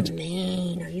 Snake turns. You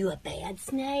mean? Are you a bad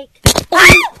snake?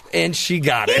 And she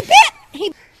got it.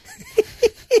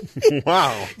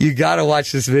 Wow. You got to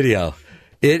watch this video.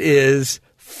 It is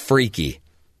freaky.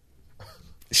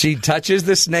 She touches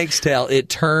the snake's tail. It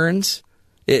turns.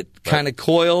 It kind of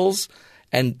coils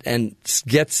and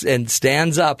gets and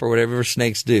stands up or whatever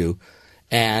snakes do.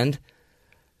 And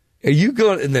you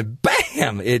go and then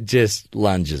bam, it just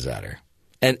lunges at her.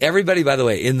 And everybody, by the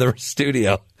way, in the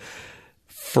studio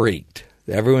freaked.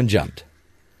 Everyone jumped.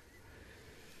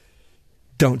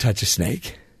 Don't touch a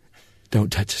snake.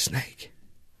 Don't touch a snake.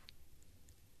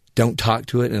 Don't talk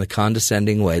to it in a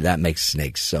condescending way. That makes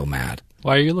snakes so mad.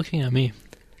 Why are you looking at me?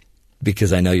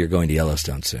 Because I know you're going to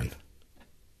Yellowstone soon.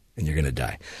 And you're going to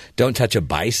die. Don't touch a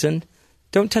bison.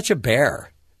 Don't touch a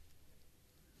bear.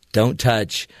 Don't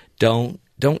touch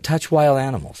wild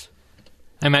animals.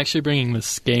 I'm actually bringing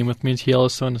this game with me to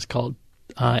Yellowstone. It's called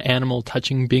Animal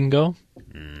Touching Bingo.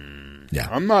 Yeah.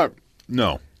 I'm not...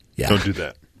 No. Yeah. Don't do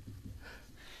that.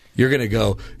 You're going to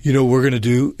go, we're going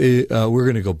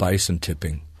to go bison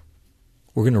tipping.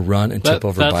 We're going to run and tip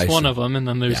over bison. That's one of them. And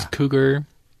then there's cougar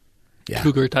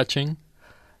touching.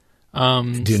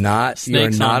 You're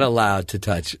not allowed to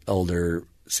touch older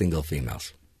single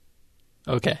females.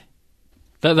 Okay.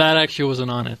 That actually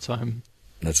wasn't on it, so I'm...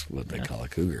 That's what they call a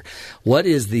cougar. What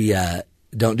is the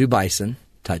don't do bison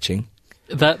touching?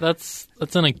 That's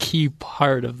in a key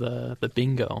part of the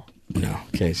bingo. No.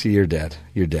 Okay, so you're dead.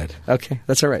 You're dead. Okay,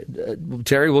 that's all right.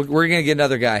 Terry, we're going to get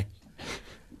another guy.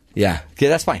 Yeah. Okay,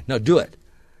 that's fine. No, do it.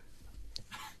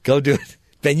 Go do it.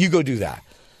 Ben, you go do that.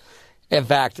 In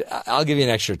fact, I'll give you an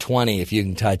extra 20 if you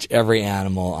can touch every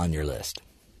animal on your list.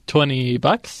 $20?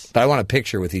 But I want a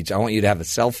picture with each. I want you to have a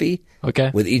selfie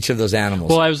with each of those animals.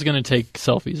 Well, I was going to take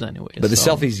selfies anyway. But the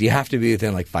selfies, you have to be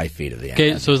within like 5 feet of the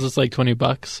animal. Okay, so is this like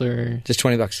 $20 or? Just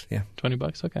 $20, yeah.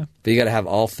 $20, okay. But you got to have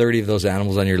all 30 of those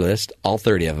animals on your list, all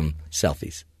 30 of them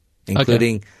selfies,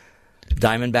 including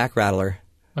Diamondback Rattler.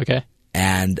 Okay.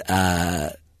 And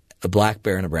a black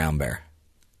bear and a brown bear.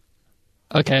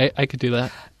 Okay, I could do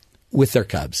that. With their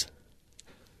cubs.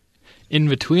 In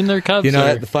between their cubs? You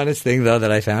know, the funnest thing, though,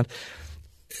 that I found?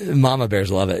 Mama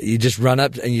bears love it. You just run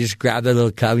up and you just grab their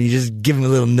little cub and you just give them a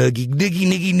little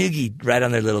noogie, right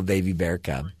on their little baby bear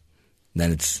cub.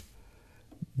 Then it's...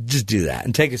 Just do that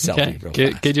and take a selfie real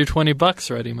fast. Get your $20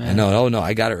 ready, man. No,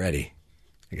 I got it ready.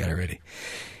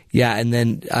 Yeah, and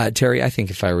then, Terry, I think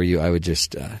if I were you, I would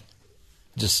let's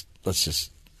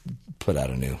just put out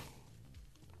a new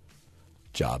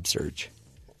job search.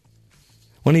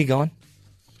 When are you going?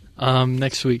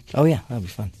 Next week. Oh, yeah. That'll be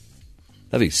fun.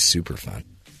 That'd be super fun.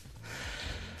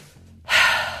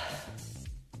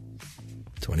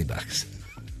 $20.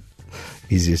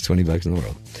 Easiest $20 in the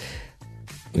world.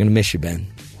 I'm going to miss you, Ben.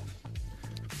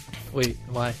 Wait,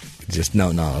 why? Just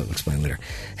no, I'll explain later.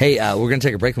 Hey, we're going to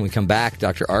take a break. When we come back,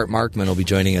 Dr. Art Markman will be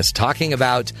joining us talking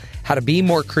about how to be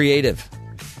more creative.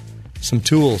 Some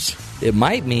tools. It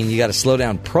might mean you got to slow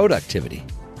down productivity.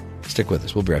 Stick with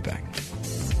us. We'll be right back.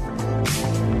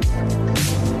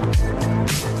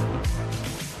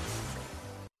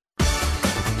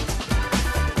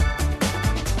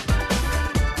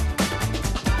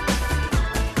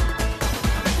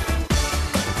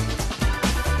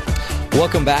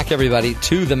 Welcome back, everybody,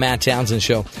 to the Matt Townsend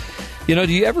Show. You know,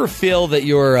 do you ever feel that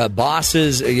your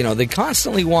bosses, they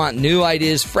constantly want new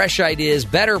ideas, fresh ideas,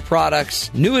 better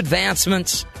products, new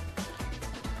advancements,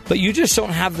 but you just don't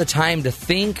have the time to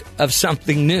think of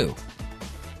something new?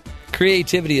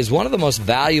 Creativity is one of the most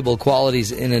valuable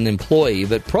qualities in an employee,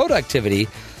 but productivity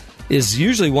is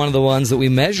usually one of the ones that we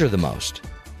measure the most.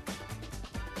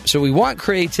 So we want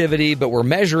creativity, but we're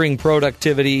measuring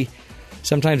productivity.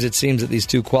 Sometimes it seems that these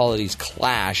two qualities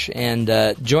clash. And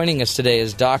joining us today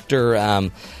is Dr.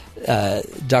 Art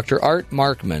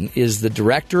Markman, is the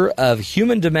Director of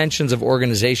Human Dimensions of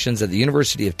Organizations at the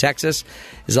University of Texas,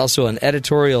 is also an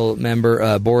editorial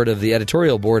member board of the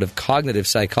Editorial Board of Cognitive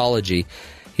Psychology.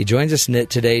 He joins us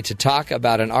today to talk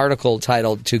about an article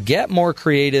titled "To Get More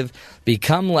Creative,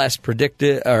 Become Less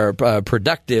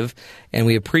Productive," and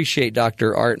we appreciate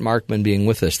Dr. Art Markman being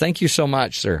with us. Thank you so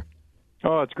much, sir.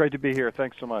 Oh, it's great to be here.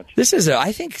 Thanks so much. This is,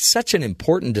 I think, such an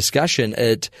important discussion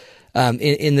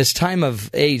in this time of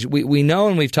age. We know,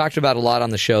 and we've talked about a lot on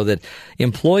the show, that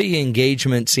employee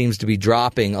engagement seems to be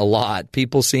dropping a lot.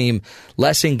 People seem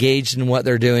less engaged in what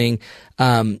they're doing,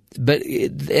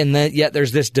 yet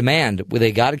there's this demand where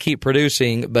they got to keep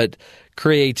producing, but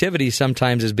creativity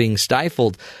sometimes is being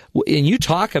stifled. And you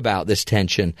talk about this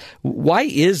tension. Why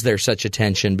is there such a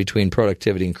tension between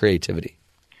productivity and creativity?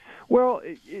 Well,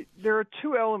 there are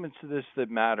two elements to this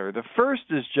that matter. The first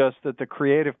is just that the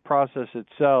creative process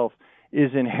itself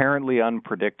is inherently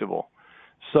unpredictable.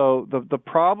 So the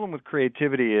problem with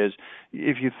creativity is,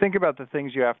 if you think about the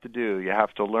things you have to do, you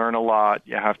have to learn a lot,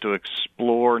 you have to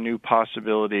explore new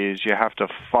possibilities, you have to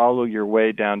follow your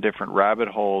way down different rabbit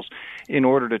holes in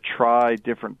order to try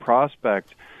different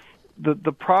prospects.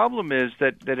 The problem is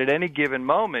that at any given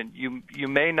moment, you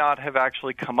may not have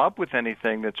actually come up with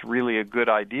anything that's really a good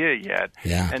idea yet.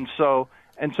 Yeah. And so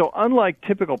unlike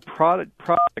typical product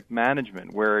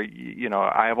management, where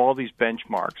I have all these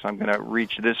benchmarks, I'm going to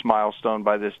reach this milestone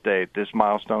by this date, this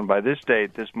milestone by this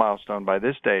date, this milestone by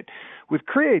this date. With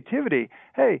creativity,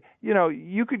 hey,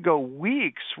 you could go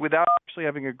weeks without actually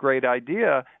having a great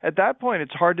idea. At that point,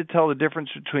 it's hard to tell the difference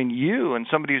between you and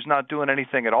somebody who's not doing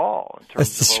anything at all in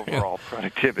terms of overall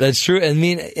productivity. That's true. I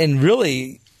mean, and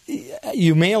really,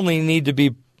 you may only need to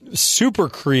be super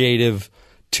creative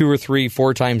 2 or 3,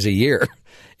 4 times a year.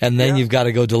 And then you've got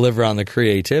to go deliver on the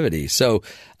creativity. So,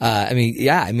 that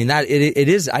it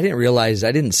is. I didn't realize,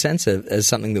 I didn't sense it as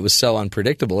something that was so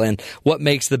unpredictable. And what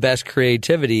makes the best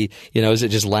creativity? Is it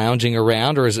just lounging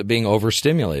around, or is it being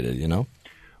overstimulated?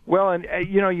 Well, and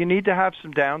you need to have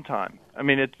some downtime. I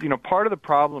mean, part of the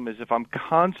problem is if I'm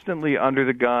constantly under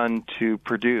the gun to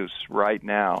produce right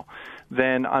now,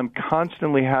 then I'm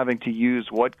constantly having to use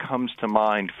what comes to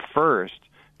mind first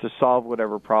to solve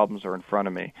whatever problems are in front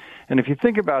of me. And if you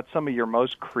think about some of your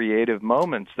most creative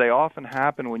moments, they often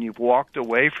happen when you've walked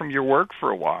away from your work for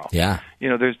a while. Yeah.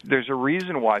 There's a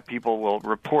reason why people will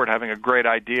report having a great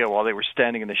idea while they were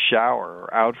standing in the shower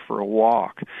or out for a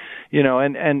walk.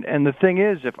 And the thing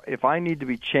is, if I need to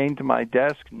be chained to my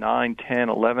desk 9, 10,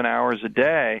 11 hours a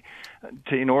day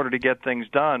in order to get things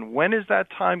done, when is that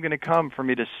time going to come for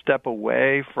me to step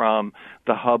away from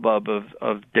the hubbub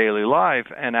of daily life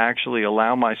and actually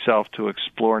allow myself to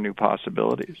explore new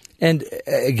possibilities? And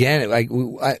again,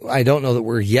 I don't know that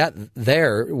we're yet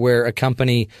there where a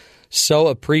company so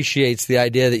appreciates the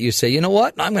idea that you say, you know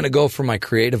what, I'm going to go for my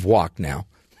creative walk now.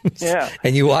 Yeah.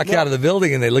 And you walk out of the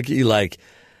building and they look at you like,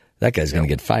 that guy's going to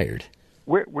get fired.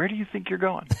 Where do you think you're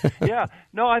going? Yeah,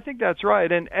 no, I think that's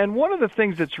right. And one of the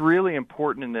things that's really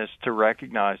important in this to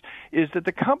recognize is that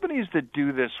the companies that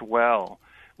do this well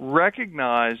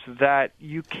recognize that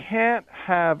you can't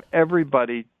have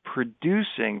everybody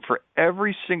producing for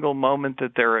every single moment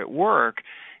that they're at work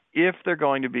if they're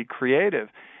going to be creative.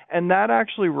 And that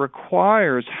actually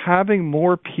requires having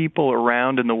more people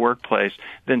around in the workplace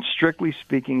than, strictly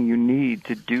speaking, you need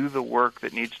to do the work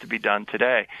that needs to be done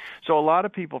today. So a lot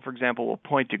of people, for example, will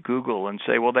point to Google and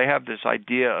say, well, they have this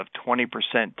idea of 20%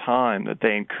 time that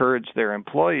they encourage their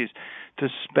employees to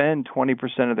spend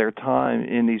 20% of their time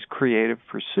in these creative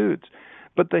pursuits.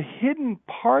 But the hidden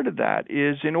part of that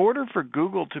is, in order for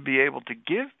Google to be able to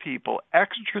give people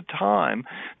extra time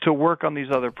to work on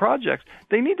these other projects,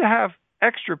 they need to have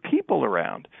extra people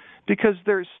around, because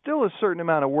there's still a certain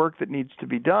amount of work that needs to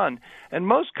be done. And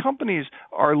most companies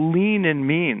are lean and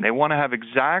mean. They want to have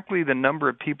exactly the number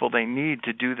of people they need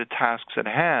to do the tasks at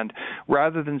hand,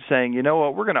 rather than saying, you know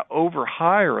what, we're going to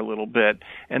overhire a little bit,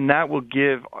 and that will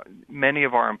give many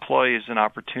of our employees an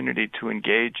opportunity to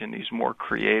engage in these more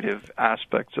creative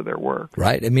aspects of their work.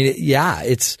 Right. I mean,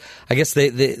 I guess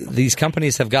these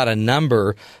companies have got a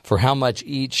number for how much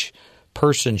each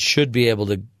person should be able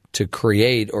to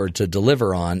create or to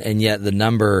deliver on, and yet the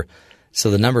number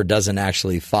doesn't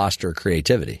actually foster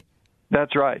creativity.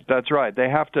 That's right. They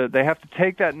have to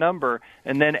take that number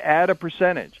and then add a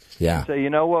percentage. Yeah. And say, you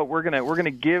know what, we're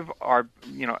gonna give our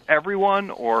everyone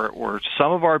or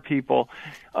some of our people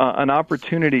an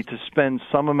opportunity to spend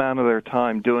some amount of their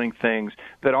time doing things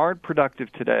that aren't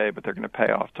productive today, but they're going to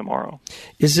pay off tomorrow.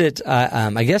 Is it?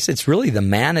 I guess it's really the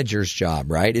manager's job,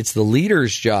 right? It's the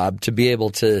leader's job to be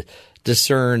able to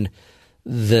discern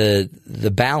the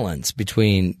balance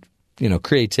between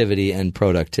creativity and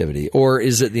productivity, or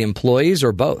is it the employees,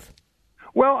 or both?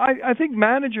 Well, I think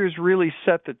managers really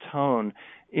set the tone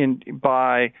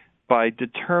by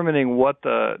determining what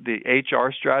the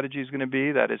HR strategy is going to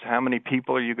be. That is, how many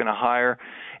people are you going to hire?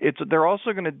 They're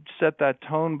also going to set that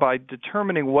tone by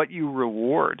determining what you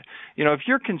reward. If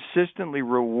you're consistently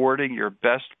rewarding your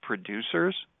best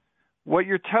producers, what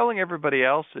you're telling everybody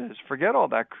else is, forget all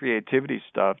that creativity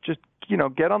stuff. Just,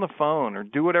 get on the phone or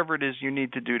do whatever it is you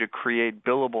need to do to create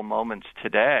billable moments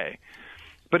today.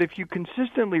 But if you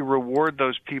consistently reward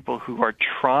those people who are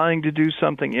trying to do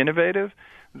something innovative,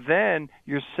 then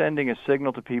you're sending a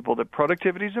signal to people that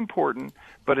productivity is important,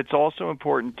 but it's also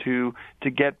important to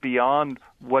get beyond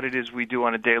what it is we do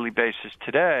on a daily basis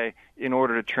today in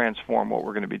order to transform what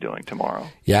we're going to be doing tomorrow.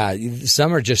 Yeah,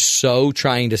 some are just so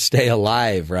trying to stay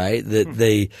alive, right?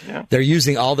 That they're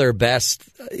using all their best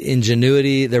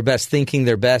ingenuity, their best thinking,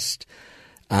 their best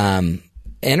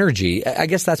energy. I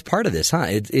guess that's part of this,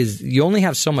 huh? You only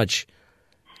have so much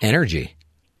energy.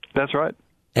 That's right.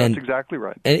 That's exactly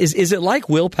right. And is it like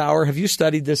willpower? Have you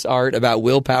studied this art about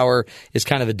willpower is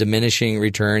kind of a diminishing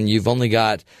return? You've only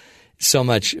got so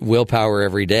much willpower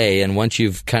every day, and once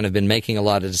you've kind of been making a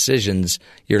lot of decisions,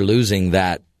 you're losing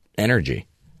that energy.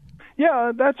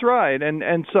 Yeah, that's right.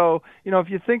 And so, if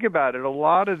you think about it, a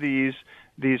lot of these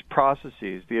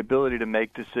processes, the ability to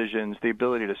make decisions, the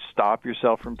ability to stop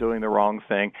yourself from doing the wrong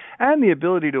thing, and the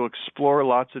ability to explore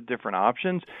lots of different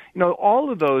options,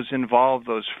 all of those involve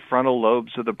those frontal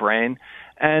lobes of the brain.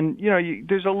 And,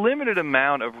 there's a limited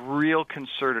amount of real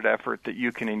concerted effort that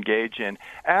you can engage in,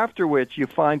 after which you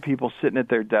find people sitting at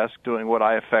their desk doing what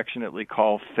I affectionately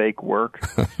call fake work.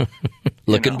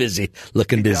 Looking busy. I'm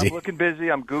looking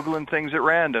busy. I'm Googling things at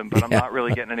random, but I'm not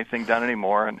really getting anything done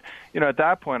anymore. And, at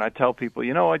that point, I tell people,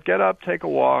 what, get up, take a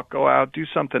walk, go out, do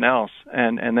something else,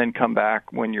 and then come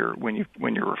back when you're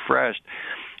refreshed.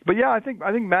 But yeah, I think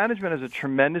management has a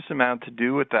tremendous amount to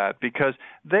do with that, because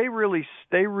they really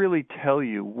tell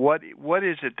you what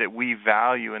is it that we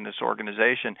value in this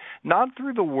organization, not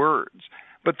through the words,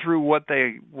 but through what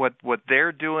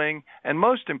they're doing, and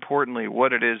most importantly,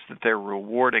 what it is that they're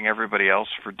rewarding everybody else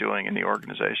for doing in the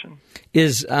organization.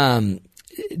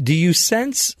 Do you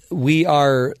sense we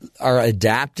are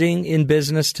adapting in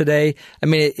business today? I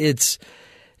mean,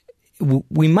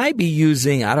 we might be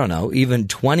using, I don't know, even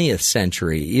 20th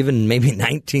century, even maybe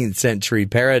 19th century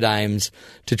paradigms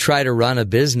to try to run a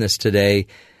business today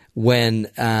when,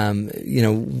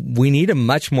 we need a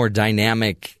much more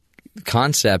dynamic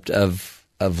concept of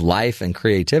life and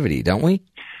creativity, don't we?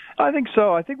 I think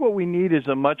so. I think what we need is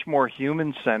a much more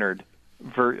human-centered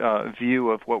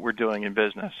view of what we're doing in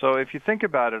business. So if you think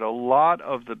about it, a lot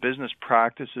of the business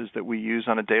practices that we use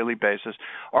on a daily basis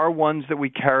are ones that we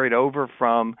carried over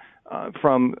from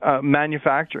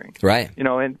manufacturing. Right.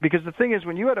 And because the thing is,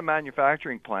 when you had a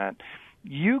manufacturing plant,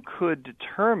 you could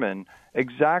determine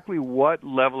exactly what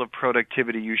level of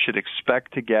productivity you should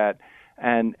expect to get,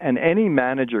 and any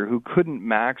manager who couldn't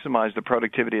maximize the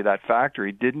productivity of that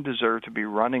factory didn't deserve to be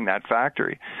running that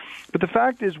factory. But the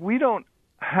fact is, we don't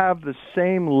have the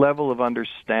same level of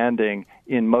understanding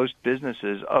in most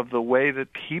businesses of the way that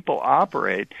people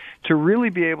operate to really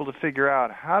be able to figure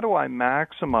out, how do I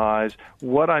maximize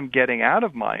what I'm getting out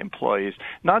of my employees,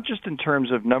 not just in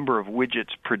terms of number of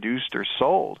widgets produced or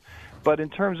sold, but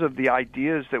in terms of the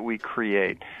ideas that we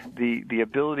create, the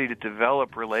ability to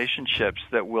develop relationships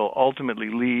that will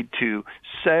ultimately lead to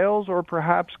sales or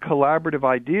perhaps collaborative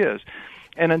ideas.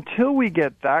 And until we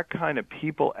get that kind of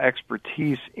people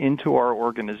expertise into our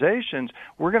organizations,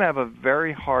 we're going to have a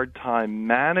very hard time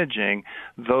managing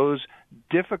those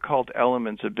difficult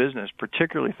elements of business,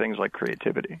 particularly things like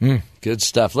creativity. Good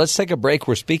stuff. Let's take a break.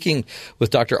 We're speaking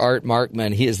with Dr. Art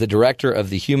Markman. He is the director of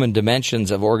the Human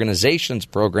Dimensions of Organizations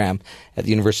program at the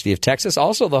University of Texas,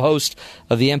 also the host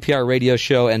of the NPR radio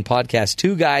show and podcast,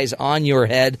 Two Guys on Your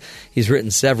Head. He's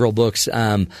written several books.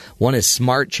 One is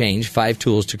Smart Change, 5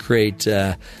 Tools to Create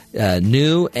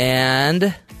New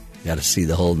and, got to see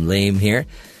the whole name here,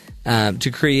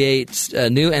 to create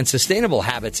new and sustainable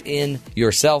habits in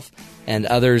yourself and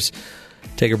others.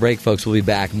 Take a break, folks. We'll be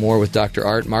back more with Dr.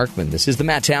 Art Markman. This is the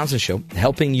Matt Townsend Show,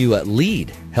 helping you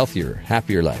lead healthier,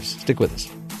 happier lives. Stick with us.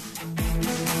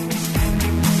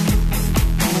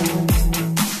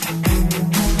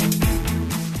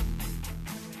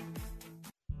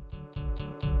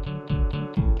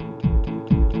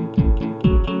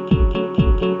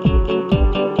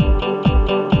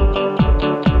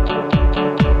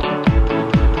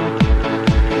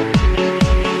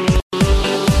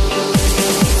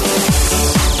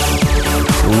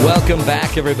 Welcome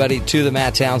back, everybody, to the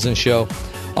Matt Townsend Show.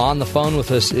 On the phone with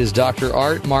us is Dr.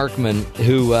 Art Markman,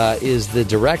 who is the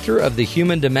director of the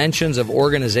Human Dimensions of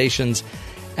Organizations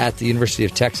at the University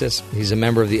of Texas. He's a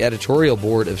member of the editorial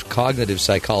board of Cognitive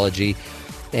Psychology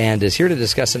and is here to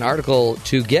discuss an article,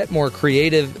 To Get More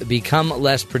Creative, Become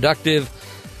Less Productive.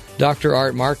 Dr.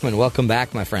 Art Markman, welcome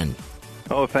back, my friend.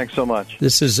 Oh, thanks so much.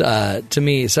 This is, to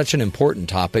me, such an important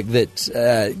topic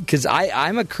that, because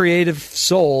I'm a creative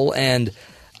soul and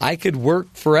I could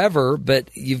work forever, but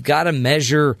you've got to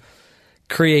measure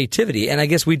creativity. And I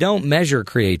guess we don't measure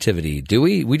creativity, do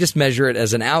we? We just measure it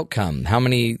as an outcome. How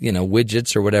many,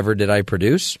 widgets or whatever did I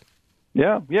produce?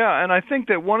 Yeah. And I think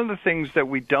that one of the things that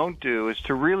we don't do is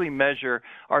to really measure,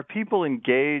 are people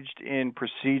engaged in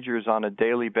procedures on a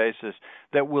daily basis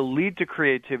that will lead to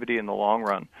creativity in the long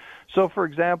run? So, for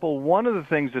example, one of the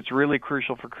things that's really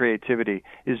crucial for creativity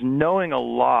is knowing a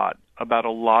lot about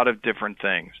a lot of different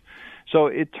things. So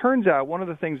it turns out one of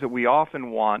the things that we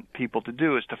often want people to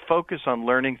do is to focus on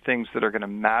learning things that are going to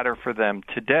matter for them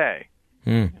today.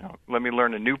 Let me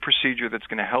learn a new procedure that's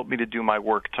going to help me to do my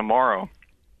work tomorrow.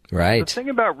 Right. The thing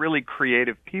about really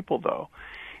creative people, though,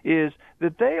 is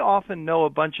that they often know a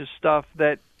bunch of stuff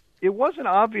that it wasn't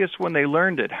obvious when they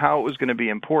learned it how it was going to be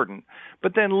important.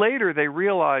 But then later they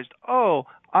realized,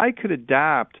 I could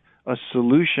adapt a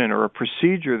solution or a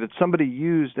procedure that somebody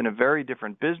used in a very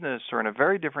different business or in a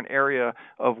very different area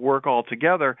of work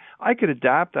altogether. I could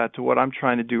adapt that to what I'm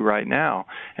trying to do right now.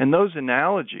 And those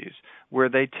analogies where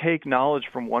they take knowledge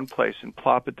from one place and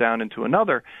plop it down into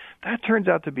another, that turns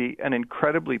out to be an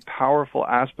incredibly powerful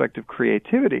aspect of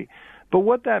creativity. But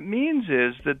what that means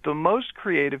is that the most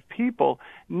creative people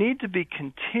need to be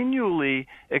continually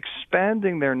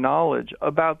expanding their knowledge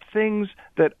about things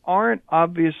that aren't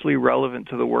obviously relevant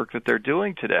to the work that they're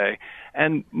doing today.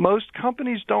 And most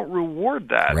companies don't reward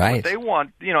that. Right. What they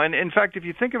want, and in fact, if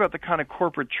you think about the kind of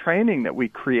corporate training that we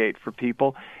create for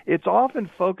people, it's often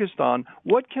focused on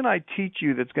what can I teach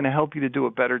you that's going to help you to do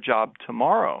a better job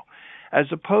tomorrow. as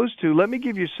opposed to, let me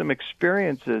give you some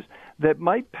experiences that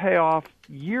might pay off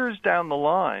years down the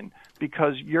line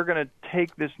because you're going to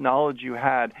take this knowledge you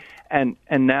had and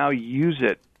now use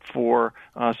it for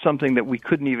something that we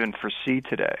couldn't even foresee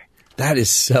today. That is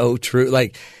so true.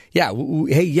 Like, yeah,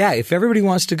 if everybody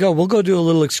wants to go, we'll go do a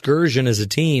little excursion as a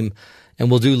team and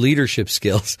we'll do leadership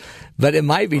skills. But it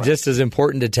might be just as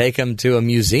important to take them to a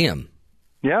museum.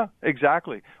 Yeah,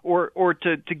 exactly. Or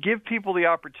to give people the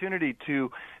opportunity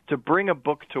to bring a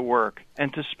book to work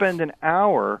and to spend an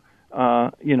hour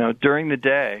during the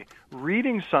day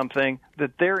reading something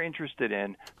that they're interested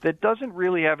in that doesn't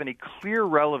really have any clear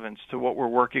relevance to what we're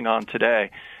working on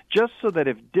today, just so that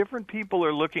if different people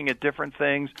are looking at different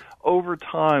things, over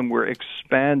time we're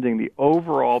expanding the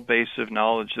overall base of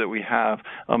knowledge that we have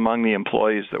among the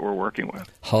employees that we're working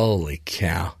with. Holy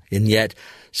cow. And yet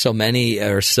so many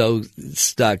are so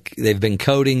stuck. They've been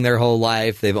coding their whole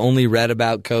life. They've only read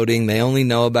about coding. They only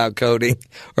know about coding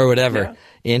or whatever. Yeah.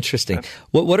 Interesting.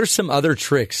 Yeah. What are some other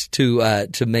tricks to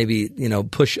maybe,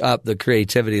 push up the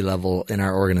creativity level in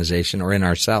our organization or in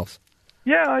ourselves?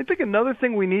 Yeah, I think another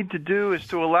thing we need to do is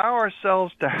to allow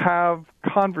ourselves to have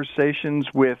conversations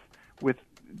with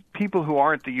people who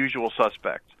aren't the usual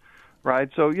suspects, right?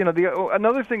 So,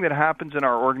 another thing that happens in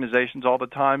our organizations all the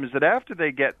time is that after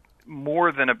they get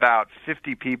more than about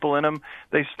 50 people in them,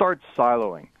 they start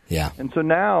siloing. Yeah. And so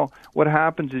now what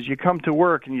happens is you come to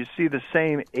work and you see the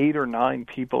same 8 or 9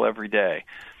 people every day.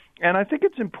 And I think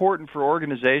it's important for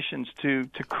organizations to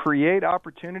create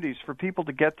opportunities for people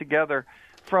to get together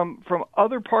from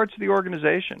other parts of the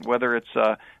organization, whether it's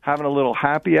having a little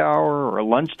happy hour or a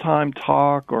lunchtime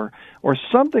talk or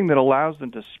something that allows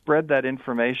them to spread that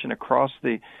information across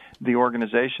the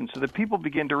organization so that people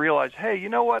begin to realize, hey, you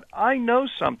know what? I know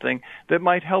something that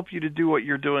might help you to do what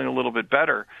you're doing a little bit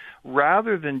better,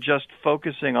 rather than just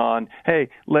focusing on, hey,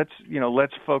 let's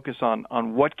focus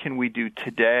on what can we do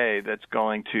today that's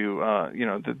going to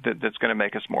that's going to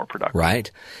make us more productive. Right.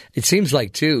 It seems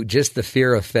like too, just the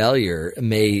fear of failure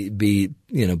may be,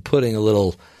 putting a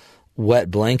little wet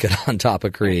blanket on top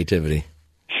of creativity.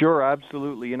 Sure,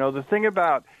 absolutely. The thing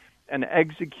about an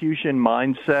execution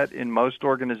mindset in most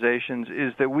organizations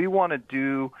is that we want to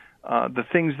do the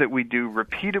things that we do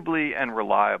repeatably and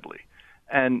reliably.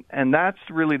 And that's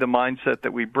really the mindset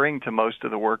that we bring to most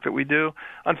of the work that we do.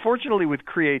 Unfortunately, with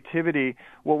creativity,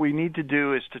 what we need to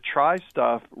do is to try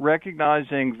stuff,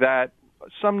 recognizing that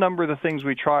some number of the things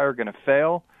we try are going to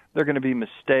fail, they're going to be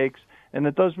mistakes, and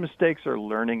that those mistakes are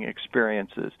learning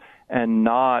experiences and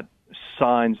not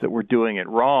signs that we're doing it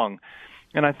wrong.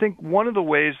 And I think one of the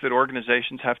ways that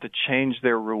organizations have to change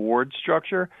their reward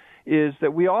structure is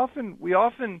that we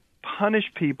often punish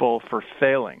people for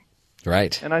failing.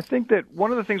 Right. And I think that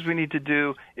one of the things we need to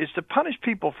do is to punish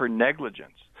people for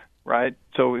negligence, right?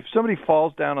 So if somebody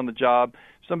falls down on the job,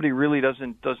 somebody really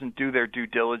doesn't do their due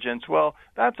diligence, well,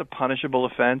 that's a punishable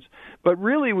offense. But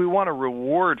really we want to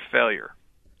reward failure.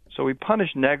 So we punish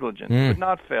negligence, but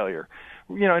not failure.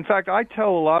 In fact, I tell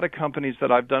a lot of companies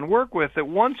that I've done work with that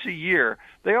once a year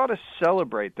they ought to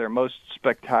celebrate their most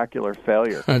spectacular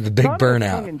failure. The big not burnout. In a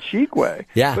tongue-in-cheek way,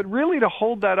 yeah. But really to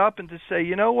hold that up and to say,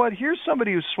 you know what, here's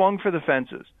somebody who swung for the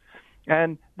fences.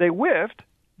 And they whiffed,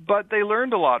 but they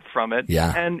learned a lot from it.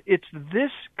 Yeah. And it's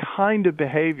this kind of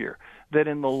behavior that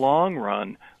in the long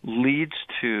run leads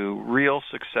to real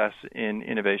success in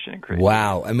innovation and creativity.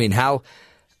 Wow. I mean, how...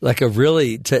 Like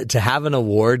to have an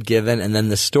award given and then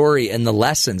the story and the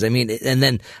lessons. I mean, and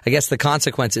then I guess the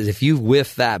consequences, if you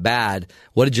whiff that bad,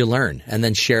 what did you learn? And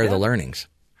then share the learnings.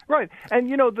 Right.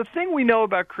 And, the thing we know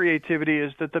about creativity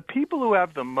is that the people who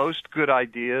have the most good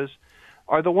ideas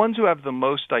are the ones who have the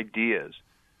most ideas.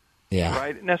 Yeah.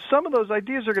 Right. Now, some of those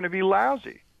ideas are going to be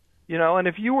lousy. And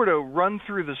if you were to run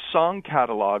through the song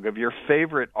catalog of your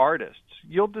favorite artists,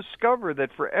 you'll discover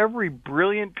that for every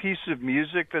brilliant piece of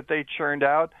music that they churned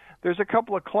out, there's a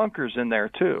couple of clunkers in there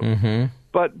too. Mm-hmm.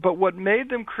 But what made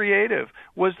them creative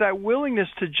was that willingness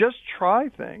to just try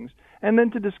things and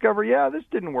then to discover, this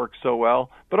didn't work so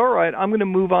well, but all right, I'm going to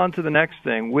move on to the next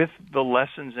thing with the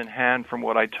lessons in hand from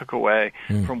what I took away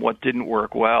from what didn't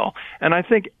work well. And I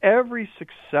think every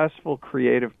successful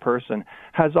creative person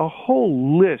has a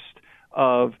whole list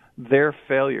of their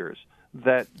failures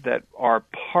that are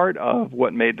part of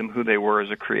what made them who they were as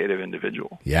a creative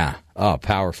individual. Yeah. Oh,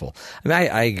 powerful. I mean,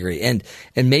 I agree. And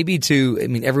maybe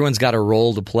everyone's got a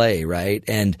role to play, right?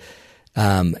 And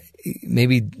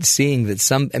maybe seeing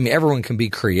that everyone can be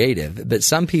creative, but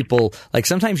some people, like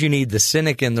sometimes you need the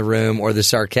cynic in the room or the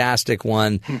sarcastic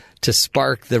one to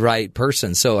spark the right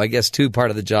person. So I guess part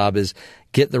of the job is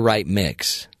get the right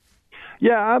mix.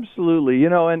 Yeah, absolutely.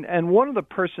 And one of the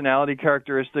personality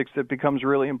characteristics that becomes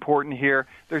really important here,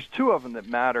 there's two of them that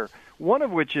matter. One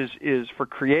of which is for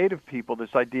creative people,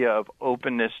 this idea of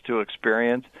openness to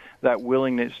experience, that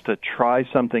willingness to try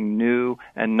something new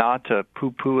and not to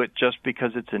poo-poo it just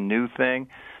because it's a new thing.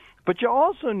 But you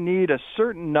also need a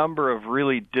certain number of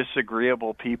really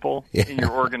disagreeable people in your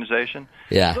organization.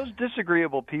 Yeah. Those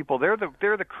disagreeable people, they're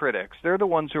the critics. They're the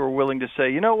ones who are willing to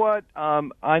say, you know what,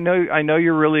 I know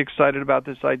you're really excited about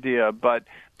this idea, but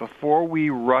before we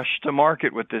rush to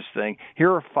market with this thing,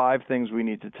 here are 5 things we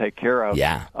need to take care of.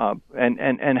 Yeah.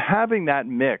 And having that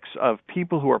mix of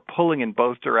people who are pulling in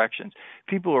both directions,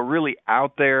 people who are really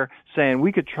out there saying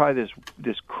we could try this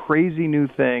crazy new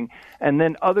thing, and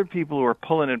then other people who are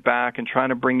pulling it back and trying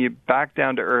to bring you back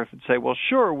down to earth and say, well,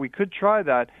 sure, we could try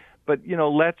that, but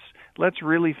let's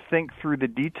really think through the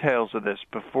details of this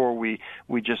before we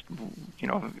just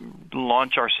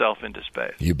launch ourselves into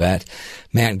space. You bet.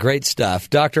 Man, great stuff.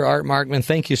 Dr. Art Markman,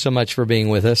 thank you so much for being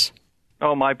with us.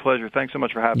 Oh, my pleasure. Thanks so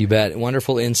much for having me. You bet.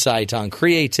 Wonderful insight on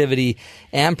creativity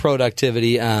and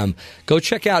productivity. Go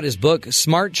check out his book,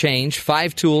 Smart Change,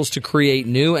 5 Tools to Create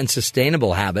New and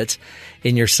Sustainable Habits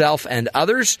in Yourself and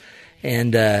Others.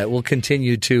 And we'll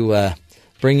continue to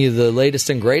bring you the latest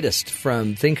and greatest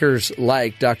from thinkers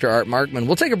like Dr. Art Markman.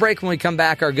 We'll take a break. When we come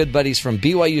back, our good buddies from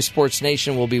BYU Sports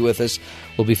Nation will be with us.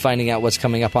 We'll be finding out what's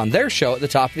coming up on their show at the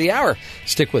top of the hour.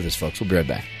 Stick with us, folks. We'll be right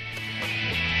back.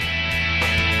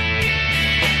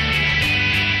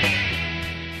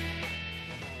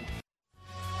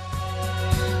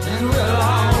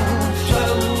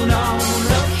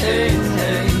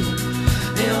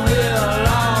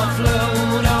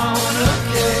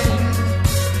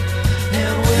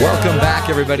 Welcome back,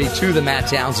 everybody, to the Matt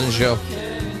Townsend Show.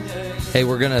 Hey,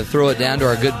 we're going to throw it down to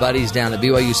our good buddies down at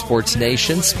BYU Sports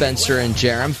Nation, Spencer and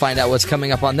Jerem, find out what's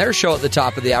coming up on their show at the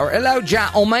top of the hour. Hello,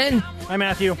 gentlemen. Hi,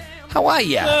 Matthew. How are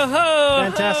you?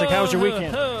 Fantastic. How was your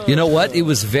weekend? You know what? It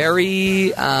was very,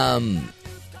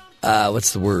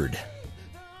 what's the word?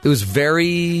 It was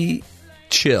very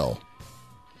chill.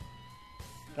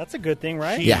 That's a good thing,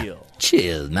 right? Yeah,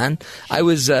 chill, man.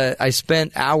 I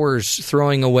spent hours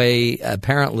throwing away.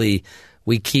 Apparently,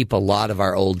 we keep a lot of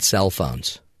our old cell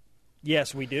phones.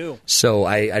 Yes, we do. So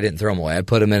I didn't throw them away. I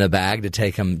put them in a bag to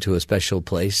take them to a special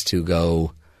place to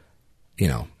go,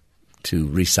 to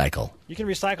recycle. You can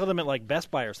recycle them at like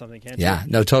Best Buy or something, can't you? Yeah,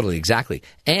 no, totally, exactly.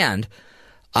 And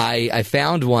I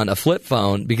found a flip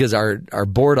phone, because our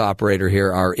board operator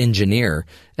here, our engineer,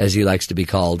 as he likes to be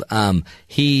called,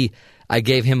 I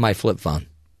gave him my flip phone.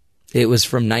 It was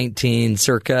from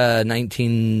circa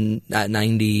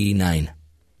 1999.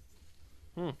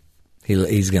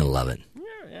 He's going to love it.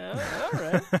 Yeah, all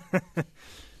right.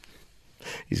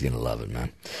 He's going to love it,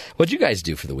 man. What'd you guys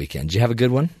do for the weekend? Did you have a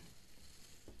good one?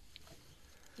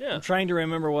 Yeah. I'm trying to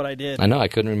remember what I did. I know, I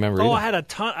couldn't remember either. I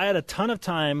had a ton of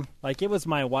time. Like, it was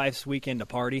my wife's weekend to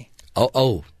party. Oh.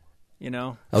 Oh,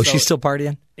 so she's still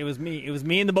partying? It was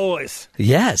me and the boys.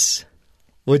 Yes.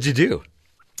 What'd you do?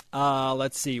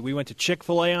 Let's see. We went to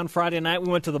Chick-fil-A on Friday night.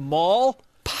 We went to the mall.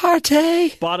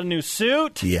 Party. Bought a new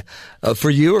suit. Yeah.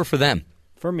 For you or for them?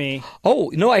 For me.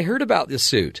 Oh, no, I heard about this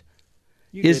suit.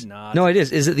 You did not. No, it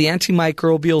is. Is it the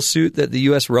antimicrobial suit that the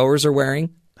U.S. rowers are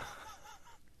wearing?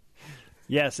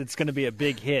 Yes, it's going to be a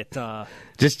big hit.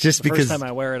 Just because first time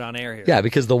I wear it on air here. Yeah,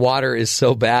 because the water is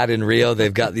so bad in Rio,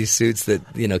 they've got these suits that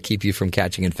keep you from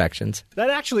catching infections. That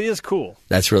actually is cool.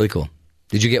 That's really cool.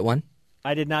 Did you get one?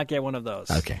 I did not get one of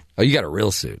those. Okay. Oh, you got a real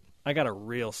suit. I got a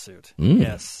real suit. Mm.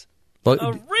 Yes. Well,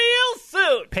 a real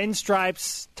suit.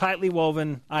 Pinstripes, tightly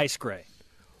woven, ice gray.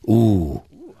 Ooh.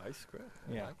 Ice gray.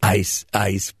 Yeah.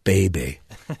 Ice, baby.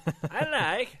 I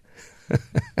like.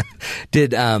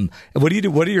 What do you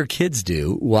do? What do your kids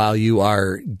do while you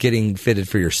are getting fitted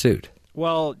for your suit?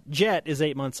 Well, Jet is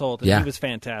 8 months old, and Yeah. he was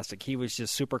fantastic. He was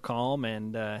just super calm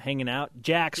and hanging out.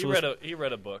 Jax He read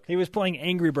a book. He was playing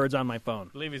Angry Birds on my phone.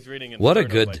 I believe he's reading What a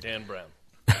Inferno good- by Dan Brown.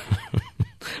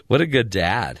 What a good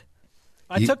dad.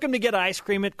 I took him to get ice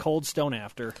cream at Cold Stone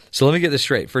after. So let me get this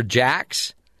straight. For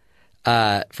Jax,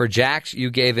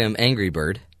 you gave him Angry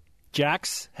Bird.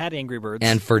 Jax had Angry Birds.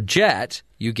 And for Jet,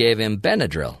 you gave him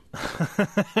Benadryl.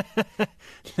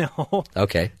 No.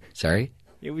 Okay, sorry.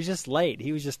 It was just late.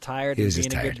 He was just tired He of was being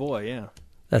just a tired. good boy, yeah.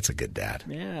 That's a good dad.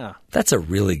 Yeah. That's a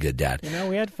really good dad.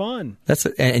 We had fun.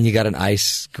 And you got an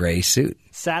ice gray suit.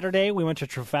 Saturday, we went to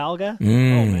Trafalgar.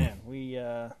 Mm. Oh, man.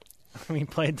 We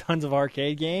played tons of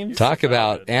arcade games. Talk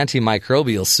about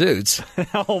antimicrobial suits.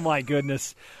 Oh, my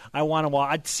goodness.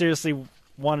 I seriously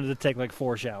wanted to take like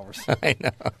 4 showers. I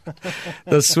know.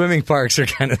 Those swimming parks are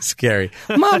kind of scary.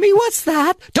 Mommy, what's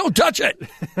that? Don't touch it.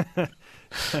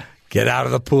 Get out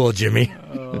of the pool, Jimmy.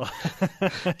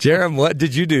 Jerem, what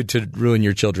did you do to ruin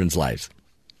your children's lives?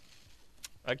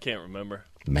 I can't remember.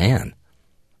 Man,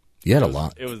 you had a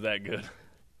lot. It was that good.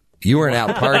 You weren't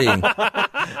out partying.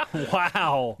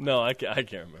 Wow. No, I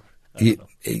can't remember.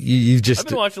 You just I've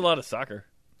been watching a lot of soccer.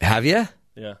 Have you?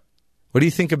 Yeah. What do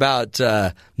you think about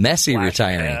Messi Flash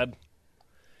retiring? bad.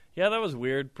 Yeah, that was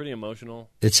weird. Pretty emotional.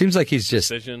 It seems like he's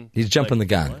jumping the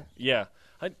gun. What? Yeah.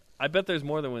 I bet there's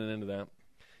more that went into that.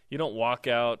 You don't walk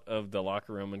out of the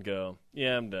locker room and go,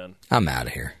 yeah, I'm done. I'm out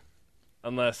of here.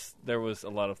 Unless there was a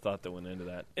lot of thought that went into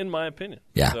that, in my opinion.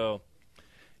 Yeah. So,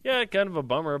 yeah, kind of a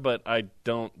bummer, but I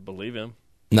don't believe him.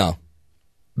 No.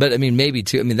 But, I mean, maybe,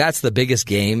 too. I mean, that's the biggest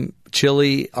game.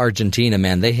 Chile, Argentina,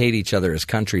 man, they hate each other as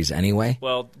countries anyway.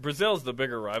 Well, Brazil's the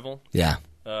bigger rival. Yeah.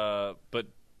 But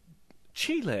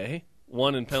Chile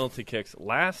won in penalty kicks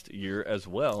last year as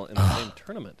well in the same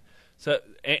tournament. So,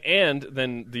 and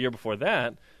then the year before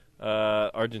that,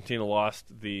 Argentina lost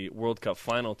the World Cup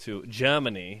final to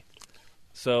Germany.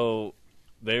 So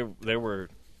they were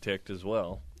ticked as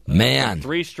well. Man.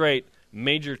 3 straight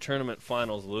major tournament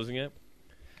finals losing it.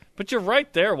 But you're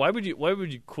right there. Why would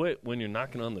you quit when you're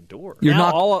knocking on the door?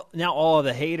 Now all of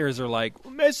the haters are like,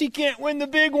 Messi can't win the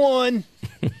big one.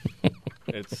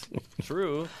 It's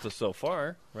true so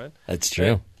far, right? That's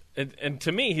true. And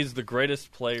to me, he's the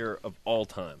greatest player of all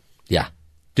time. Yeah.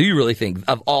 Do you really think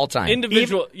of all time?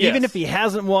 Individual, even if he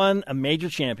hasn't won a major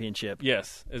championship.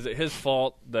 Yes. Is it his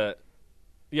fault that?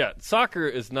 Yeah, soccer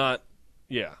is not.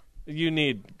 Yeah, you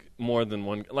need more than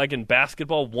one. Like in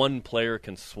basketball, one player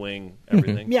can swing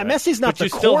everything. Yeah, right? Messi's not but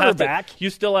the quarterback. You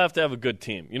still have to have a good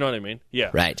team. You know what I mean? Yeah.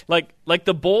 Right. Like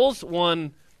the Bulls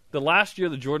won the last year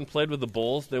that Jordan played with the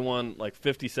Bulls. They won like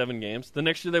 57 games. The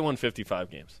next year they won 55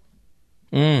 games.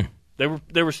 They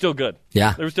were still good.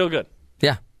 Yeah. They were still good.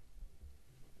 Yeah.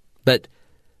 But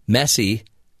Messi,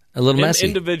 a little Messi.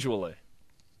 Individually.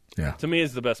 Yeah. To me,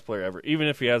 he's the best player ever, even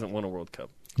if he hasn't won a World Cup.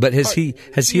 But has he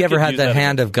ever had the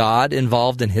hand of God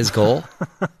involved in his goal?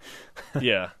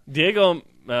 Yeah. Diego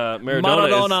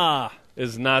Maradona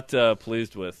is not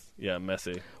pleased with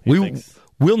Messi.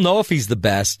 We'll know if he's the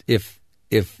best if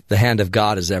the hand of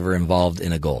God is ever involved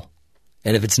in a goal.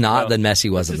 And if it's not, then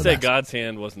Messi wasn't the best. God's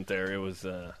hand wasn't there. It was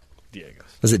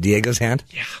Diego's. Was it Diego's hand?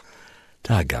 Yeah.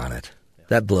 Doggone it.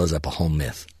 That blows up a whole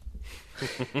myth.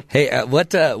 Hey,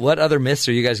 what other myths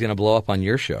are you guys going to blow up on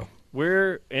your show?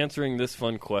 We're answering this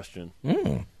fun question.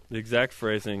 The exact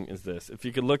phrasing is this. If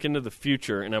you could look into the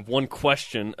future and have one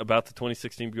question about the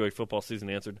 2016 BYU football season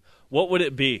answered, what would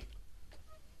it be?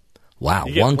 Wow,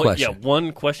 one question. Yeah,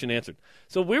 one question answered.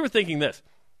 So we were thinking this.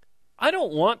 I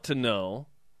don't want to know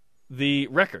the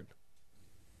record.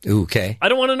 Okay. I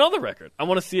don't want to know the record. I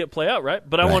want to see it play out, right?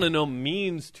 But I want to know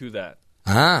means to that.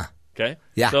 Okay?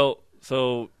 Yeah.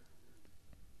 So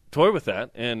toy with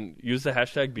that and use the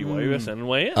hashtag BYUSN and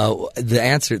weigh in.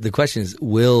 The question is,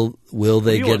 will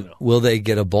they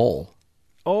get a bowl?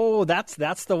 Oh, that's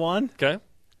the one? Okay.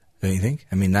 Don't you think?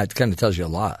 I mean, that kind of tells you a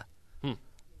lot.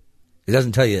 It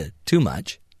doesn't tell you too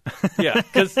much. Yeah,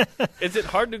 because is it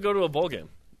hard to go to a bowl game?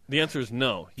 The answer is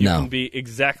no. You can be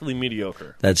exactly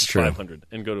mediocre. That's true. 500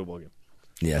 and go to a bowl game.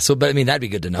 Yeah, but I mean, that'd be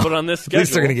good to know. But on this schedule, at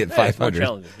least they're going to get 500. It's more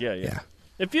challenging. Yeah.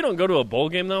 If you don't go to a bowl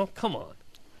game, though, come on.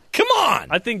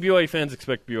 I think BYU fans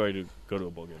expect BYU to go to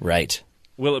a bowl game. Right.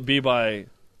 Will it be by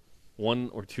 1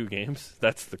 or 2 games?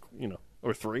 That's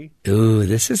or 3. Ooh,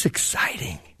 this is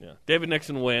exciting. Yeah. David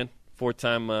Nixon weigh in,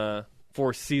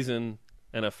 4-season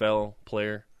NFL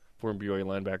player, former BYU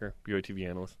linebacker, BYU TV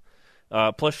analyst.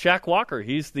 Plus Shaq Walker,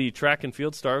 he's the track and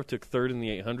field star who took 3rd in the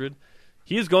 800.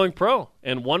 He is going pro,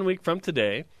 and 1 week from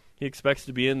today, he expects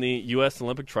to be in the U.S.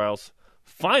 Olympic trials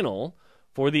final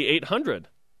for the 800.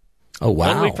 Oh,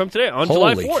 wow. 1 week from today, on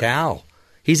July 4th. Holy cow.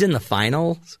 He's in the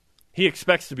finals? He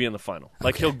expects to be in the final.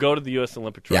 Like, he'll go to the U.S.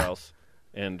 Olympic trials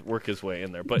and work his way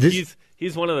in there. But he's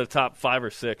one of the top 5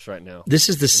 or 6 right now. This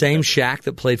is the same Shaq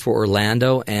that played for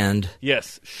Orlando and...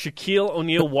 Yes, Shaquille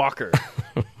O'Neal Walker.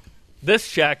 This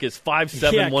Shaq is 5'7",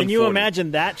 140. Can you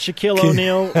imagine that? Shaquille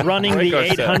O'Neal running the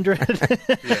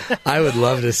 800? I would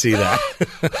love to see that.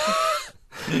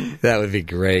 That would be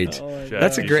great.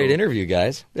 That's a great interview,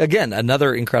 guys. Again,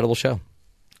 another incredible show.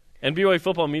 And BYU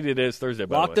Football Media Day is Thursday,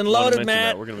 by Locked the way. and loaded,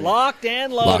 Matt. Locked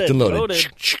and loaded. Locked and loaded.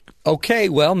 Okay,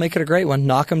 well, make it a great one.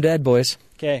 Knock 'em dead, boys.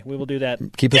 Okay, we will do that.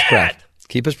 Keep us proud.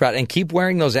 Keep us proud. And keep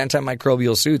wearing those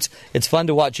antimicrobial suits. It's fun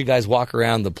to watch you guys walk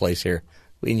around the place here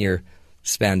in your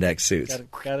spandex suits.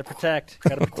 Gotta protect.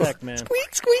 Gotta protect, man.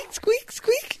 Squeak, squeak, squeak,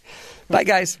 squeak. Bye,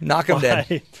 guys. Knock 'em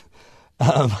dead.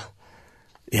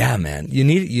 Yeah, man. You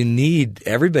need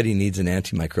everybody needs an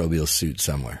antimicrobial suit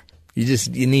somewhere.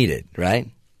 You need it, right?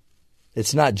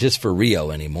 It's not just for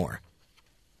Rio anymore.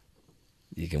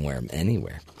 You can wear them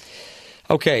anywhere.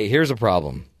 Okay, here's a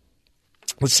problem.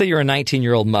 Let's say you're a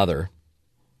 19-year-old mother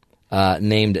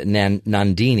named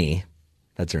Nandini.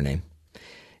 That's her name.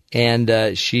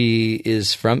 And she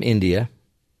is from India.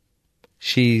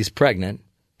 She's pregnant,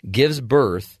 gives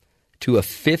birth to a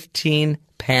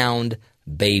 15-pound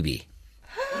baby.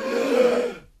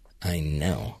 I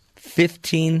know.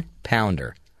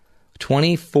 15-pounder.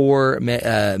 24,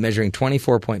 measuring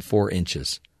 24.4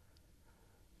 inches.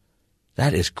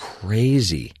 That is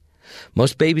crazy.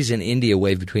 Most babies in India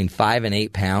weigh between 5 and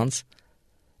 8 pounds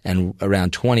and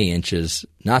around 20 inches.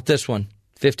 Not this one.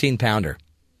 15-pounder.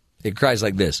 It cries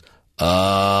like this.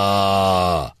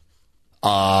 Mob.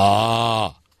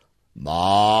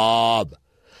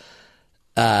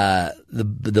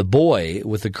 The boy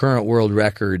with the current world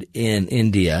record in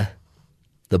India,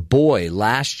 the boy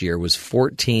last year was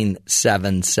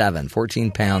 14.77,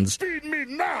 14 pounds. Feed me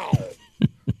now.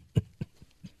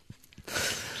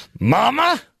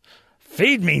 Mama,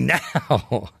 feed me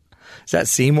now. Is that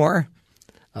Seymour?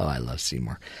 Oh, I love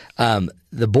Seymour.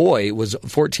 The boy was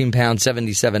 14 pounds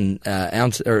 77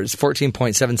 ounce, or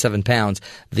 14.77 pounds.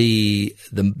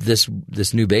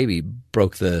 This new baby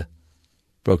broke the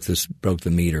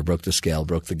meter, broke the scale,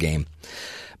 broke the game.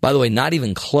 By the way, not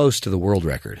even close to the world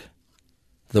record.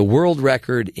 The world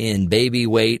record in baby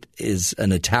weight is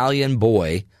an Italian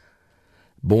boy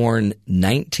born in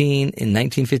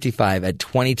 1955 at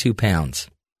 22 pounds,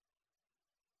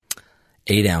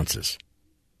 8 ounces.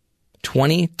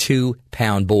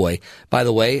 22-pound boy. By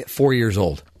the way, 4 years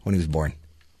old when he was born.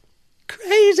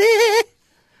 Crazy.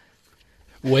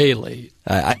 Way late.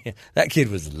 That kid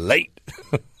was late.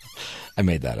 I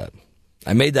made that up.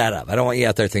 I don't want you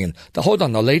out there thinking, hold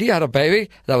on, the lady had a baby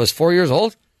that was 4 years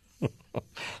old?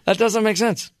 That doesn't make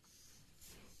sense.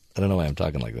 I don't know why I'm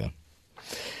talking like that.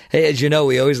 Hey, as you know,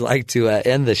 we always like to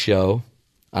end the show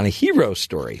on a hero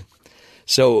story.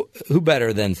 So who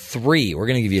better than 3? We're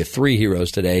going to give you 3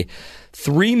 heroes today.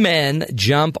 3 men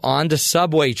jump onto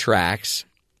subway tracks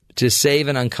to save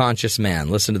an unconscious man.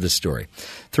 Listen to this story.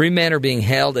 3 men are being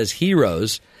hailed as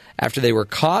heroes after they were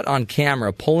caught on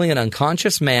camera pulling an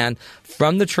unconscious man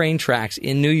from the train tracks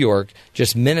in New York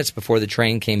just minutes before the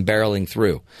train came barreling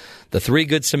through. The 3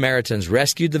 Good Samaritans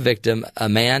rescued the victim, a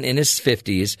man in his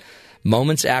 50s,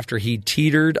 moments after he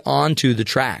teetered onto the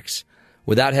tracks.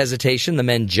 Without hesitation, the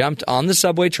men jumped on the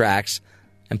subway tracks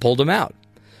and pulled him out.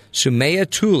 Sumaya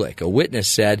Tulik, a witness,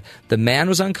 said the man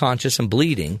was unconscious and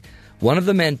bleeding. One of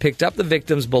the men picked up the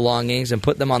victim's belongings and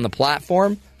put them on the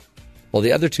platform, while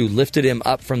the other 2 lifted him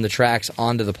up from the tracks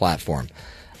onto the platform.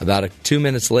 About 2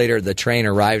 minutes later, the train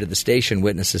arrived at the station,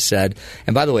 witnesses said.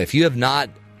 And by the way, if you have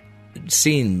not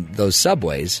seen those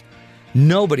subways,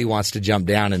 nobody wants to jump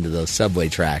down into those subway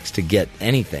tracks to get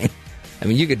anything. I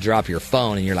mean, you could drop your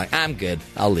phone and you're like, I'm good,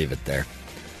 I'll leave it there.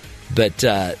 But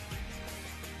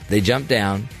they jumped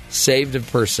down, saved a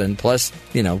person, plus,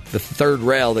 the 3rd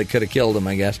rail that could have killed him,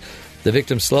 I guess. The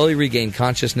victim slowly regained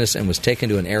consciousness and was taken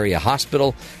to an area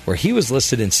hospital where he was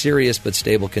listed in serious but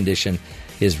stable condition.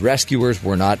 His rescuers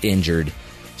were not injured.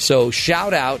 So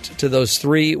shout out to those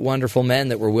 3 wonderful men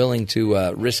that were willing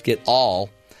to risk it all.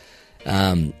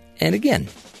 And again,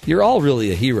 you're all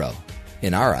really a hero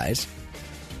in our eyes.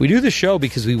 We do the show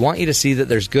because we want you to see that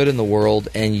there's good in the world,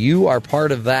 and you are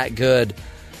part of that good.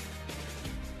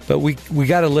 But we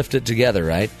got to lift it together,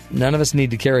 right? None of us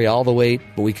need to carry all the weight,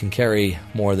 but we can carry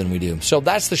more than we do. So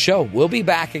that's the show. We'll be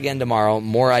back again tomorrow.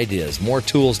 More ideas, more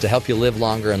tools to help you live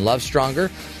longer and love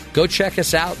stronger. Go check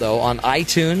us out, though, on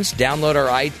iTunes. Download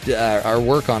our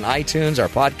work on iTunes, our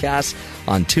podcasts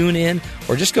on TuneIn,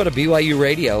 or just go to BYU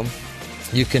Radio.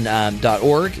 You can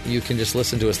 .org. You can just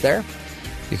listen to us there.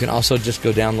 You can also just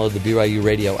go download the BYU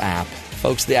Radio app.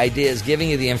 Folks, the idea is giving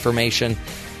you the information,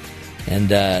 and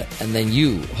then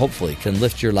you, hopefully, can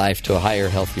lift your life to a higher,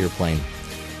 healthier plane.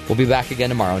 We'll be back again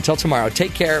tomorrow. Until tomorrow,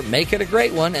 take care, make it a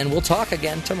great one, and we'll talk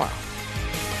again tomorrow.